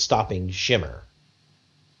than just stopping Shimmer.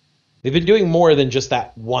 They've been doing more than just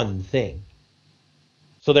that one thing.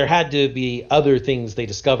 So there had to be other things they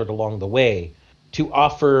discovered along the way to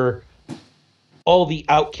offer all the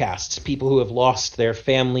outcasts, people who have lost their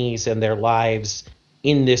families and their lives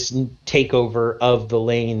in this takeover of the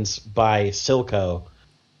lanes by Silco,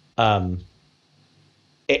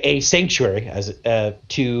 a sanctuary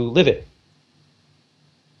to live in.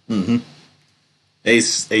 Mm-hmm. A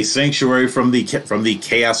sanctuary from the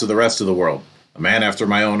chaos of the rest of the world. A man after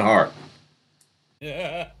my own heart.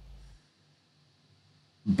 Yeah.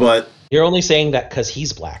 But you're only saying that because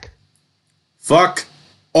he's black. Fuck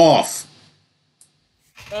off.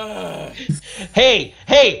 Hey!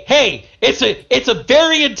 It's a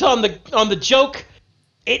variant on the joke.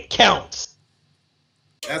 It counts.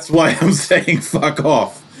 That's why I'm saying fuck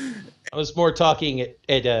off. I was more talking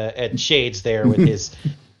at Shades there with his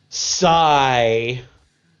sigh.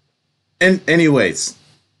 And anyways,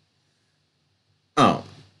 the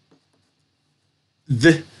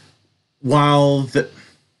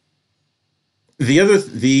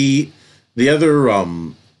other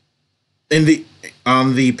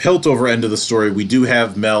on the Piltover end of the story, we do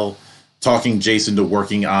have Mel talking Jason to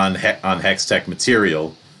working on Hex Tech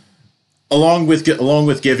material, along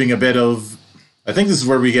with giving a bit of. I think this is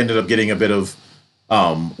where we ended up getting a bit of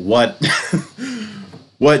what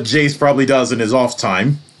what Jace probably does in his off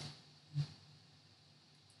time.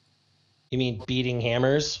 You mean beating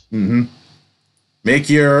hammers? Mm-hmm. Make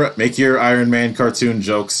your Iron Man cartoon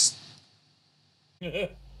jokes.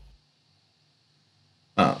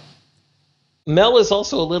 Mel is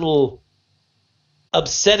also a little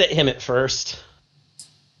upset at him at first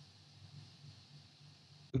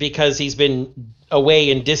because he's been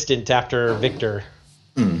away and distant after Victor.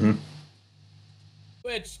 Mm-hmm.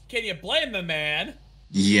 Which, can you blame the man?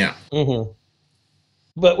 Yeah. Mm-hmm.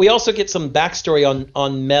 But we also get some backstory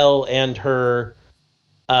on Mel and her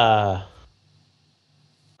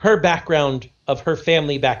background of her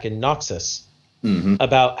family back in Noxus. Mm-hmm.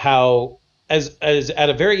 About how, as at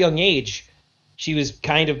a very young age, she was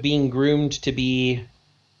kind of being groomed to be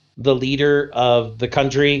the leader of the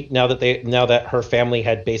country now that her family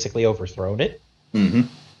had basically overthrown it. Mm-hmm.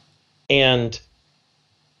 And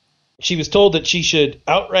she was told that she should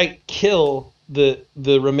outright kill the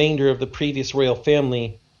remainder of the previous royal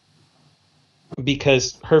family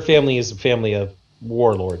because her family is a family of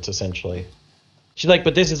warlords, essentially. She's like,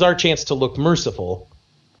 but this is our chance to look merciful.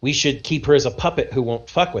 We should keep her as a puppet who won't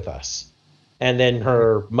fuck with us. And then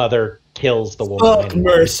her mother kills the woman. Fuck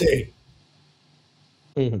mercy.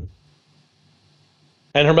 Mm-hmm.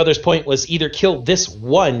 And her mother's point was either kill this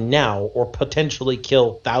one now or potentially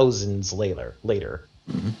kill thousands later.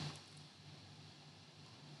 Mm-hmm.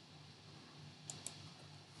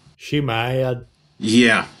 She mad.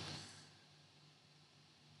 Yeah.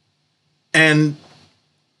 And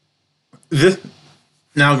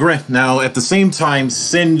now at the same time,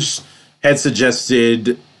 Singe had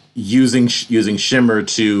suggested using Shimmer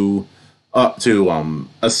to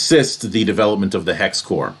assist the development of the Hex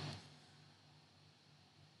Core.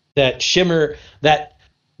 That Shimmer, what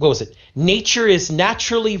was it? Nature is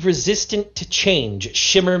naturally resistant to change.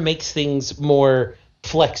 Shimmer makes things more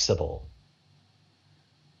flexible.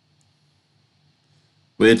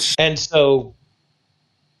 And so,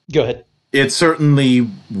 go ahead. It certainly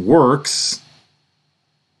works.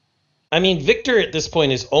 I mean, Victor at this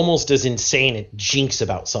point is almost as insane at Jinx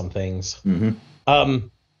about some things. Mm-hmm.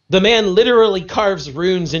 The man literally carves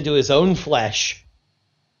runes into his own flesh,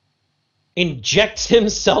 injects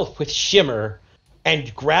himself with Shimmer,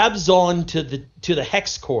 and grabs on to the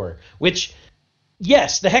Hex Core, which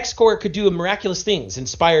yes, the hex core could do miraculous things,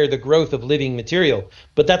 inspire the growth of living material,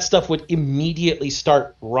 but that stuff would immediately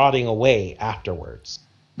start rotting away afterwards.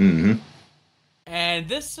 Mm-hmm. And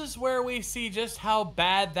this is where we see just how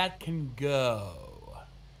bad that can go.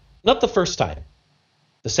 Not the first time.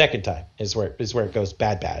 The second time is where it goes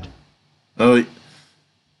bad. Oh,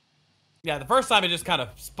 yeah, the first time it just kind of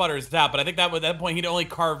sputters out, but I think that at that point he'd only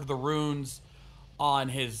carved the runes on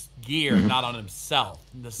his gear, not on himself.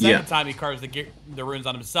 The second time he carves the runes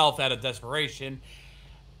on himself out of desperation.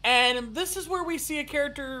 And this is where we see a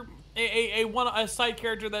character, a side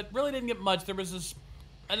character that really didn't get much. There was this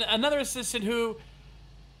another assistant who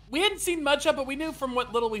we hadn't seen much of, but we knew from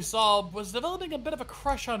what little we saw was developing a bit of a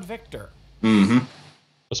crush on Victor. Mm-hmm.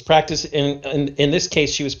 Was practicing in this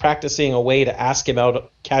case, she was practicing a way to ask him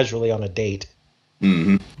out casually on a date.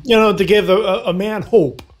 Mm-hmm. You know, to give a man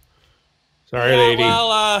hope. Sorry, lady. Well,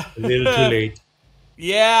 a little too late.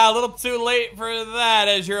 Yeah, a little too late for that,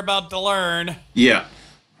 as you're about to learn. Yeah,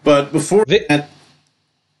 but before that,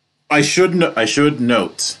 I should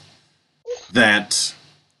note that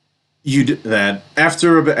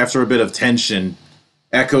after a bit of tension,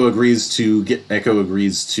 Echo agrees to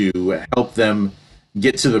help them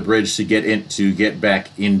get to the bridge to get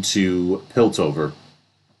back into Piltover,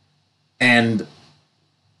 and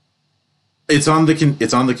it's on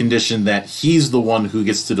the condition that he's the one who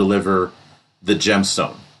gets to deliver the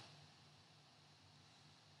gemstone,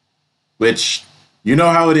 which you know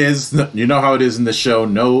how it is. You know how it is in the show.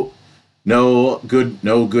 No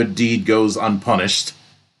good deed goes unpunished,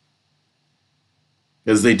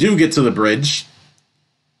 because they do get to the bridge.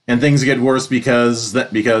 And things get worse because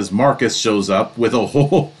Marcus shows up with a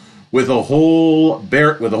whole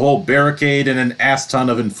barricade and an ass ton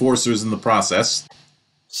of enforcers in the process.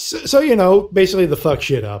 So you know, basically the fuck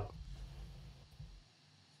shit up.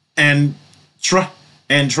 And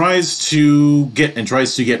tries to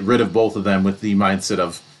get rid of both of them with the mindset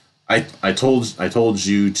of I told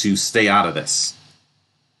you to stay out of this.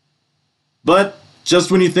 But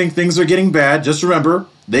just when you think things are getting bad, just remember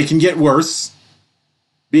they can get worse.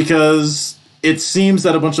 Because it seems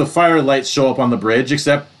that a bunch of firelights show up on the bridge,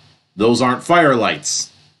 except those aren't firelights.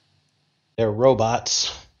 They're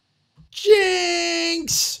robots.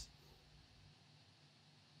 Jinx!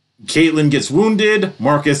 Caitlin gets wounded,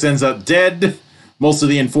 Marcus ends up dead, most of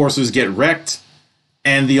the enforcers get wrecked,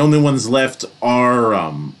 and the only ones left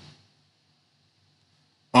are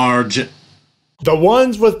the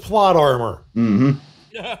ones with plot armor. Mm-hmm.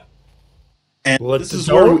 Yeah. And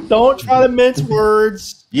don't try to mince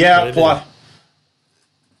words. Yeah, plot.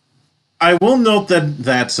 I will note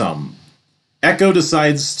that Echo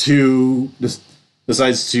decides to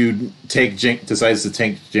take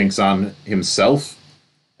Jinx on himself,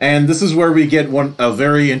 and this is where we get a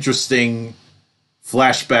very interesting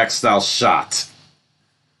flashback style shot.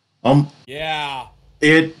 Yeah.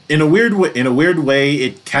 It in a weird way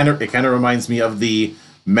it kind of reminds me of the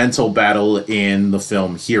mental battle in the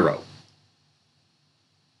film Hero.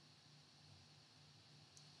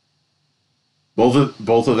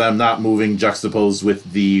 Both of them not moving, juxtaposed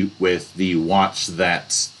with the watch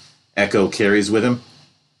that Echo carries with him,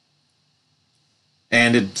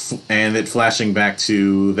 and it flashing back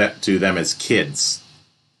to them as kids.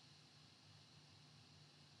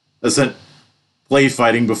 Listen, play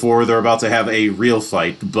fighting before they're about to have a real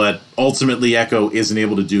fight, but ultimately Echo isn't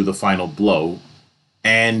able to do the final blow,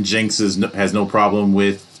 and Jinx has no problem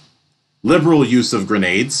with liberal use of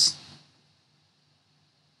grenades.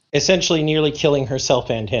 Essentially nearly killing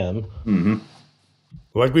herself and him. Mm-hmm.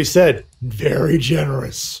 Like we said, very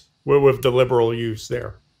generous with the liberal use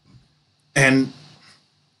there. And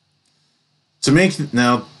Silco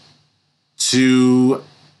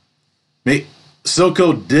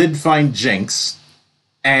did find Jinx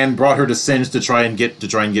and brought her to Singe to try and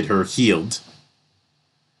get her healed.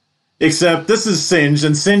 Except this is Singe,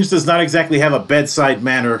 and Singe does not exactly have a bedside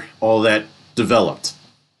manner all that developed.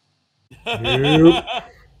 Nope.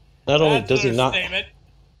 Not only does he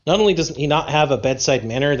not have a bedside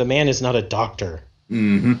manner, the man is not a doctor.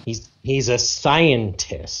 Mm-hmm. He's a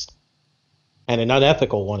scientist, and an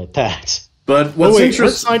unethical one at that. But what's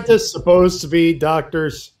interesting? Aren't scientists supposed to be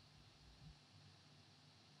doctors?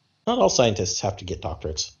 Not all scientists have to get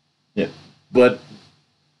doctorates. Yeah, but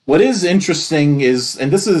what is interesting is,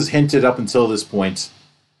 and this is hinted up until this point,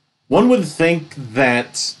 one would think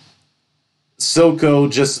that Silco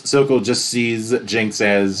just sees Jinx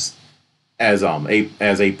as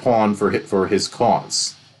a pawn for his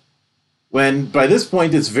cause. When by this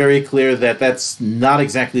point it's very clear that that's not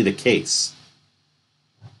exactly the case.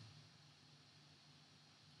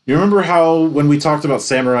 You remember how when we talked about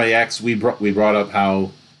Samurai X, we brought up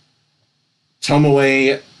how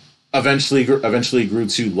Tomoe eventually grew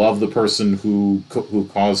to love the person who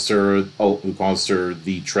caused her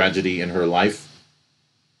the tragedy in her life.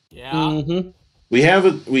 Yeah. Mm-hmm.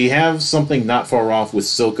 We have something not far off with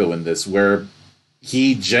Silco in this, where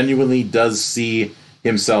he genuinely does see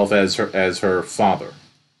himself as her father.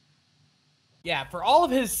 Yeah, for all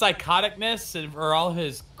of his psychoticness and for all of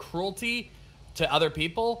his cruelty to other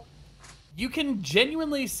people, you can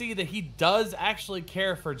genuinely see that he does actually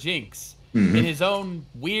care for Jinx in his own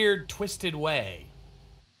weird, twisted way.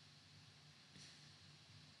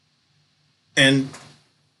 And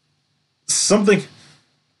something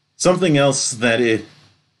else that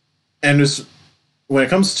when it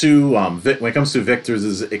comes to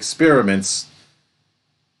Victor's experiments,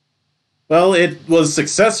 well, it was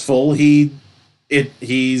successful. He's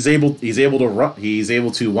able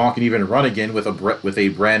to walk and even run again with a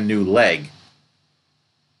brand new leg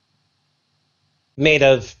Made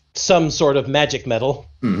of some sort of magic metal.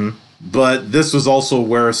 Mm-hmm. But this was also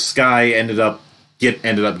where Sky ended up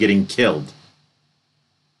getting killed.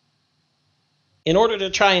 In order to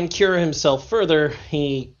try and cure himself further,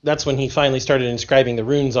 that's when he finally started inscribing the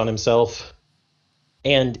runes on himself,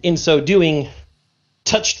 and in so doing,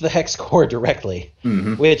 touched the hex core directly.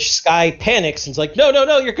 Which Sky panics and's like, "No,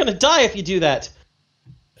 you're gonna die if you do that."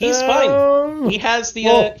 He's fine. He has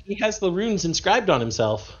the runes inscribed on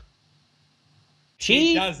himself.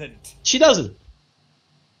 She doesn't. She doesn't.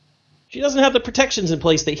 She doesn't have the protections in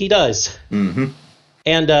place that he does. And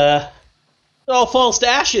it all falls to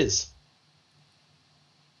ashes.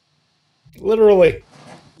 Literally.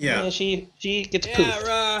 Yeah. She gets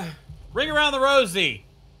poofed. Ring around the rosy.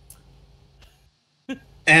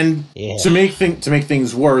 And to make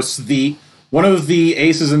things worse, one of the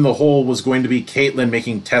aces in the hole was going to be Caitlyn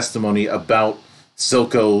making testimony about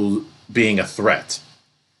Silco being a threat.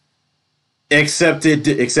 Except it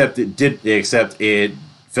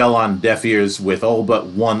fell on deaf ears with all but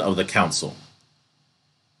one of the council.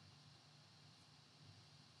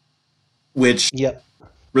 Which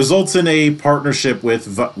results in a partnership with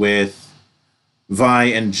Vi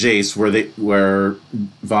and Jace, where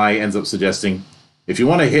Vi ends up suggesting, if you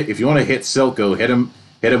want to hit Silco, hit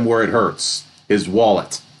him where it hurts, his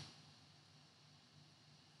wallet.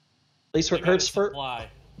 Place where it hurts for.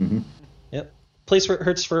 Yep. Place where it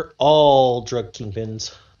hurts for all drug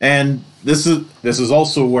kingpins. And this is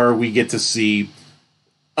also where we get to see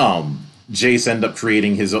Jace end up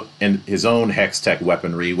creating his own hex tech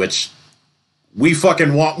weaponry, which we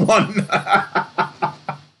fucking want one.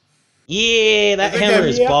 Yeah, that hammer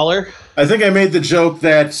is baller. I think I made the joke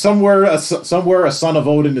that somewhere a son of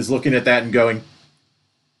Odin is looking at that and going,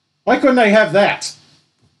 "Why couldn't I have that?"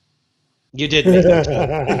 You did make that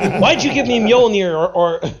joke. Why'd you give me Mjolnir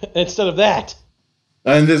or instead of that?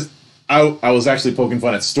 And I was actually poking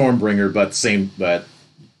fun at Stormbringer, but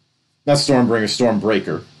not Stormbringer,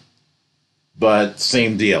 Stormbreaker, but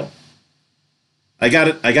same deal. I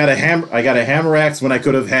got a hammer axe when I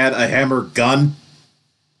could have had a hammer gun.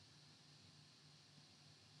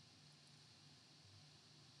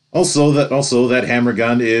 Also, that hammer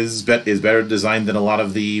gun is better designed than a lot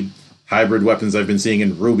of the hybrid weapons I've been seeing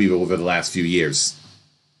in Ruby over the last few years.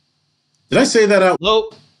 Did I say that out? Low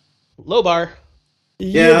bar.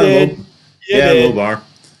 Low bar.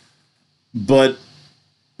 But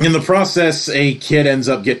in the process, a kid ends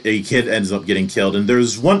up getting killed, and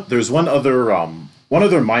there's one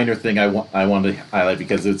other minor thing I want to highlight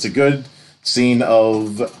because it's a good scene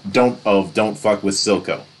of don't fuck with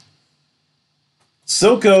Silco.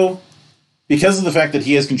 Silco, because of the fact that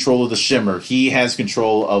he has control of the Shimmer, he has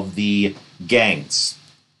control of the gangs.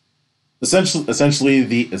 Essentially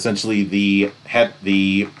the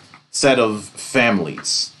set of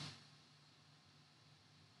families,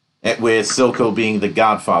 with Silco being the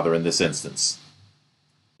godfather in this instance.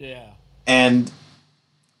 Yeah. And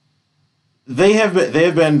they have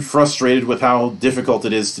been frustrated with how difficult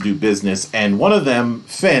it is to do business, and one of them,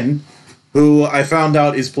 Finn, who I found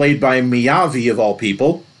out is played by Miyavi of all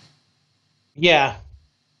people. Yeah.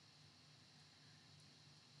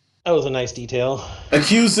 That was a nice detail.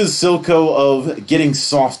 Accuses Silco of getting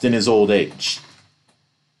soft in his old age.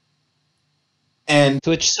 And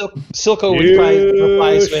to which Silco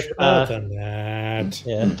replies with that.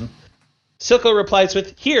 Yeah. Silco replies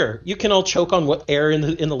with, "Here, you can all choke on what air in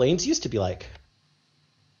the lanes used to be like."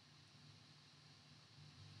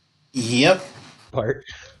 Yep. Part.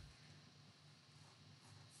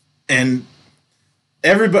 And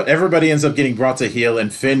everybody ends up getting brought to heel,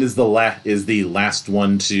 and Finn is the last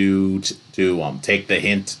one to take the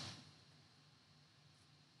hint,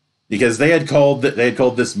 because they had called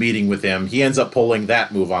this meeting with him. He ends up pulling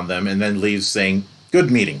that move on them, and then leaves saying, "Good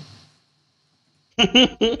meeting."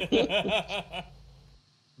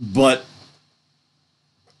 But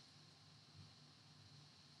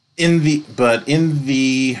I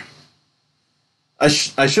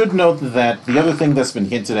should note that the other thing that's been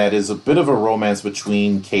hinted at is a bit of a romance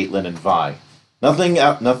between Caitlyn and Vi.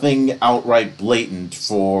 Nothing outright blatant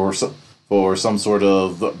for some sort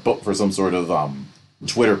of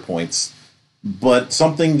Twitter points, but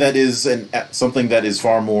something that is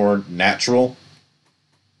far more natural.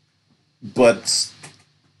 But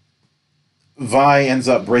Vi ends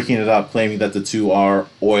up breaking it up, claiming that the two are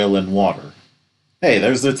oil and water. Hey,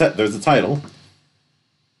 there's the title.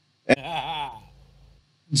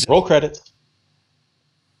 Roll credits.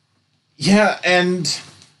 Yeah, and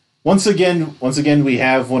once again, we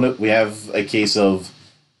have a case of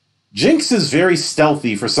Jinx is very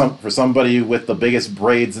stealthy for somebody with the biggest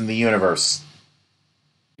braids in the universe.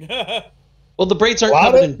 Well, the braids aren't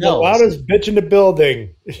covered in bells. The loudest bitch in the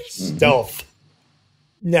building. Stealth.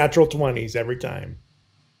 Natural 20s every time.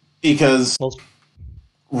 Because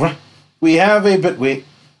we have a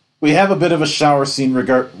bit of a shower scene with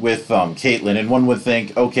Caitlyn, and one would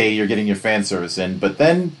think, okay, you're getting your fan service in, but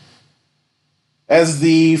then as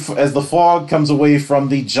the fog comes away from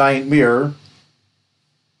the giant mirror,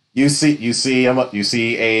 you see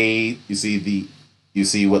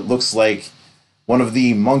what looks like one of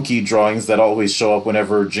the monkey drawings that always show up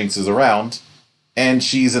whenever Jinx is around, and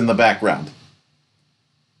she's in the background.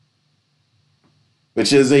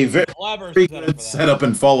 Which is a very good setup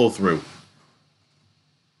and follow through.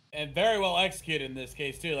 And very well executed in this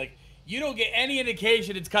case too. Like, you don't get any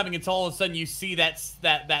indication it's coming until all of a sudden you see that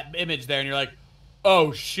image there, and you're like,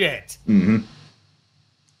 "Oh shit!" Mm-hmm.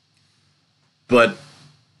 But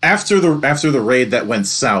after the raid that went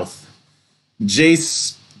south,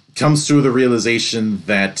 Jace comes to the realization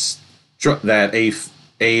that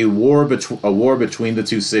a war between the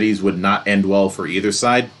two cities would not end well for either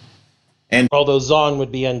side. And although Zaun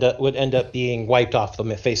would end up being wiped off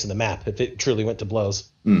the face of the map if it truly went to blows.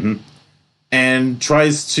 Mm-hmm. And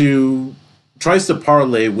tries to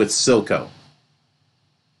parlay with Silco.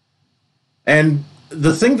 And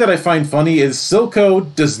the thing that I find funny is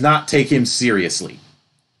Silco does not take him seriously.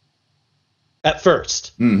 At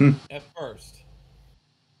first. Mm-hmm. At first.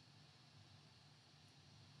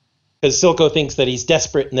 Because Silco thinks that he's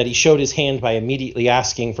desperate and that he showed his hand by immediately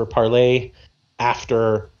asking for parlay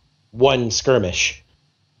after one skirmish.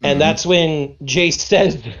 And that's when Jace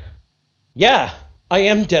says, yeah, I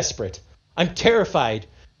am desperate. I'm terrified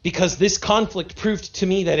because this conflict proved to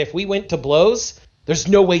me that if we went to blows, there's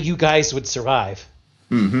no way you guys would survive.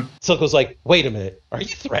 Mm-hmm. Silco's like, wait a minute, are you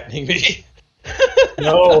threatening me?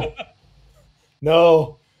 No.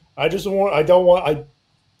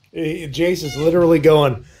 Jace is literally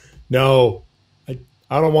going, no, I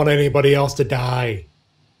don't want anybody else to die.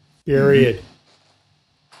 Period. Mm-hmm.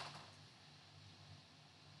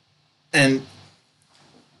 And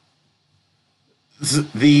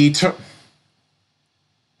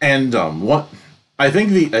what I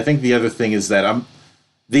think the other thing is that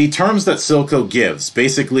the terms that Silco gives,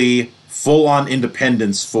 basically full on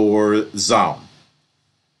independence for Zaun.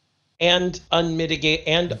 And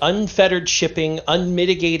unfettered shipping,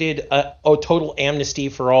 unmitigated total amnesty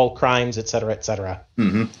for all crimes, etc., etc.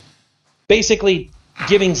 Mm-hmm. Basically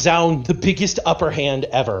giving Zaun the biggest upper hand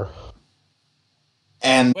ever.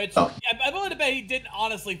 And which I'm willing to bet he didn't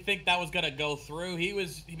honestly think that was gonna go through.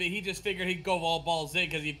 He just figured he'd go all balls in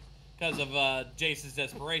because of Jace's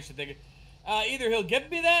desperation. Thinking either he'll give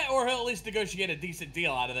me that or he'll at least negotiate a decent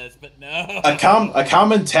deal out of this. But no, a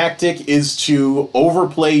common tactic is to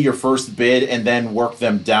overplay your first bid and then work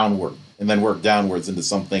downwards into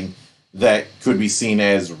something that could be seen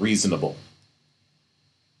as reasonable.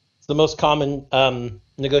 It's the most common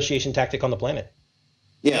negotiation tactic on the planet.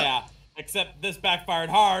 Yeah. Except this backfired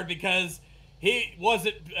hard because he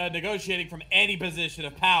wasn't negotiating from any position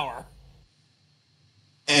of power.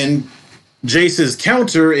 And Jace's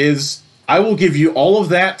counter is, I will give you all of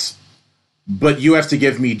that, but you have to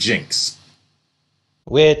give me Jinx.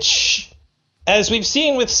 Which, as we've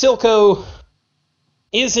seen with Silco,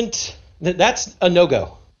 that's a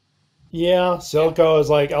no-go. Yeah, Silco is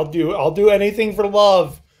like, I'll do anything for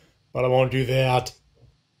love, but I won't do that.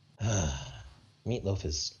 Meatloaf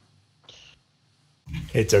is...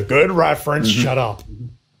 It's a good reference. Mm-hmm. Shut up.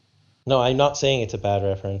 No, I'm not saying it's a bad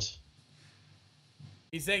reference.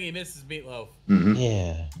 He's saying he misses Meatloaf. Mm-hmm.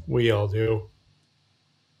 Yeah, we all do.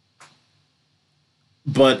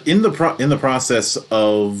 But in the process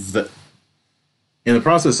of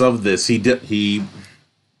this, he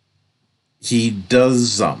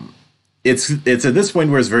does. It's at this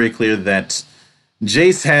point where it's very clear that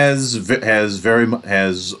Jace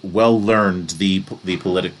has well learned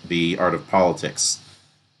the art of politics.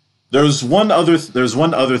 There's one other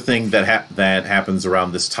thing that happens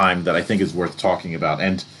around this time that I think is worth talking about,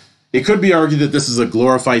 and it could be argued that this is a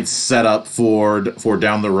glorified setup for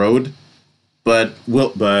down the road, but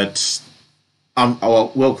we'll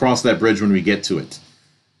cross that bridge when we get to it.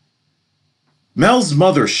 Mel's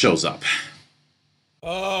mother shows up.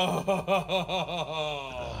 Oh.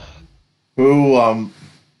 Who,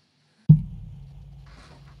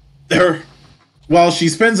 while she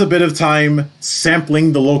spends a bit of time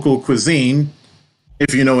sampling the local cuisine,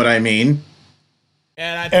 if you know what I mean.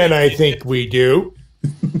 And I think we do.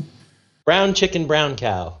 Brown chicken, brown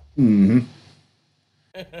cow. Mm-hmm.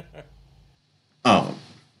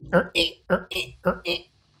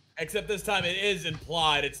 Except this time it is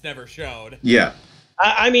implied, it's never showed. Yeah.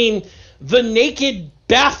 I mean, the naked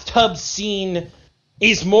bathtub scene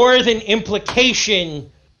is more than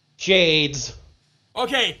implication, Shades.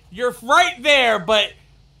 Okay, you're right there, but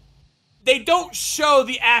they don't show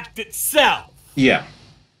the act itself. Yeah.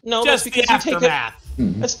 No, just that's because the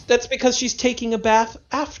aftermath. That's because she's taking a bath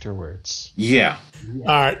afterwards. Yeah. All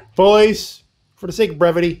right, boys. For the sake of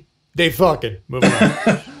brevity, they fucking moving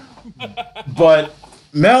on. But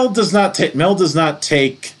Mel does not take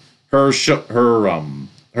her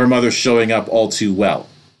mother showing up all too well.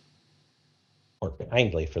 Or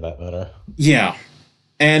kindly, for that matter. Yeah,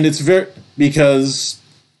 and it's because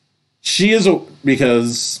she is a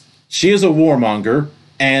warmonger,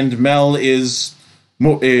 and Mel is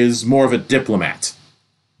more of a diplomat.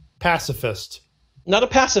 Pacifist. Not a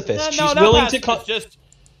pacifist. No, She's not willing pacifist, to just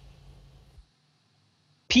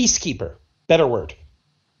peacekeeper. Better word.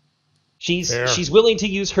 Fair. She's willing to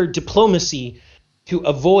use her diplomacy to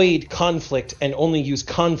avoid conflict and only use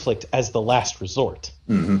conflict as the last resort.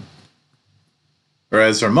 Mm-hmm.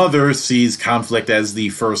 Whereas her mother sees conflict as the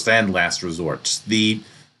first and last resort. The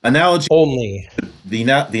analogy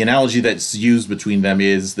that's used between them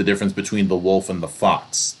is the difference between the wolf and the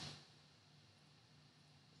fox.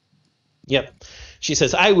 Yep. She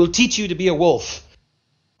says, "I will teach you to be a wolf."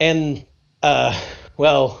 And,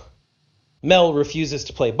 Mel refuses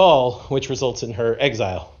to play ball, which results in her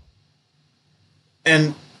exile.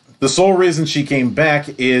 And the sole reason she came back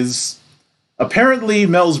is apparently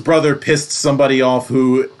Mel's brother pissed somebody off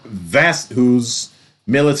whose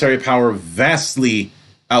military power vastly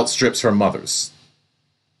outstrips her mother's.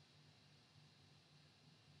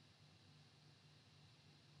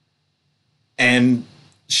 And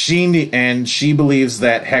she believes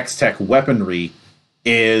that Hextech weaponry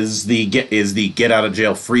is the get out of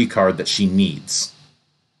jail free card that she needs.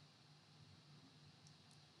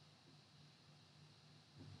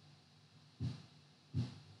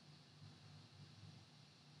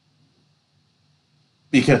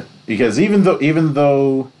 Because even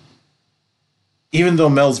though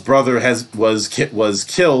Mel's brother was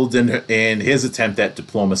killed in his attempt at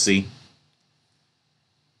diplomacy,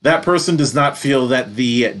 that person does not feel that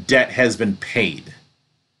the debt has been paid.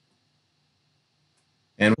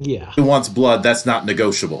 And yeah, he wants blood, that's not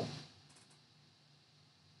negotiable.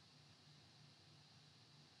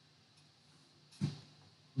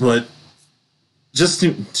 But just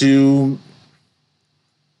to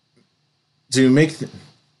make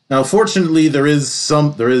now, fortunately, there is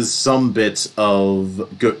some bit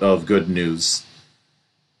of good news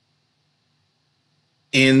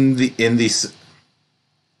in the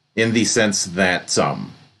sense that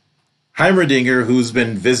Heimerdinger, who's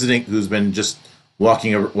been just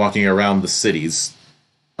walking around the cities,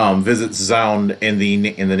 visits Zaun in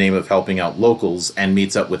the name of helping out locals and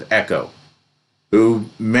meets up with Echo, who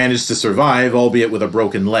managed to survive, albeit with a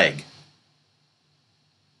broken leg.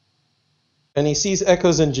 And he sees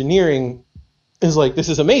Echo's engineering, is like, this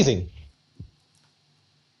is amazing.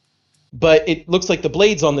 But it looks like the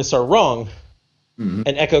blades on this are wrong. Mm-hmm.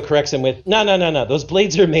 And Echo corrects him with, no. Those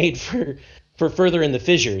blades are made for further in the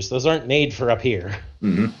fissures. Those aren't made for up here.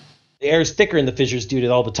 Mm-hmm. The air is thicker in the fissures due to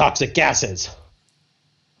all the toxic gases.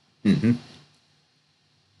 Mm-hmm.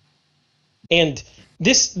 And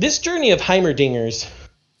this journey of Heimerdinger's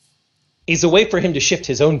is a way for him to shift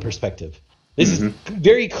his own perspective. This is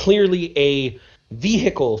very clearly a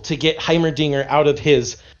vehicle to get Heimerdinger out of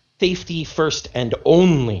his safety first and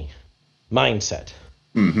only mindset.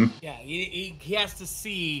 Mm-hmm. Yeah, he has to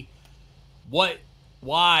see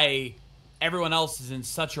why everyone else is in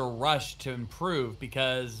such a rush to improve,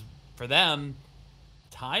 because for them,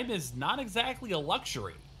 time is not exactly a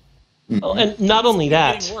luxury. Mm-hmm. Well, and not only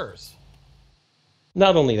that, getting worse.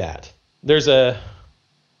 Not only that, there's a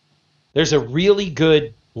really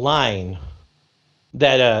good line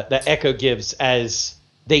that Echo gives as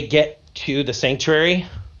they get to the sanctuary,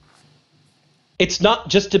 it's not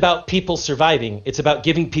just about people surviving. It's about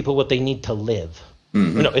giving people what they need to live.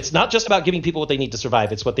 Mm-hmm. No, it's not just about giving people what they need to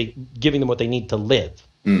survive. It's giving them what they need to live.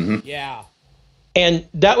 Mm-hmm. Yeah. And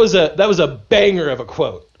that was a banger of a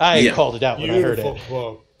quote. I called it out when I heard it.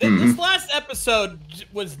 Quote. This last episode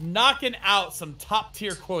was knocking out some top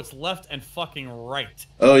tier quotes left and fucking right.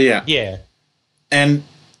 Oh yeah. Yeah. And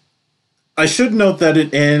I should note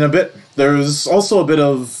that there's also a bit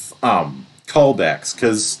of callbacks,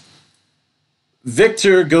 because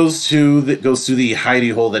Victor goes to the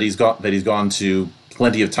hidey hole that he's gone to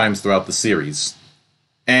plenty of times throughout the series,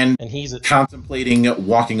 and he's contemplating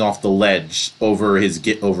walking off the ledge over his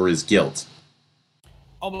guilt.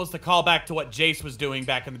 Almost a callback to what Jace was doing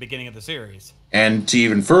back in the beginning of the series. And to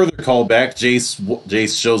even further callback,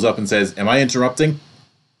 Jace shows up and says, "Am I interrupting?"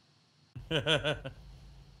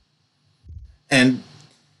 And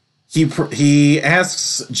he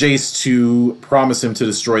asks Jace to promise him to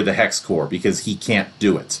destroy the Hex Core because he can't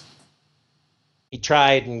do it. He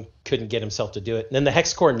tried and couldn't get himself to do it. And then the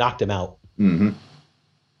Hex Core knocked him out. Mm-hmm.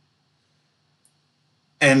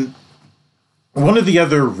 And one of the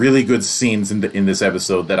other really good scenes in this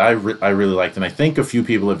episode that I really liked, and I think a few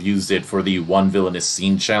people have used it for the One Villainous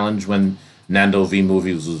Scene challenge when Nando V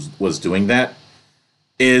Movies was doing that,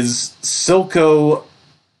 is Silco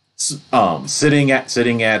sitting at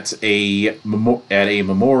a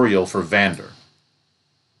memorial for Vander,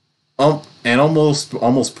 and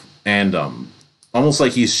almost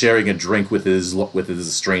like he's sharing a drink with his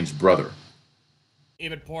estranged brother.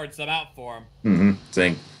 Even poured some out for him. Mm-hmm.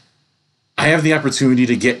 Saying, "I have the opportunity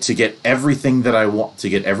to get everything that I want, to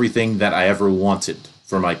get everything that I ever wanted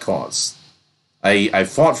for my cause. I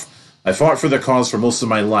fought for the cause for most of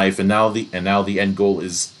my life, and now the end goal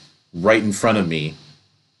is right in front of me.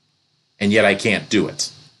 And yet I can't do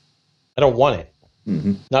it. I don't want it.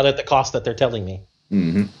 Mm-hmm. Not at the cost that they're telling me."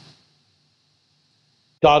 Mm-hmm.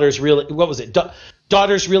 Daughters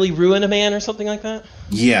really ruin a man or something like that?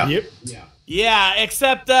 Yeah. Yep. Yeah,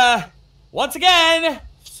 except, once again,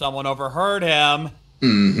 someone overheard him.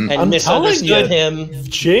 Mm-hmm. And misunderstood him.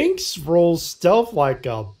 Jinx rolls stealth like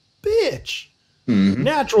a bitch. Mm-hmm.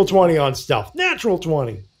 Natural 20 on stealth. Natural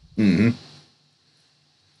 20. Mm-hmm.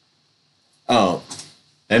 Oh.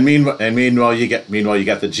 And meanwhile, you got the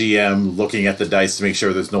GM looking at the dice to make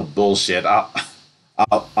sure there's no bullshit. A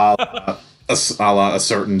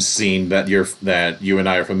certain scene that you and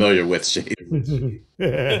I are familiar with, Shade.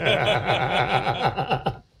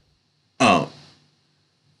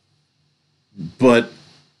 But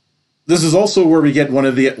this is also where we get one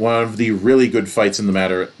of the really good fights in the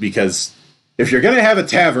matter, because if you're gonna have a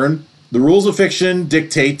tavern, the rules of fiction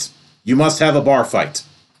dictate you must have a bar fight.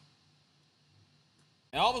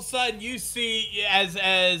 And all of a sudden, you see as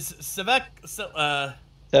Sevica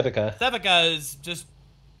is just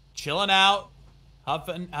chilling out,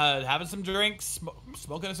 huffing, having some drinks,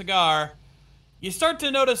 smoking a cigar. You start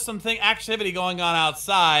to notice some activity going on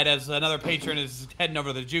outside as another patron is heading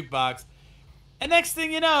over to the jukebox. And next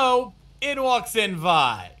thing you know, in walks in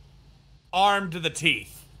Vi, armed to the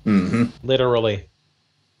teeth. Mm-hmm. Literally.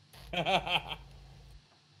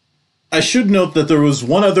 I should note that there was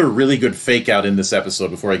one other really good fake out in this episode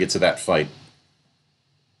before I get to that fight.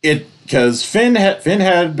 Because Finn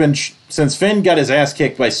had been, since Finn got his ass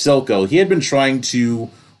kicked by Silco, he had been trying to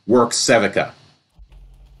work Sevica.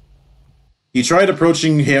 He tried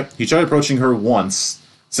approaching her once,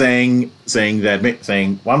 saying, "Why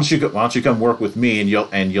don't you come work with me and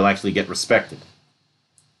you'll actually get respected."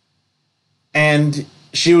 And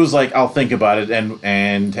she was like, "I'll think about it,"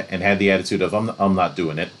 and had the attitude of, I'm not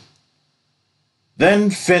doing it. Then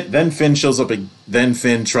Finn shows up. Then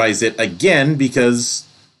Finn tries it again because,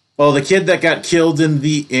 well, the kid that got killed in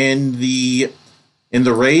the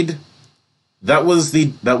raid, that was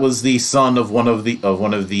the son of one of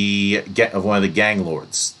the gang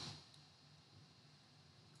lords,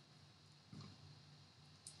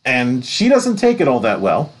 and she doesn't take it all that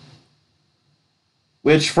well,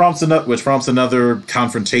 which prompts another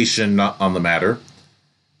confrontation on the matter,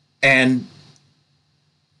 and.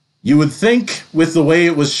 You would think, with the way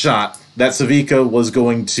it was shot, that Sevica was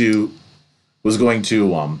going to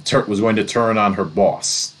turn on her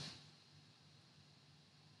boss,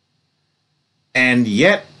 and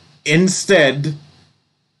yet instead,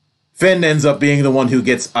 Finn ends up being the one who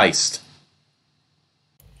gets iced.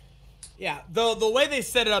 Yeah, the way they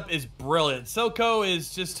set it up is brilliant. Silco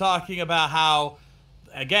is just talking about how,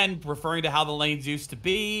 again, referring to how the lanes used to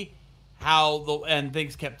be. And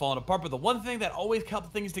things kept falling apart, but the one thing that always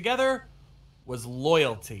kept things together was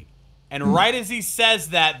loyalty. And right as he says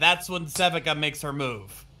that, that's when Sevica makes her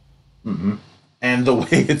move. Mm-hmm. And the way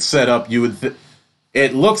it's set up, you would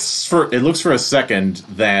it looks for a second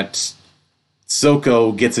that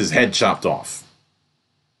Silco gets his head chopped off.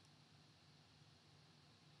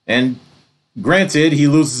 And granted, he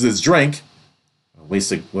loses his drink.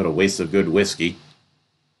 What a waste of good whiskey.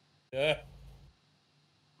 Yeah.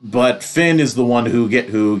 But Finn is the one who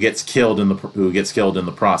gets killed in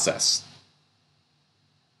the process.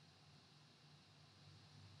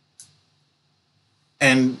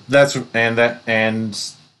 And like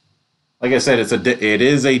I said, it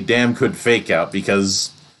is a damn good fake out,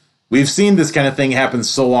 because we've seen this kind of thing happen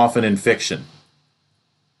so often in fiction.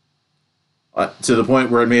 To the point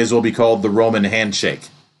where it may as well be called the Roman handshake.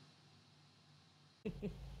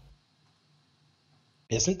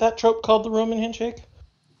 Isn't that trope called the Roman handshake?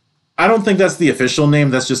 I don't think that's the official name.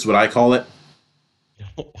 That's just what I call it.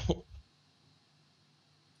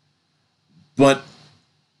 But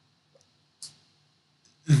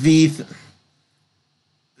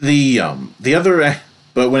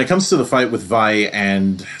but when it comes to the fight with Vi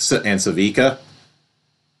and Savika,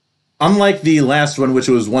 unlike the last one, which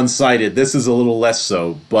was one-sided, this is a little less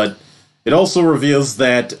so. But it also reveals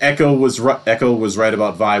that Echo was right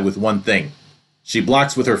about Vi with one thing: she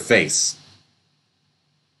blocks with her face.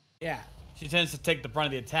 Yeah, she tends to take the brunt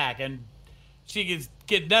of the attack, and she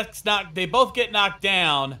they both get knocked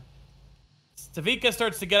down. Savika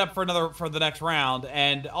starts to get up for the next round,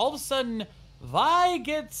 and all of a sudden, Vi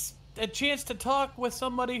gets a chance to talk with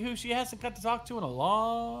somebody who she hasn't got to talk to in a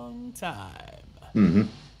long time. Mm-hmm.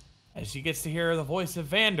 And she gets to hear the voice of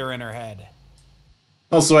Vander in her head.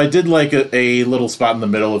 Also, I did like a little spot in the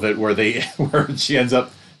middle of it where she ends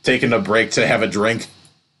up taking a break to have a drink.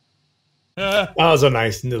 That was a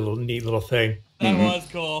nice, neat little thing. That was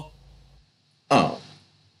cool. Oh,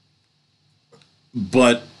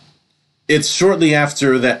 but it's shortly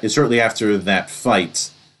after that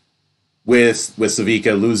fight with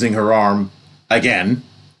Savika losing her arm again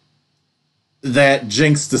that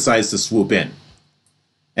Jinx decides to swoop in,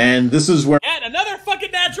 and this is where another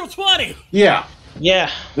fucking natural 20. Yeah.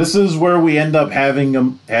 This is where we end up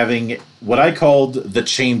having what I called the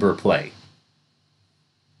chamber play.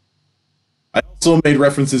 I also made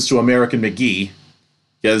references to American McGee,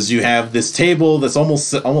 because you have this table that's almost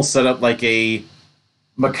set up like a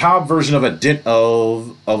macabre version of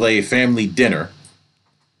a family dinner,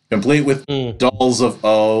 complete with dolls of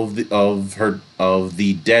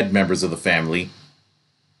the dead members of the family,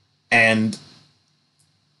 and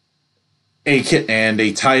a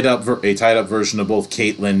tied up version of both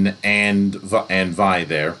Caitlyn and Vi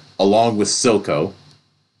there, along with Silco,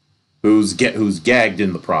 who's gagged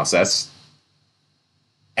in the process.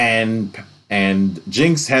 And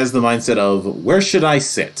Jinx has the mindset of, where should I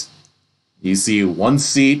sit? You see one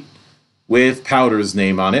seat with Powder's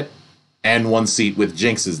name on it, and one seat with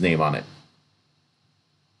Jinx's name on it.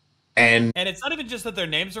 And it's not even just that their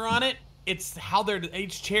names are on it, it's how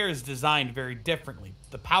each chair is designed very differently.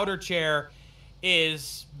 The Powder chair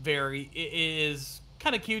is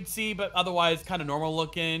kind of cutesy, but otherwise kind of normal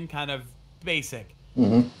looking, kind of basic.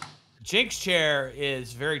 Mm-hmm. Jinx chair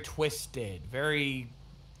is very twisted, very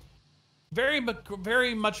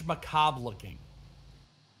much macabre looking.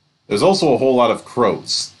 There's also a whole lot of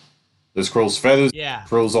crows. There's crow's feathers,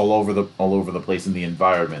 crows all over the place in the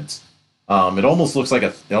environment. It almost looks like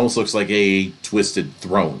a twisted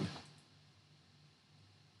throne.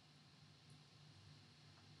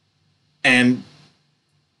 And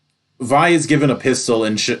Vi is given a pistol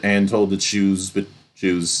and told to choose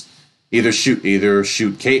either shoot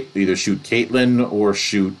Caitlyn or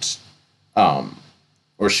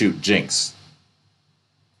shoot Jinx.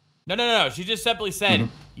 No. She just simply said,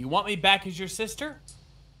 "You want me back as your sister?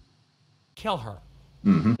 Kill her."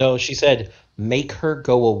 Mm-hmm. No, she said, "Make her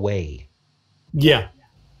go away." Yeah.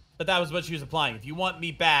 But that was what she was implying. If you want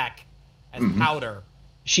me back as Powder,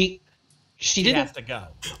 she didn't has to go.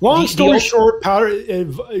 Long story short, Powder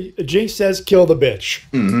Jinx says, "Kill the bitch."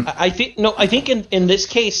 Mm-hmm. I think in this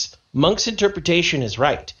case, Monk's interpretation is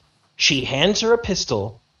right. She hands her a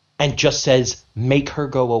pistol and just says, "Make her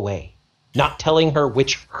go away," not telling her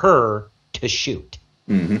which her to shoot.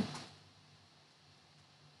 Mm-hmm.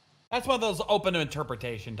 That's one of those open to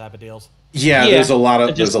interpretation type of deals. Yeah, there's a lot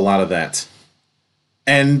of that.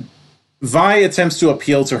 And Vi attempts to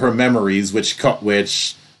appeal to her memories, which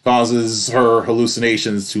causes her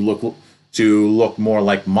hallucinations to look more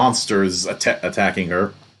like monsters attacking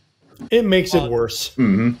her. It makes it worse.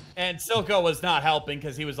 Mm-hmm. And Silco was not helping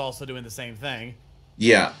because he was also doing the same thing.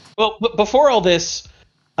 Yeah. Well, before all this,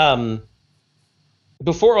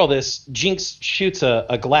 Jinx shoots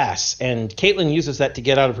a glass, and Caitlyn uses that to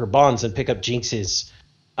get out of her bonds and pick up Jinx's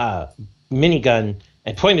minigun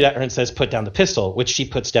and pointed at her and says, "Put down the pistol," which she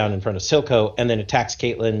puts down in front of Silco, and then attacks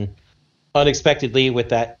Caitlyn unexpectedly with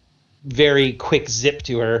that very quick zip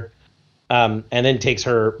to her, and then takes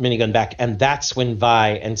her minigun back. And that's when Vi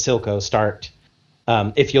and Silco start,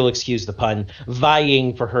 if you'll excuse the pun,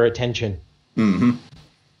 vying for her attention. Mm-hmm.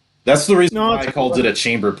 That's the reason why I called it a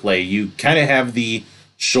chamber play. You kind of have the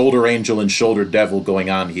shoulder angel and shoulder devil going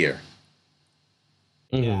on here.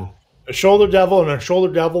 Mm-hmm. Yeah. A shoulder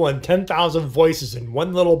devil and 10,000 voices in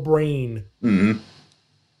one little brain. Mm-hmm.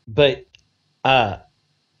 But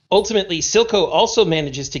ultimately, Silco also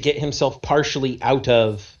manages to get himself partially out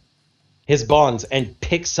of his bonds and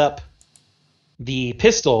picks up the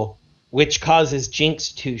pistol, which causes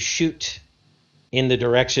Jinx to shoot in the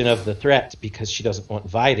direction of the threat because she doesn't want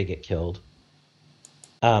Vi to get killed.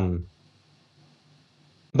 But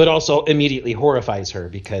also immediately horrifies her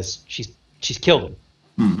because she's killed him.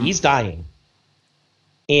 Mm-hmm. He's dying.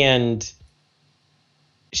 And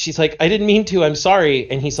she's like, "I didn't mean to, I'm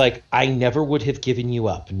sorry." And he's like, "I never would have given you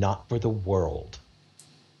up, not for the world."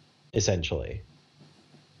 Essentially.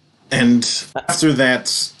 And after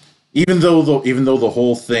that, even though the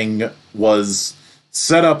whole thing was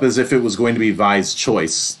set up as if it was going to be Vi's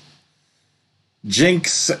choice,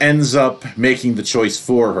 Jinx ends up making the choice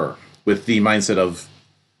for her with the mindset of,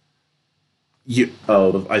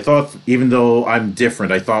 I thought, even though I'm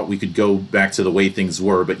different, I thought we could go back to the way things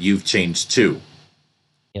were, but you've changed too.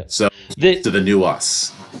 Yep. So to the new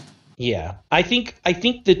us. Yeah. I think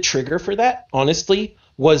the trigger for that, honestly,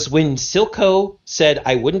 was when Silco said,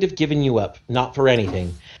 "I wouldn't have given you up, not for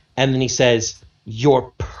anything." And then he says,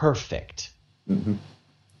 "You're perfect." Mm-hmm.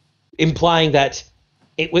 Implying that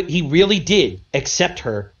he really did accept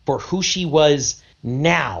her for who she was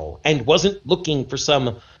now and wasn't looking for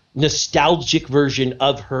some nostalgic version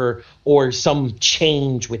of her or some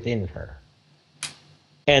change within her.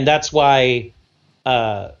 And that's why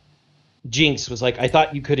Jinx was like, "I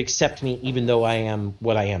thought you could accept me even though I am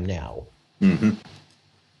what I am now." Mm-hmm.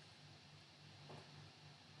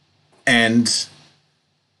 And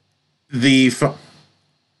the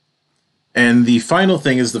final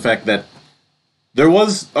thing is the fact that there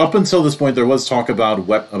was, up until this point, there was talk about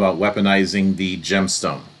weaponizing the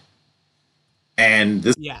gemstone. And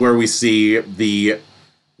this is where we see the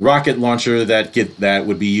rocket launcher that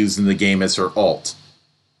would be used in the game as her alt.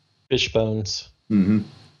 Fish bones. Mm-hmm.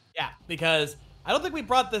 Yeah, because I don't think we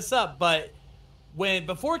brought this up, but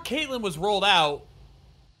before Caitlyn was rolled out,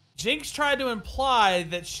 Jinx tried to imply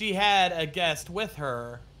that she had a guest with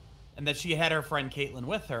her, and that she had her friend Caitlyn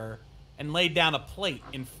with her, and laid down a plate,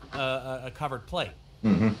 a covered plate.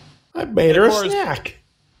 Mm-hmm. I made her a snack.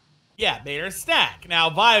 Yeah, made her a snack.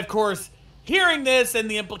 Now, Vi, of course, hearing this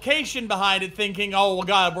and the implication behind it, thinking, "Oh, well,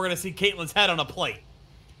 God, we're going to see Caitlyn's head on a plate,"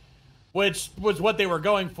 which was what they were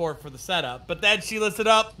going for the setup. But then she lifts it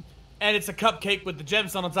up, and it's a cupcake with the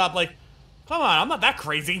gemstone on top. Like, come on, I'm not that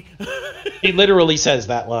crazy. He literally says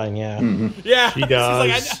that line, yeah. Mm-hmm. Yeah. She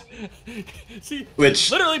does.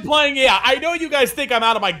 Which literally playing, I know you guys think I'm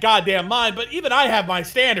out of my goddamn mind, but even I have my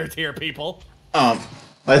standards here, people. I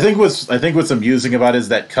think what's amusing about it is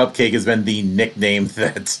that cupcake has been the nickname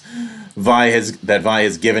that Vi has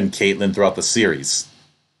given Caitlyn throughout the series.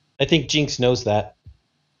 I think Jinx knows that.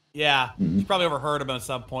 Yeah, she probably overheard him at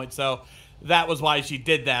some point, so that was why she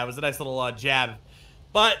did that. It was a nice little jab.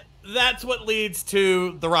 But that's what leads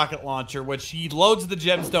to the rocket launcher, which he loads the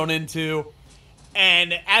gemstone into.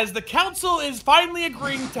 And as the council is finally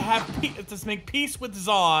agreeing to make peace with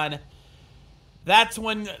Zaun, that's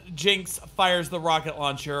when Jinx fires the rocket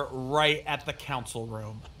launcher right at the council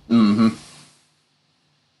room. Mm-hmm.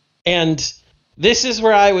 And this is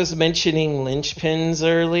where I was mentioning linchpins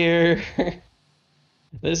earlier.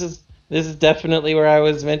 This is definitely where I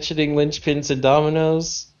was mentioning linchpins and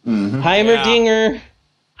dominoes. Mm-hmm.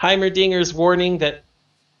 Heimerdinger's warning that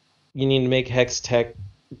you need to make Hex Tech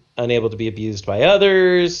unable to be abused by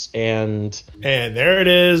others, and there it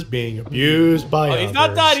is, being abused by others. He's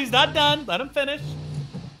not done. He's not done. Let him finish.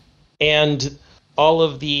 And all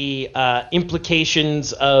of the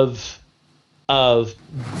implications of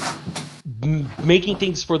making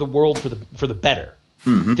things for the world for the better.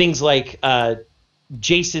 Mm-hmm. Things like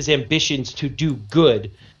Jace's ambitions to do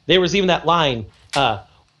good. There was even that line,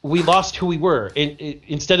 we lost who we were.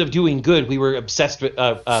 Instead of doing good, we were obsessed with,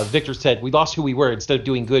 Victor said, we lost who we were. Instead of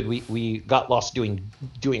doing good, we got lost doing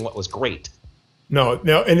what was great. No,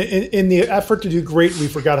 in the effort to do great, we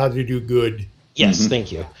forgot how to do good. Yes,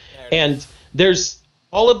 Thank you. And there's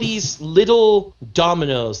all of these little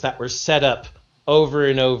dominoes that were set up over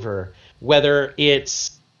and over, whether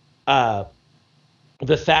it's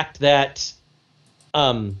the fact that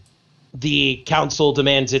the council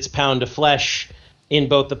demands its pound of flesh, in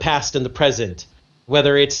both the past and the present,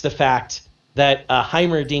 whether it's the fact that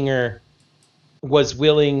Heimerdinger was not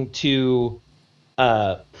willing to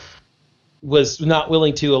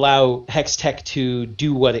allow Hextech to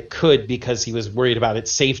do what it could because he was worried about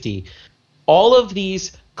its safety. All of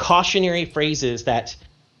these cautionary phrases that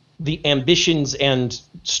the ambitions and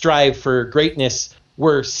strive for greatness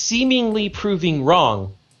were seemingly proving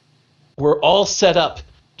wrong were all set up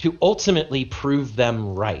to ultimately prove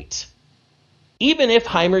them right. Even if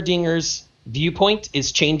Heimerdinger's viewpoint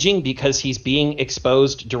is changing because he's being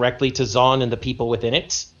exposed directly to Zon and the people within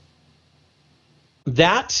it,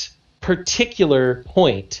 that particular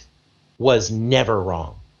point was never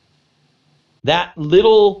wrong. That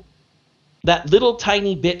little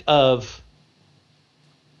tiny bit of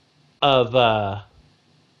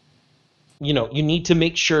you need to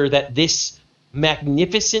make sure that this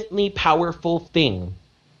magnificently powerful thing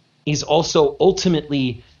is also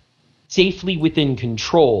ultimately safely within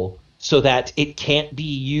control so that it can't be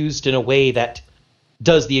used in a way that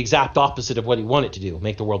does the exact opposite of what you want it to do,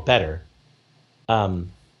 make the world better,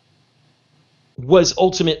 was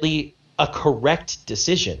ultimately a correct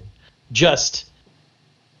decision, just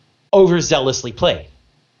overzealously played.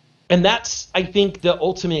 And that's, I think, the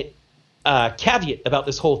ultimate caveat about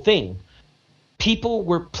this whole thing. People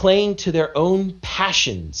were playing to their own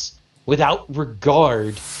passions without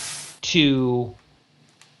regard to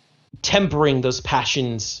tempering those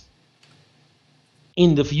passions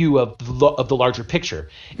in the view of the larger picture.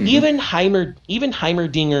 Even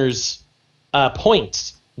Heimerdinger's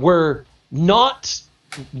points were not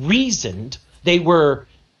reasoned; they were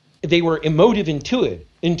emotive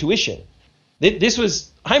intuition. This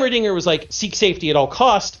was Heimerdinger was like, seek safety at all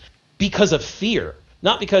cost because of fear,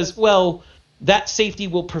 not because, well, that safety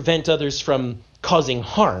will prevent others from causing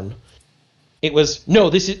harm. It was, no,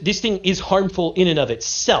 this thing is harmful in and of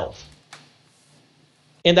itself.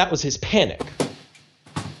 And that was his panic.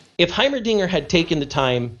 If Heimerdinger had taken the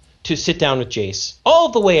time to sit down with Jace all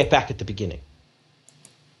the way back at the beginning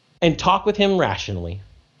and talk with him rationally,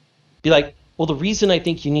 be like, well, the reason I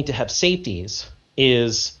think you need to have safeties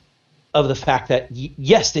is of the fact that,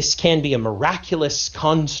 yes, this can be a miraculous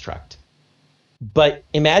construct, but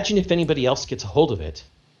imagine if anybody else gets a hold of it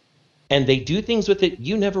and they do things with it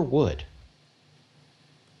you never would.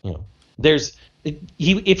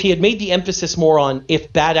 If he had made the emphasis more on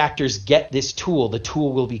if bad actors get this tool, the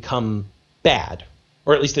tool will become bad,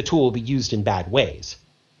 or at least the tool will be used in bad ways,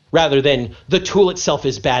 rather than the tool itself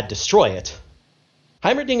is bad, destroy it.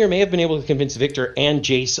 Heimerdinger may have been able to convince Victor and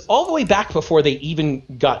Jace all the way back before they even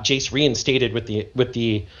got Jace reinstated with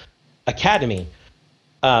the Academy,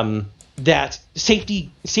 that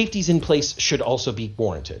safeties in place should also be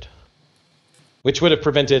warranted, which would have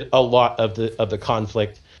prevented a lot of the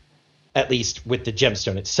conflict, at least with the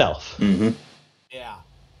gemstone itself. Mm-hmm. Yeah.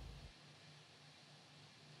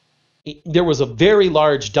 There was a very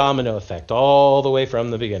large domino effect all the way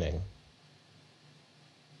from the beginning.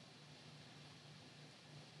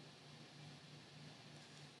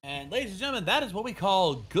 And ladies and gentlemen, that is what we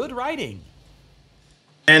call good writing.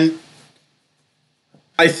 And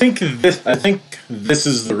I think this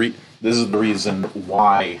is the reason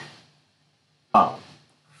why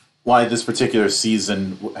this particular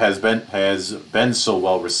season has been so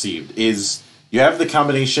well received. Is you have the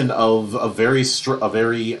combination of a very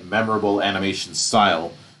memorable animation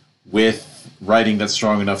style with writing that's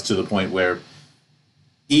strong enough to the point where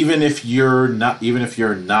even if you're not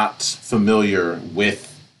familiar with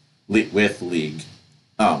League,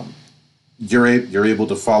 you're able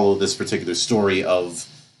to follow this particular story of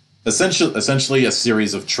essentially a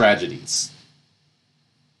series of tragedies.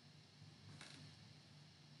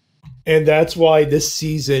 And that's why this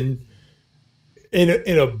season, in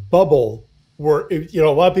a bubble, where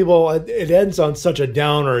a lot of people, it ends on such a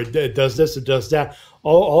downer. It does this, it does that,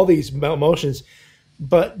 all these emotions.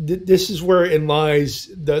 But this is where it lies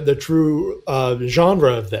the true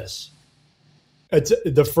genre of this. It's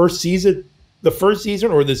the first season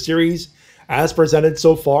or the series as presented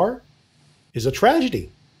so far is a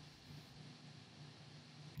tragedy,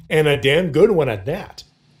 and a damn good one at that.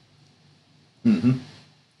 Mm-hmm.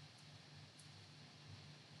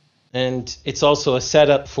 And it's also a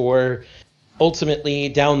setup for, ultimately,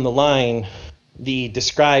 down the line, the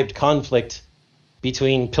described conflict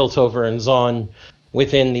between Piltover and Zon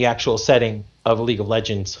within the actual setting of League of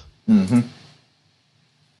Legends. Mm-hmm.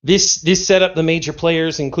 This set up the major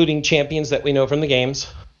players, including champions that we know from the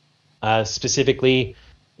games. Specifically,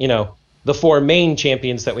 the four main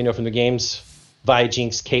champions that we know from the games, Vi,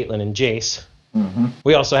 Jinx, Caitlyn, and Jace. Mm-hmm.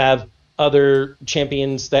 We also have other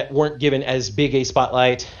champions that weren't given as big a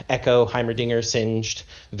spotlight: Echo, Heimerdinger, Singed,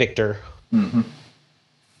 Victor. Mm-hmm.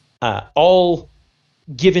 all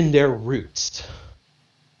given their roots.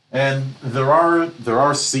 And there are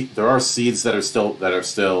seeds that are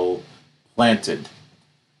still planted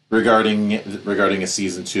regarding a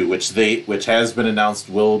season 2, which has been announced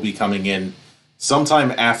will be coming in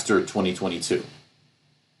sometime after 2022.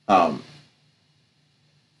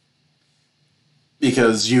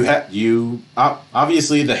 Because you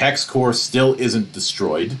obviously the Hex core still isn't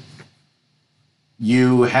destroyed.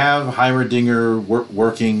 You have Heimerdinger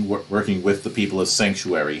working with the people of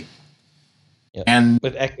Sanctuary. Yep. And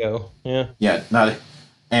with Echo, yeah,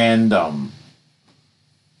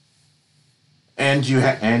 and you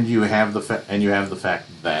have the fact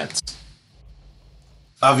that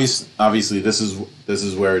obviously this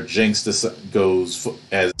is where Jinx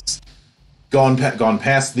has gone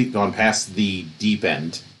past the deep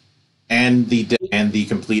end, and the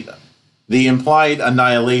implied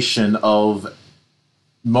annihilation of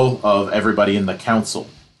everybody in the council.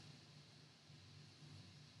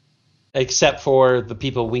 Except for the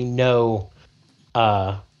people we know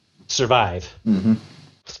survive. Mm-hmm.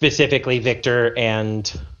 Specifically Victor and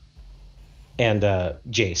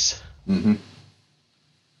Jace. Mm-hmm.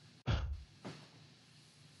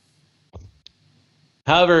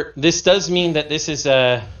 However, this does mean that this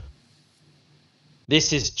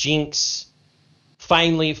is Jinx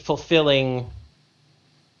finally fulfilling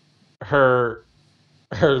her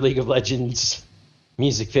League of Legends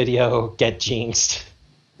music video, Get Jinxed.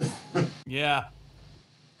 Yeah.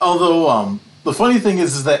 Although the funny thing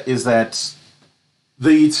is that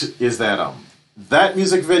that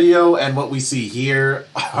music video and what we see here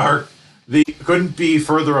couldn't be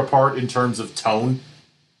further apart in terms of tone.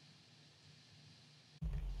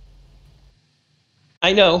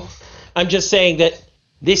 I know. I'm just saying that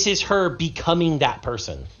this is her becoming that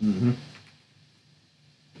person. Mm-hmm.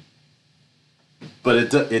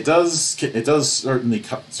 But it does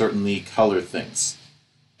certainly color things.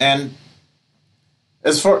 And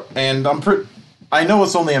I know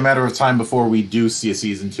it's only a matter of time before we do see a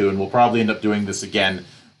season 2, and we'll probably end up doing this again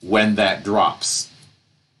when that drops.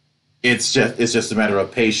 It's just a matter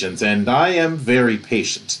of patience, and I am very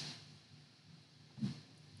patient.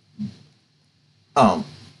 And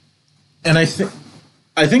I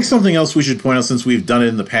think something else we should point out, since we've done it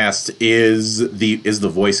in the past, is the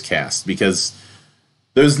voice cast, because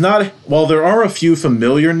while there are a few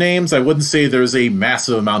familiar names, I wouldn't say there's a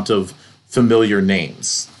massive amount of familiar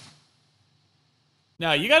names.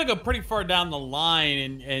 No, you got to go pretty far down the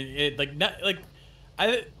line, and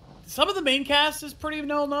some of the main cast is pretty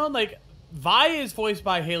well known. Like Vi is voiced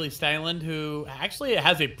by Haley Steinland, who actually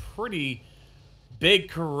has a pretty big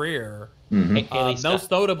career. Mm-hmm.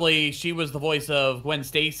 Most notably, she was the voice of Gwen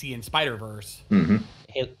Stacy in Spider-Verse. Mm-hmm.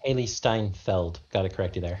 Haley Steinfeld. Got to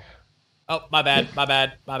correct you there. Oh, my bad.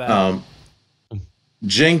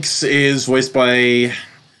 Jinx is voiced by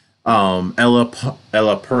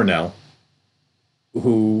Ella Purnell,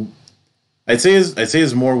 who I'd say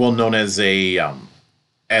is more well known as a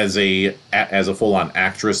full on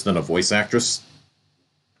actress than a voice actress.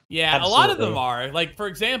 Yeah, absolutely. A lot of them are. Like, for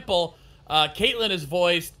example, Caitlyn is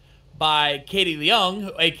voiced by Katie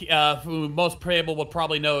Leung, who most people would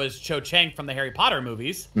probably know as Cho Chang from the Harry Potter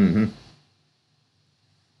movies. Mm-hmm.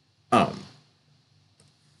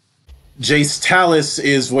 Jace Tallis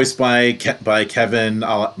is voiced by Kevin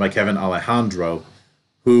Alejandro,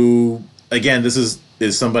 who, again, this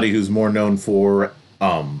is somebody who's more known for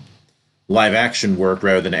live action work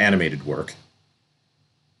rather than animated work.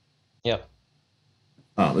 Yep.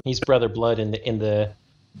 He's Brother Blood in the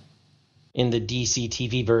DC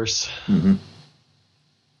TV verse. Mm-hmm.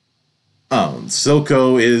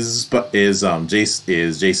 Silco is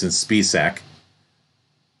Jason Spisak.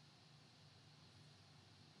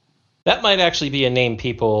 That might actually be a name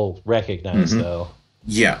people recognize, mm-hmm. though.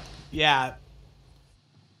 Yeah. Yeah.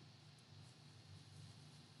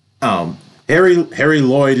 Harry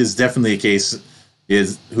Lloyd is definitely a case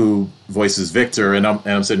who voices Victor, and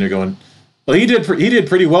I'm sitting there going, well, he did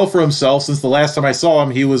pretty well for himself, since the last time I saw him,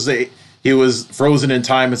 he was frozen in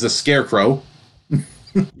time as a scarecrow.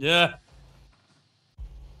 Yeah.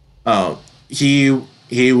 He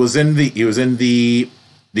was in the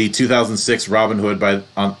 2006 Robin Hood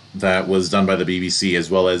that was done by the BBC,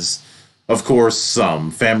 as well as, of course,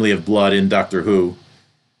 Family of Blood in Doctor Who,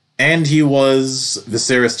 and he was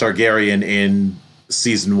Viserys Targaryen in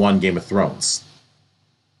season 1 Game of Thrones.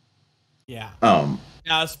 Yeah.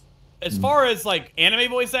 Now, as far as like anime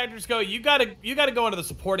voice actors go, you gotta go into the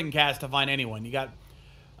supporting cast to find anyone. You got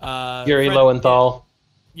Yuri Lowenthal,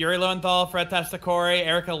 Fred Tastacore,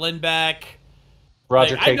 Erica Lindbeck.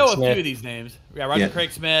 Roger Craig I know Smith. A few of these names. Yeah, Roger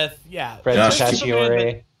Craig Smith. Yeah. Fred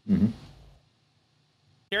Tastacore. Mm-hmm.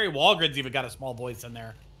 Gary Walgren's even got a small voice in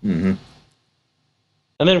there. Mm-hmm.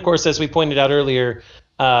 And then, of course, as we pointed out earlier,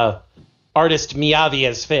 artist Miyavi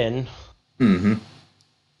as Finn. Mm-hmm.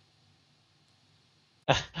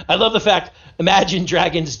 I love the fact, Imagine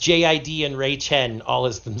Dragons, JID, and Ray Chen all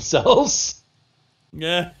as themselves.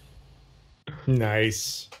 Yeah.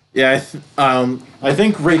 Nice. Yeah, I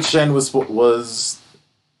think Ray Chen was.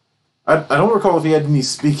 I don't recall if he had any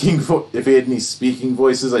speaking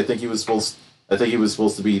voices. I think he was supposed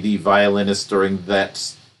to be the violinist during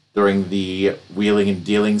the wheeling and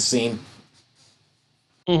dealing scene.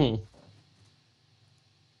 Mm-hmm.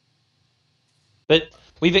 But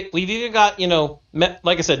we've even got,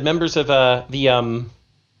 like I said, members of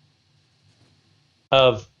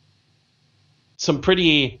of some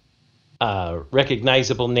pretty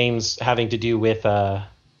recognizable names having to do with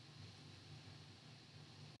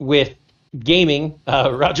gaming.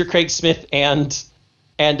 Roger Craig Smith and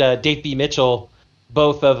Dave B. Mitchell,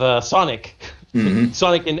 both of Sonic, Mm-hmm.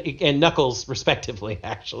 Sonic and Knuckles, respectively.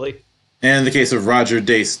 Actually, And in the case of Roger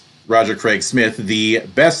Craig Smith, the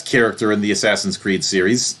best character in the Assassin's Creed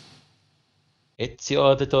series.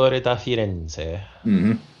 Ezio Auditore da Firenze.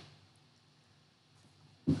 Mm-hmm.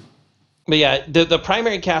 But yeah, the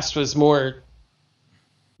primary cast was more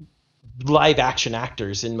live action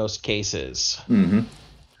actors in most cases. Mm-hmm.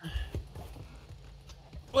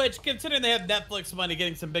 Which, considering they have Netflix money,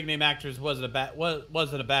 getting some big name actors wasn't a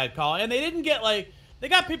bad call. And they didn't get they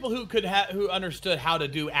got people who who understood how to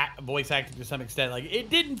do voice acting to some extent. Like, it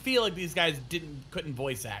didn't feel like these guys couldn't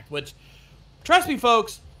voice act. Which, trust me,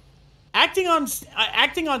 folks, acting on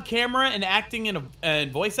camera and acting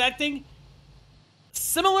in voice acting,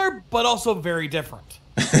 similar but also very different.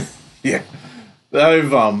 Yeah,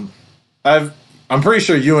 I'm pretty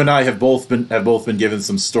sure you and I have both been given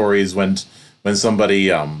some stories when somebody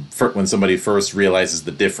first realizes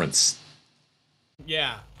the difference.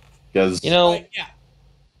 Yeah. Because yeah.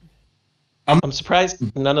 I'm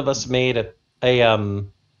surprised none of us made a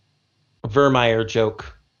Vermeer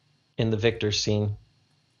joke in the Victor scene.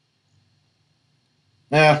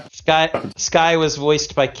 Yeah. Sky was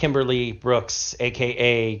voiced by Kimberly Brooks,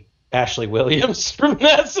 aka Ashley Williams from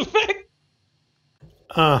Mass Effect.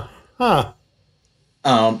 Um.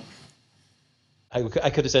 I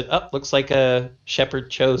could have said, looks like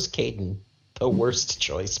Shepard chose Caden. The worst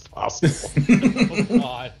choice possible. Oh,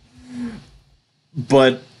 God.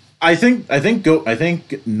 But I think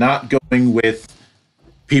not going with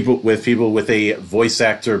people with a voice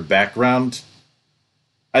actor background,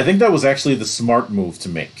 I think that was actually the smart move to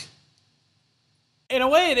make. In a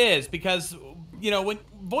way, it is, because when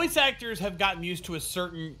voice actors have gotten used to a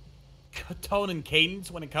certain tone and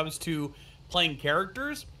cadence when it comes to playing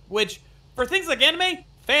characters, which for things like anime,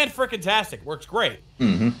 fan-frickin-tastic, works great.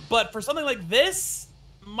 Mm-hmm. But for something like this,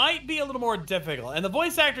 might be a little more difficult. And the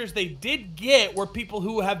voice actors they did get were people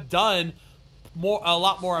who have done a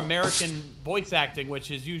lot more American voice acting, which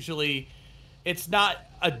is usually, it's not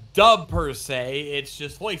a dub per se, it's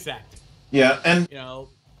just voice acting. Yeah, and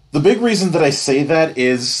the big reason that I say that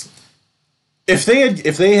is if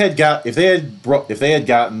they had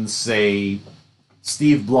gotten, say,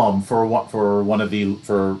 Steve Blum for one of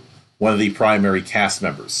the primary cast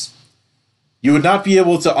members, you would not be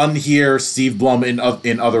able to unhear Steve Blum in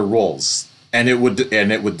other roles, and it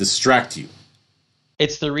would distract you.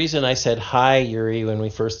 It's the reason I said hi, Yuri, when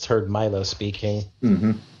we first heard Milo speaking.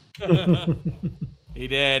 Mm-hmm. He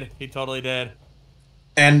did. He totally did.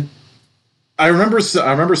 And I remember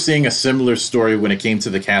seeing a similar story when it came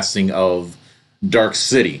to the casting of Dark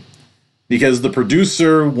City, because the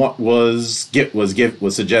producer was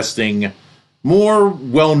suggesting more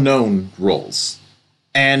well-known roles,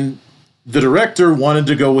 and the director wanted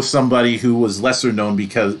to go with somebody who was lesser known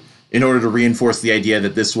because in order to reinforce the idea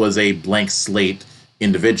that this was a blank slate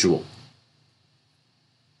individual.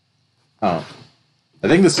 I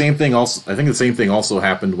think the same thing also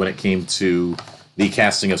happened when it came to the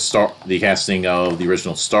casting of the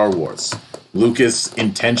original Star Wars. Lucas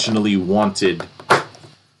intentionally wanted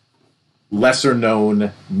lesser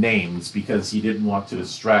known names because he didn't want to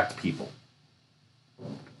distract people.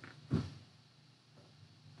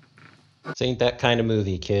 This ain't that kind of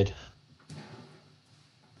movie, kid.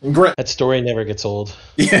 And that story never gets old.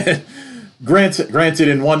 Yeah. Granted,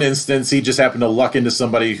 in one instance, he just happened to luck into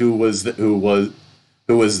somebody who was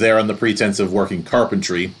there on the pretense of working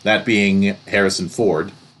carpentry. That being Harrison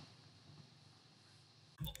Ford.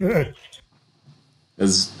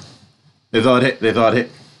 As they thought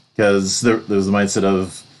because there was the mindset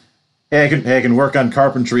of, hey, I can work on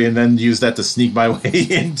carpentry and then use that to sneak my way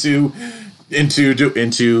into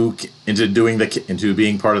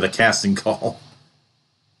being part of the casting call.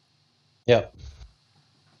 Yep.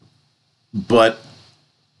 but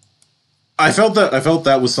I felt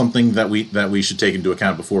that was something that we should take into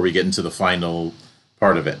account before we get into the final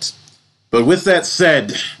part of it. But with that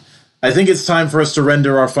said, I think it's time for us to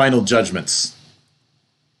render our final judgments.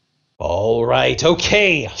 All right,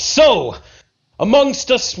 okay. So, amongst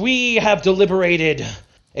us, we have deliberated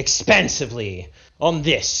expansively on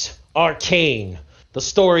this, Arcane, the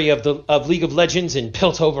story of League of Legends in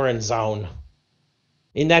Piltover and Zone.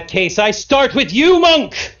 In that case, I start with you,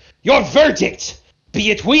 Monk! Your verdict, be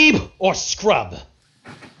it weeb or scrub.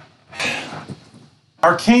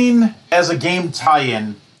 Arcane, as a game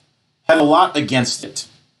tie-in, had a lot against it.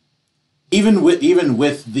 Even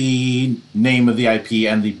with the name of the IP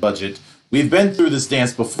and the budget, we've been through this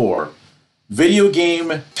dance before. Video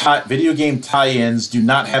game tie-ins do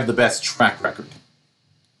not have the best track record.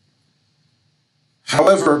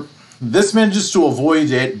 However, this manages to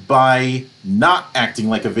avoid it by not acting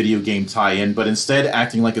like a video game tie-in, but instead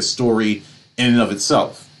acting like a story in and of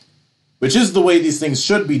itself. Which is the way these things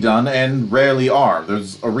should be done, and rarely are.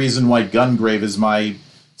 There's a reason why Gungrave is my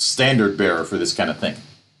standard bearer for this kind of thing.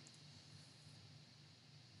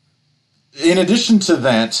 In addition to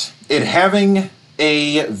that, it having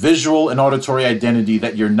a visual and auditory identity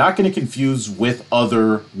that you're not going to confuse with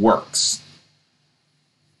other works.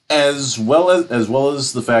 As well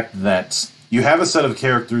as the fact that you have a set of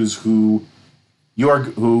characters who are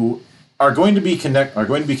going to be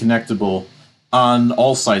connectable on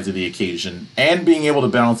all sides of the occasion, and being able to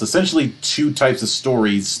balance essentially two types of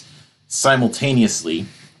stories simultaneously,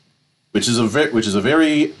 which is a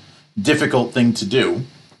very difficult thing to do.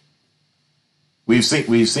 We've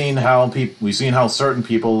seen how certain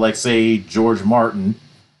people, like say George Martin,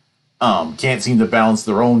 can't seem to balance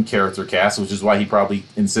their own character cast, which is why he probably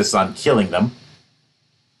insists on killing them.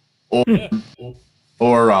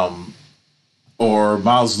 Or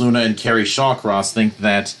Miles Luna and Kerry Shawcross think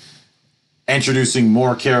that introducing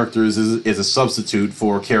more characters is a substitute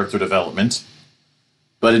for character development.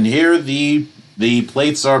 But in here, the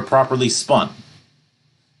plates are properly spun.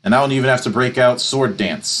 And I don't even have to break out Sword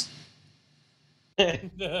Dance.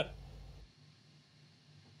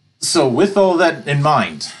 So with all that in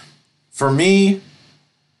mind, for me,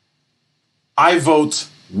 I vote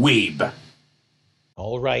weeb.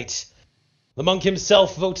 All right. The monk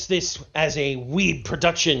himself votes this as a weeb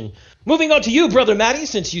production. Moving on to you, Brother Matty,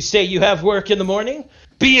 since you say you have work in the morning.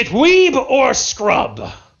 Be it weeb or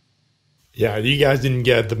scrub. Yeah, you guys didn't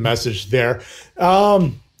get the message there.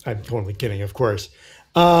 I'm totally kidding, of course.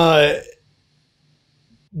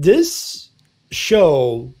 This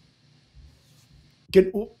show,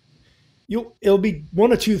 it'll be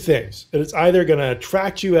one of two things. It's either going to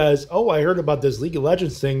attract you as, oh, I heard about this League of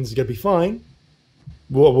Legends thing, it's going to be fine.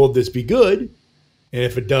 Will this be good? And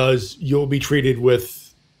if it does, you'll be treated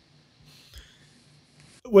with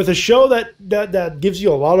a show that gives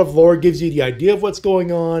you a lot of lore, gives you the idea of what's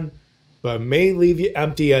going on, but may leave you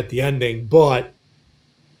empty at the ending. But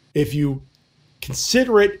if you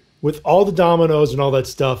consider it with all the dominoes and all that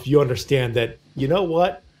stuff, you understand that, you know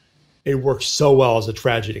what? It works so well as a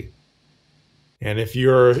tragedy. And if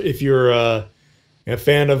you're a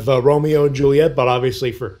fan of Romeo and Juliet, but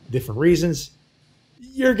obviously for different reasons,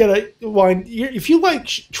 you're gonna if you like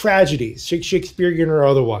tragedies, Shakespearean or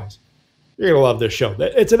otherwise, you're gonna love this show.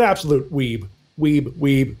 It's an absolute weeb.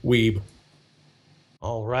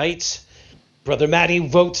 All right. Brother Matty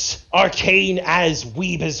votes Arcane as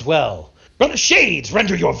weeb as well. Brother Shades,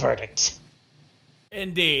 render your verdict.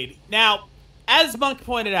 Indeed. Now, as Monk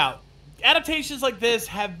pointed out, adaptations like this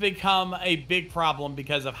have become a big problem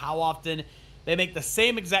because of how often they make the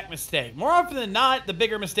same exact mistake. More often than not, the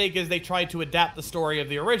bigger mistake is they try to adapt the story of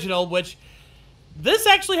the original, which this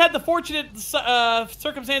actually had the fortunate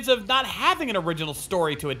circumstance of not having an original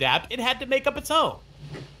story to adapt. It had to make up its own.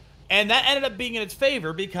 And that ended up being in its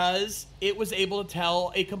favor because it was able to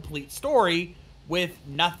tell a complete story with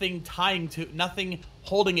nothing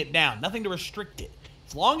holding it down, nothing to restrict it.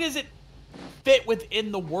 As long as it fit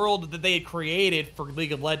within the world that they had created for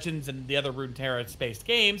League of Legends and the other Runeterra-based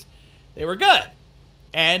games, they were good.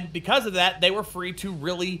 And because of that, they were free to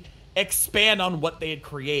really expand on what they had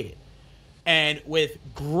created. And with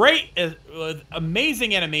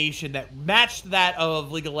amazing animation that matched that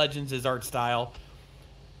of League of Legends' art style,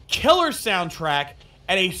 killer soundtrack,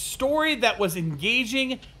 and a story that was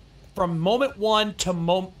engaging from moment one to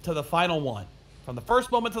the final one. From the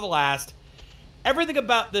first moment to the last, everything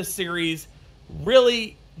about this series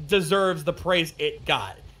really deserves the praise it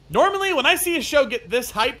got. Normally, when I see a show get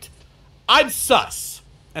this hyped, I'm sus,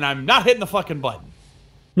 and I'm not hitting the fucking button.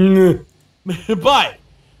 But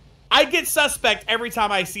I get suspect every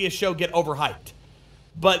time I see a show get overhyped.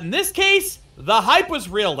 But in this case, the hype was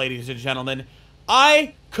real, ladies and gentlemen.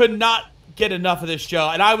 I could not get enough of this show,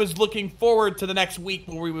 and I was looking forward to the next week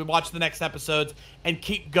where we would watch the next episodes and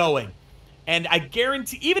keep going. And I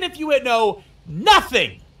guarantee, even if you know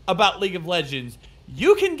nothing about League of Legends,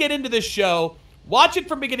 you can get into this show, watch it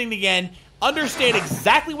from beginning to end, understand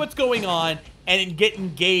exactly what's going on, and get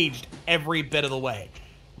engaged every bit of the way.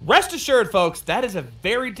 Rest assured, folks, that is a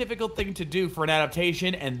very difficult thing to do for an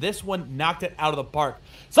adaptation, and this one knocked it out of the park.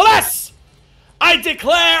 So thus, I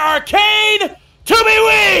declare Arcane to be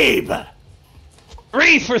weeb!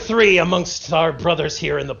 3 for 3 amongst our brothers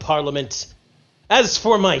here in the Parliament. As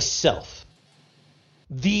for myself,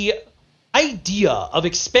 the idea of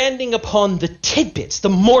expanding upon the tidbits, the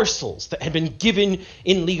morsels that had been given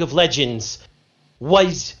in League of Legends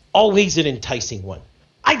was always an enticing one.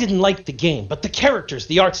 I didn't like the game, but the characters,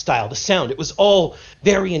 the art style, the sound, it was all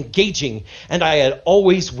very engaging, and I had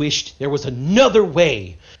always wished there was another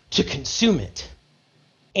way to consume it.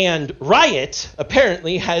 And Riot,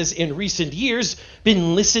 apparently, has in recent years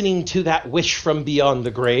been listening to that wish from beyond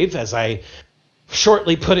the grave, as I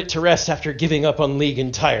shortly put it to rest after giving up on League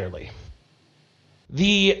entirely.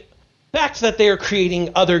 The fact that they are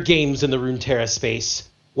creating other games in the Runeterra space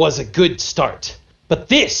was a good start. But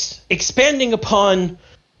this, expanding upon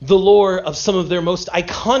the lore of some of their most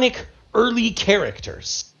iconic early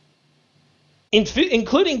characters,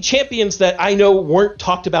 including champions that I know weren't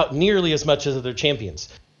talked about nearly as much as other champions.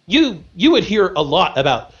 You would hear a lot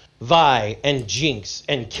about Vi and Jinx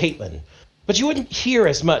and Caitlyn, but you wouldn't hear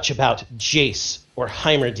as much about Jace or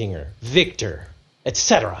Heimerdinger, Victor,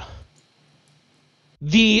 etc.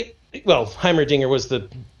 Heimerdinger was the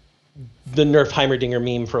nerf Heimerdinger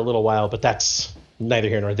meme for a little while, but that's neither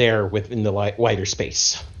here nor there within the wider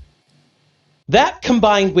space. That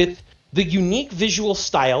combined with the unique visual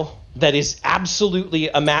style that is absolutely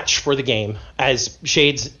a match for the game, as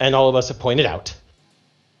Shades and all of us have pointed out,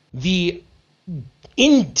 the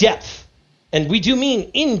in-depth, and we do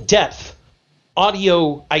mean in-depth,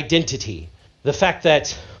 audio identity, the fact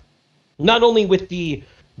that not only with the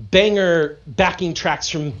banger backing tracks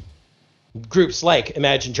from groups like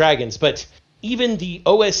Imagine Dragons, but even the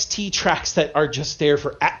OST tracks that are just there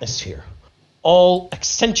for atmosphere, all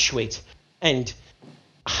accentuate and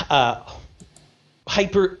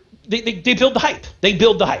hyper. They build the hype. They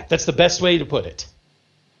build the hype. That's the best way to put it.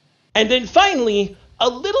 And then finally, a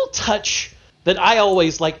little touch that I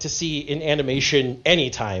always like to see in animation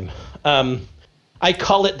anytime. I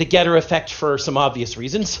call it the getter effect for some obvious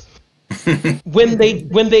reasons. When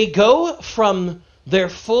they go from their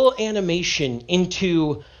full animation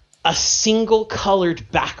into a single colored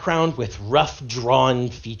background with rough drawn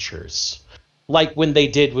features, like when they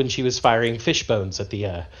did when she was firing fishbones at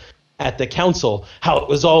the council, how it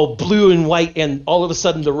was all blue and white, and all of a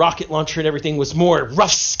sudden the rocket launcher and everything was more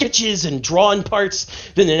rough sketches and drawn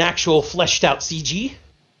parts than an actual fleshed out CG,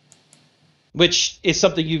 which is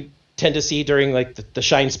something you tend to see during like the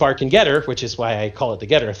Shine, Spark, and Getter, which is why I call it the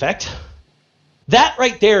Getter effect. That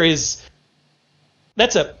right there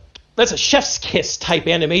that's a chef's kiss type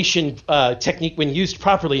animation technique when used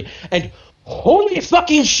properly, and holy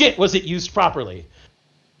fucking shit was it used properly.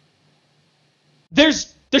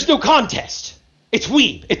 There's no contest. It's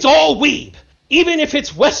weeb. It's all weeb. Even if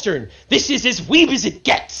it's Western, this is as weeb as it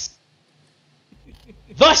gets.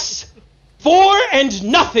 Thus,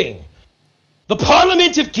 4-0, the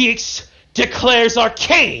Parliament of Geeks declares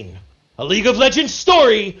Arcane, a League of Legends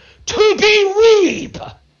story, to be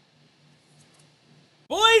weeb.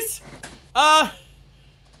 Boys,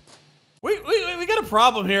 we got a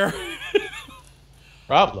problem here.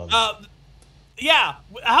 Problem? Yeah.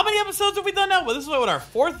 How many episodes have we done now? Well, this is what, our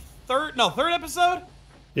third episode?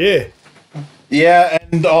 Yeah. Yeah,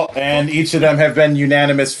 and each of them have been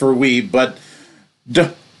unanimous for weeb, but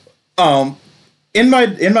in my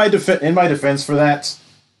defense for that,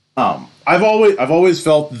 I've always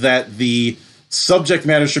felt that the subject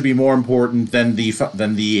matter should be more important than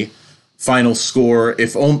the final score,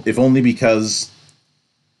 if only because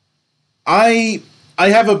I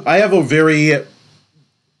have a very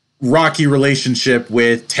rocky relationship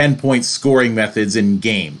with 10-point scoring methods in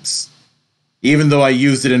games, even though I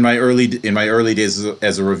used it in my early days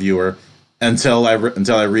as a reviewer, until I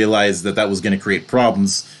realized that was going to create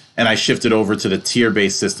problems, and I shifted over to the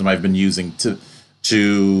tier-based system I've been using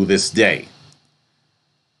to this day.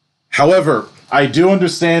 However, I do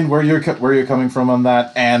understand where you're coming from on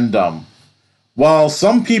that, and while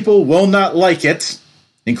some people will not like it,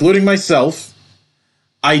 including myself,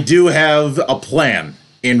 I do have a plan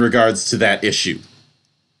in regards to that issue.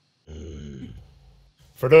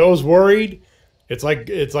 For those worried, it's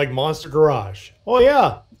like Monster Garage. Oh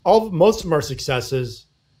yeah, most of them are successes,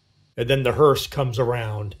 and then the hearse comes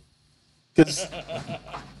around. Because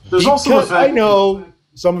there's also the fact I know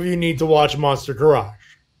some of you need to watch Monster Garage.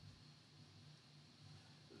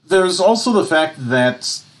 There's also the fact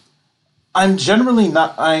that I'm generally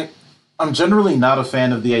not a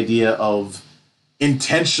fan of the idea of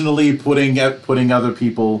intentionally putting other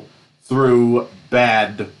people through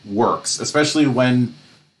bad works, especially when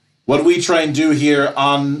what we try and do here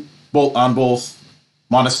on both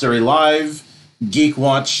Monastery Live,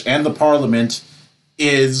 GeekWatch, and the Parliament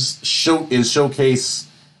is showcase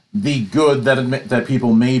the good that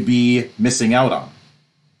people may be missing out on.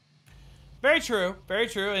 Very true,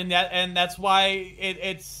 and that's why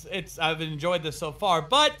it's I've enjoyed this so far.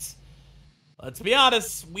 But let's be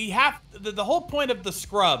honest, we have the whole point of the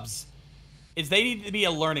scrubs is they need to be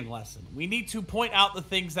a learning lesson. We need to point out the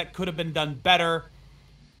things that could have been done better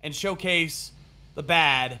and showcase the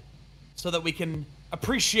bad so that we can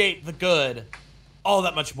appreciate the good all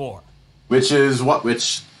that much more. Which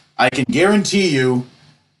I can guarantee you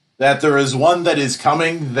that there is one that is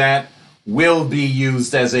coming that will be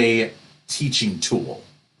used as a teaching tool.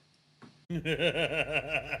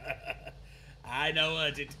 I know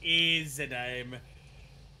what it is, and I'm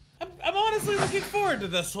honestly looking forward to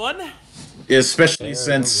this one. Especially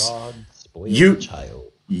since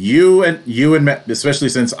especially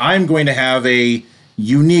since I'm going to have a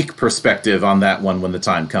unique perspective on that one when the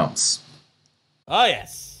time comes. Oh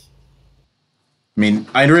yes. I mean,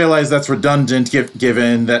 I realize that's redundant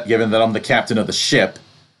given that I'm the captain of the ship,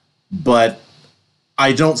 but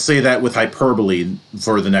I don't say that with hyperbole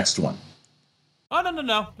for the next one. Oh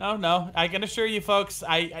no! I can assure you, folks.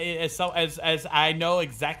 As I know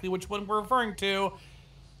exactly which one we're referring to.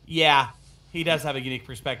 Yeah, he does have a unique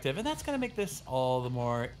perspective, and that's going to make this all the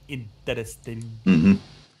more interesting. Mm-hmm.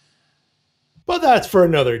 But that's for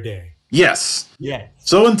another day. Yes. Yes.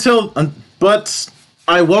 So but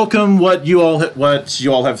I welcome what you all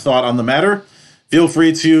have thought on the matter. Feel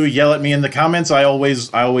free to yell at me in the comments. I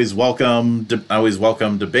always welcome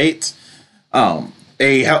debate.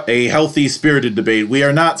 A healthy, spirited debate. We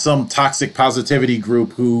are not some toxic positivity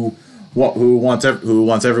group who wants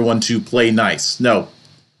everyone to play nice. No.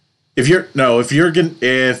 If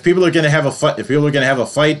people are gonna have a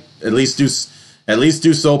fight, at least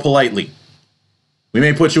do so politely. We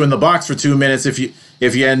may put you in the box for 2 minutes if you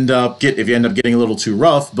end up getting a little too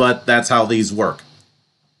rough, but that's how these work.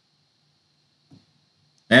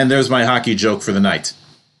 And there's my hockey joke for the night.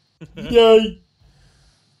 Yay!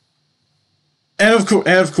 And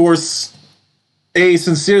of course, a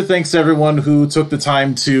sincere thanks to everyone who took the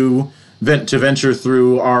time to venture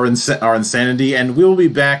through our insanity, and we'll be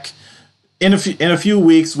back in a few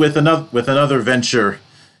weeks with another venture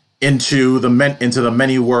into the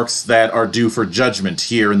many works that are due for judgment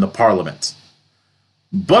here in the Parliament.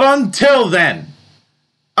 But until then,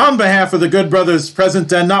 on behalf of the good brothers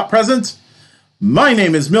present and not present, my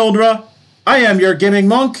name is Mildra. I am your gaming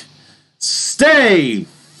monk. Stay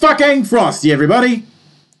fucking frosty, everybody!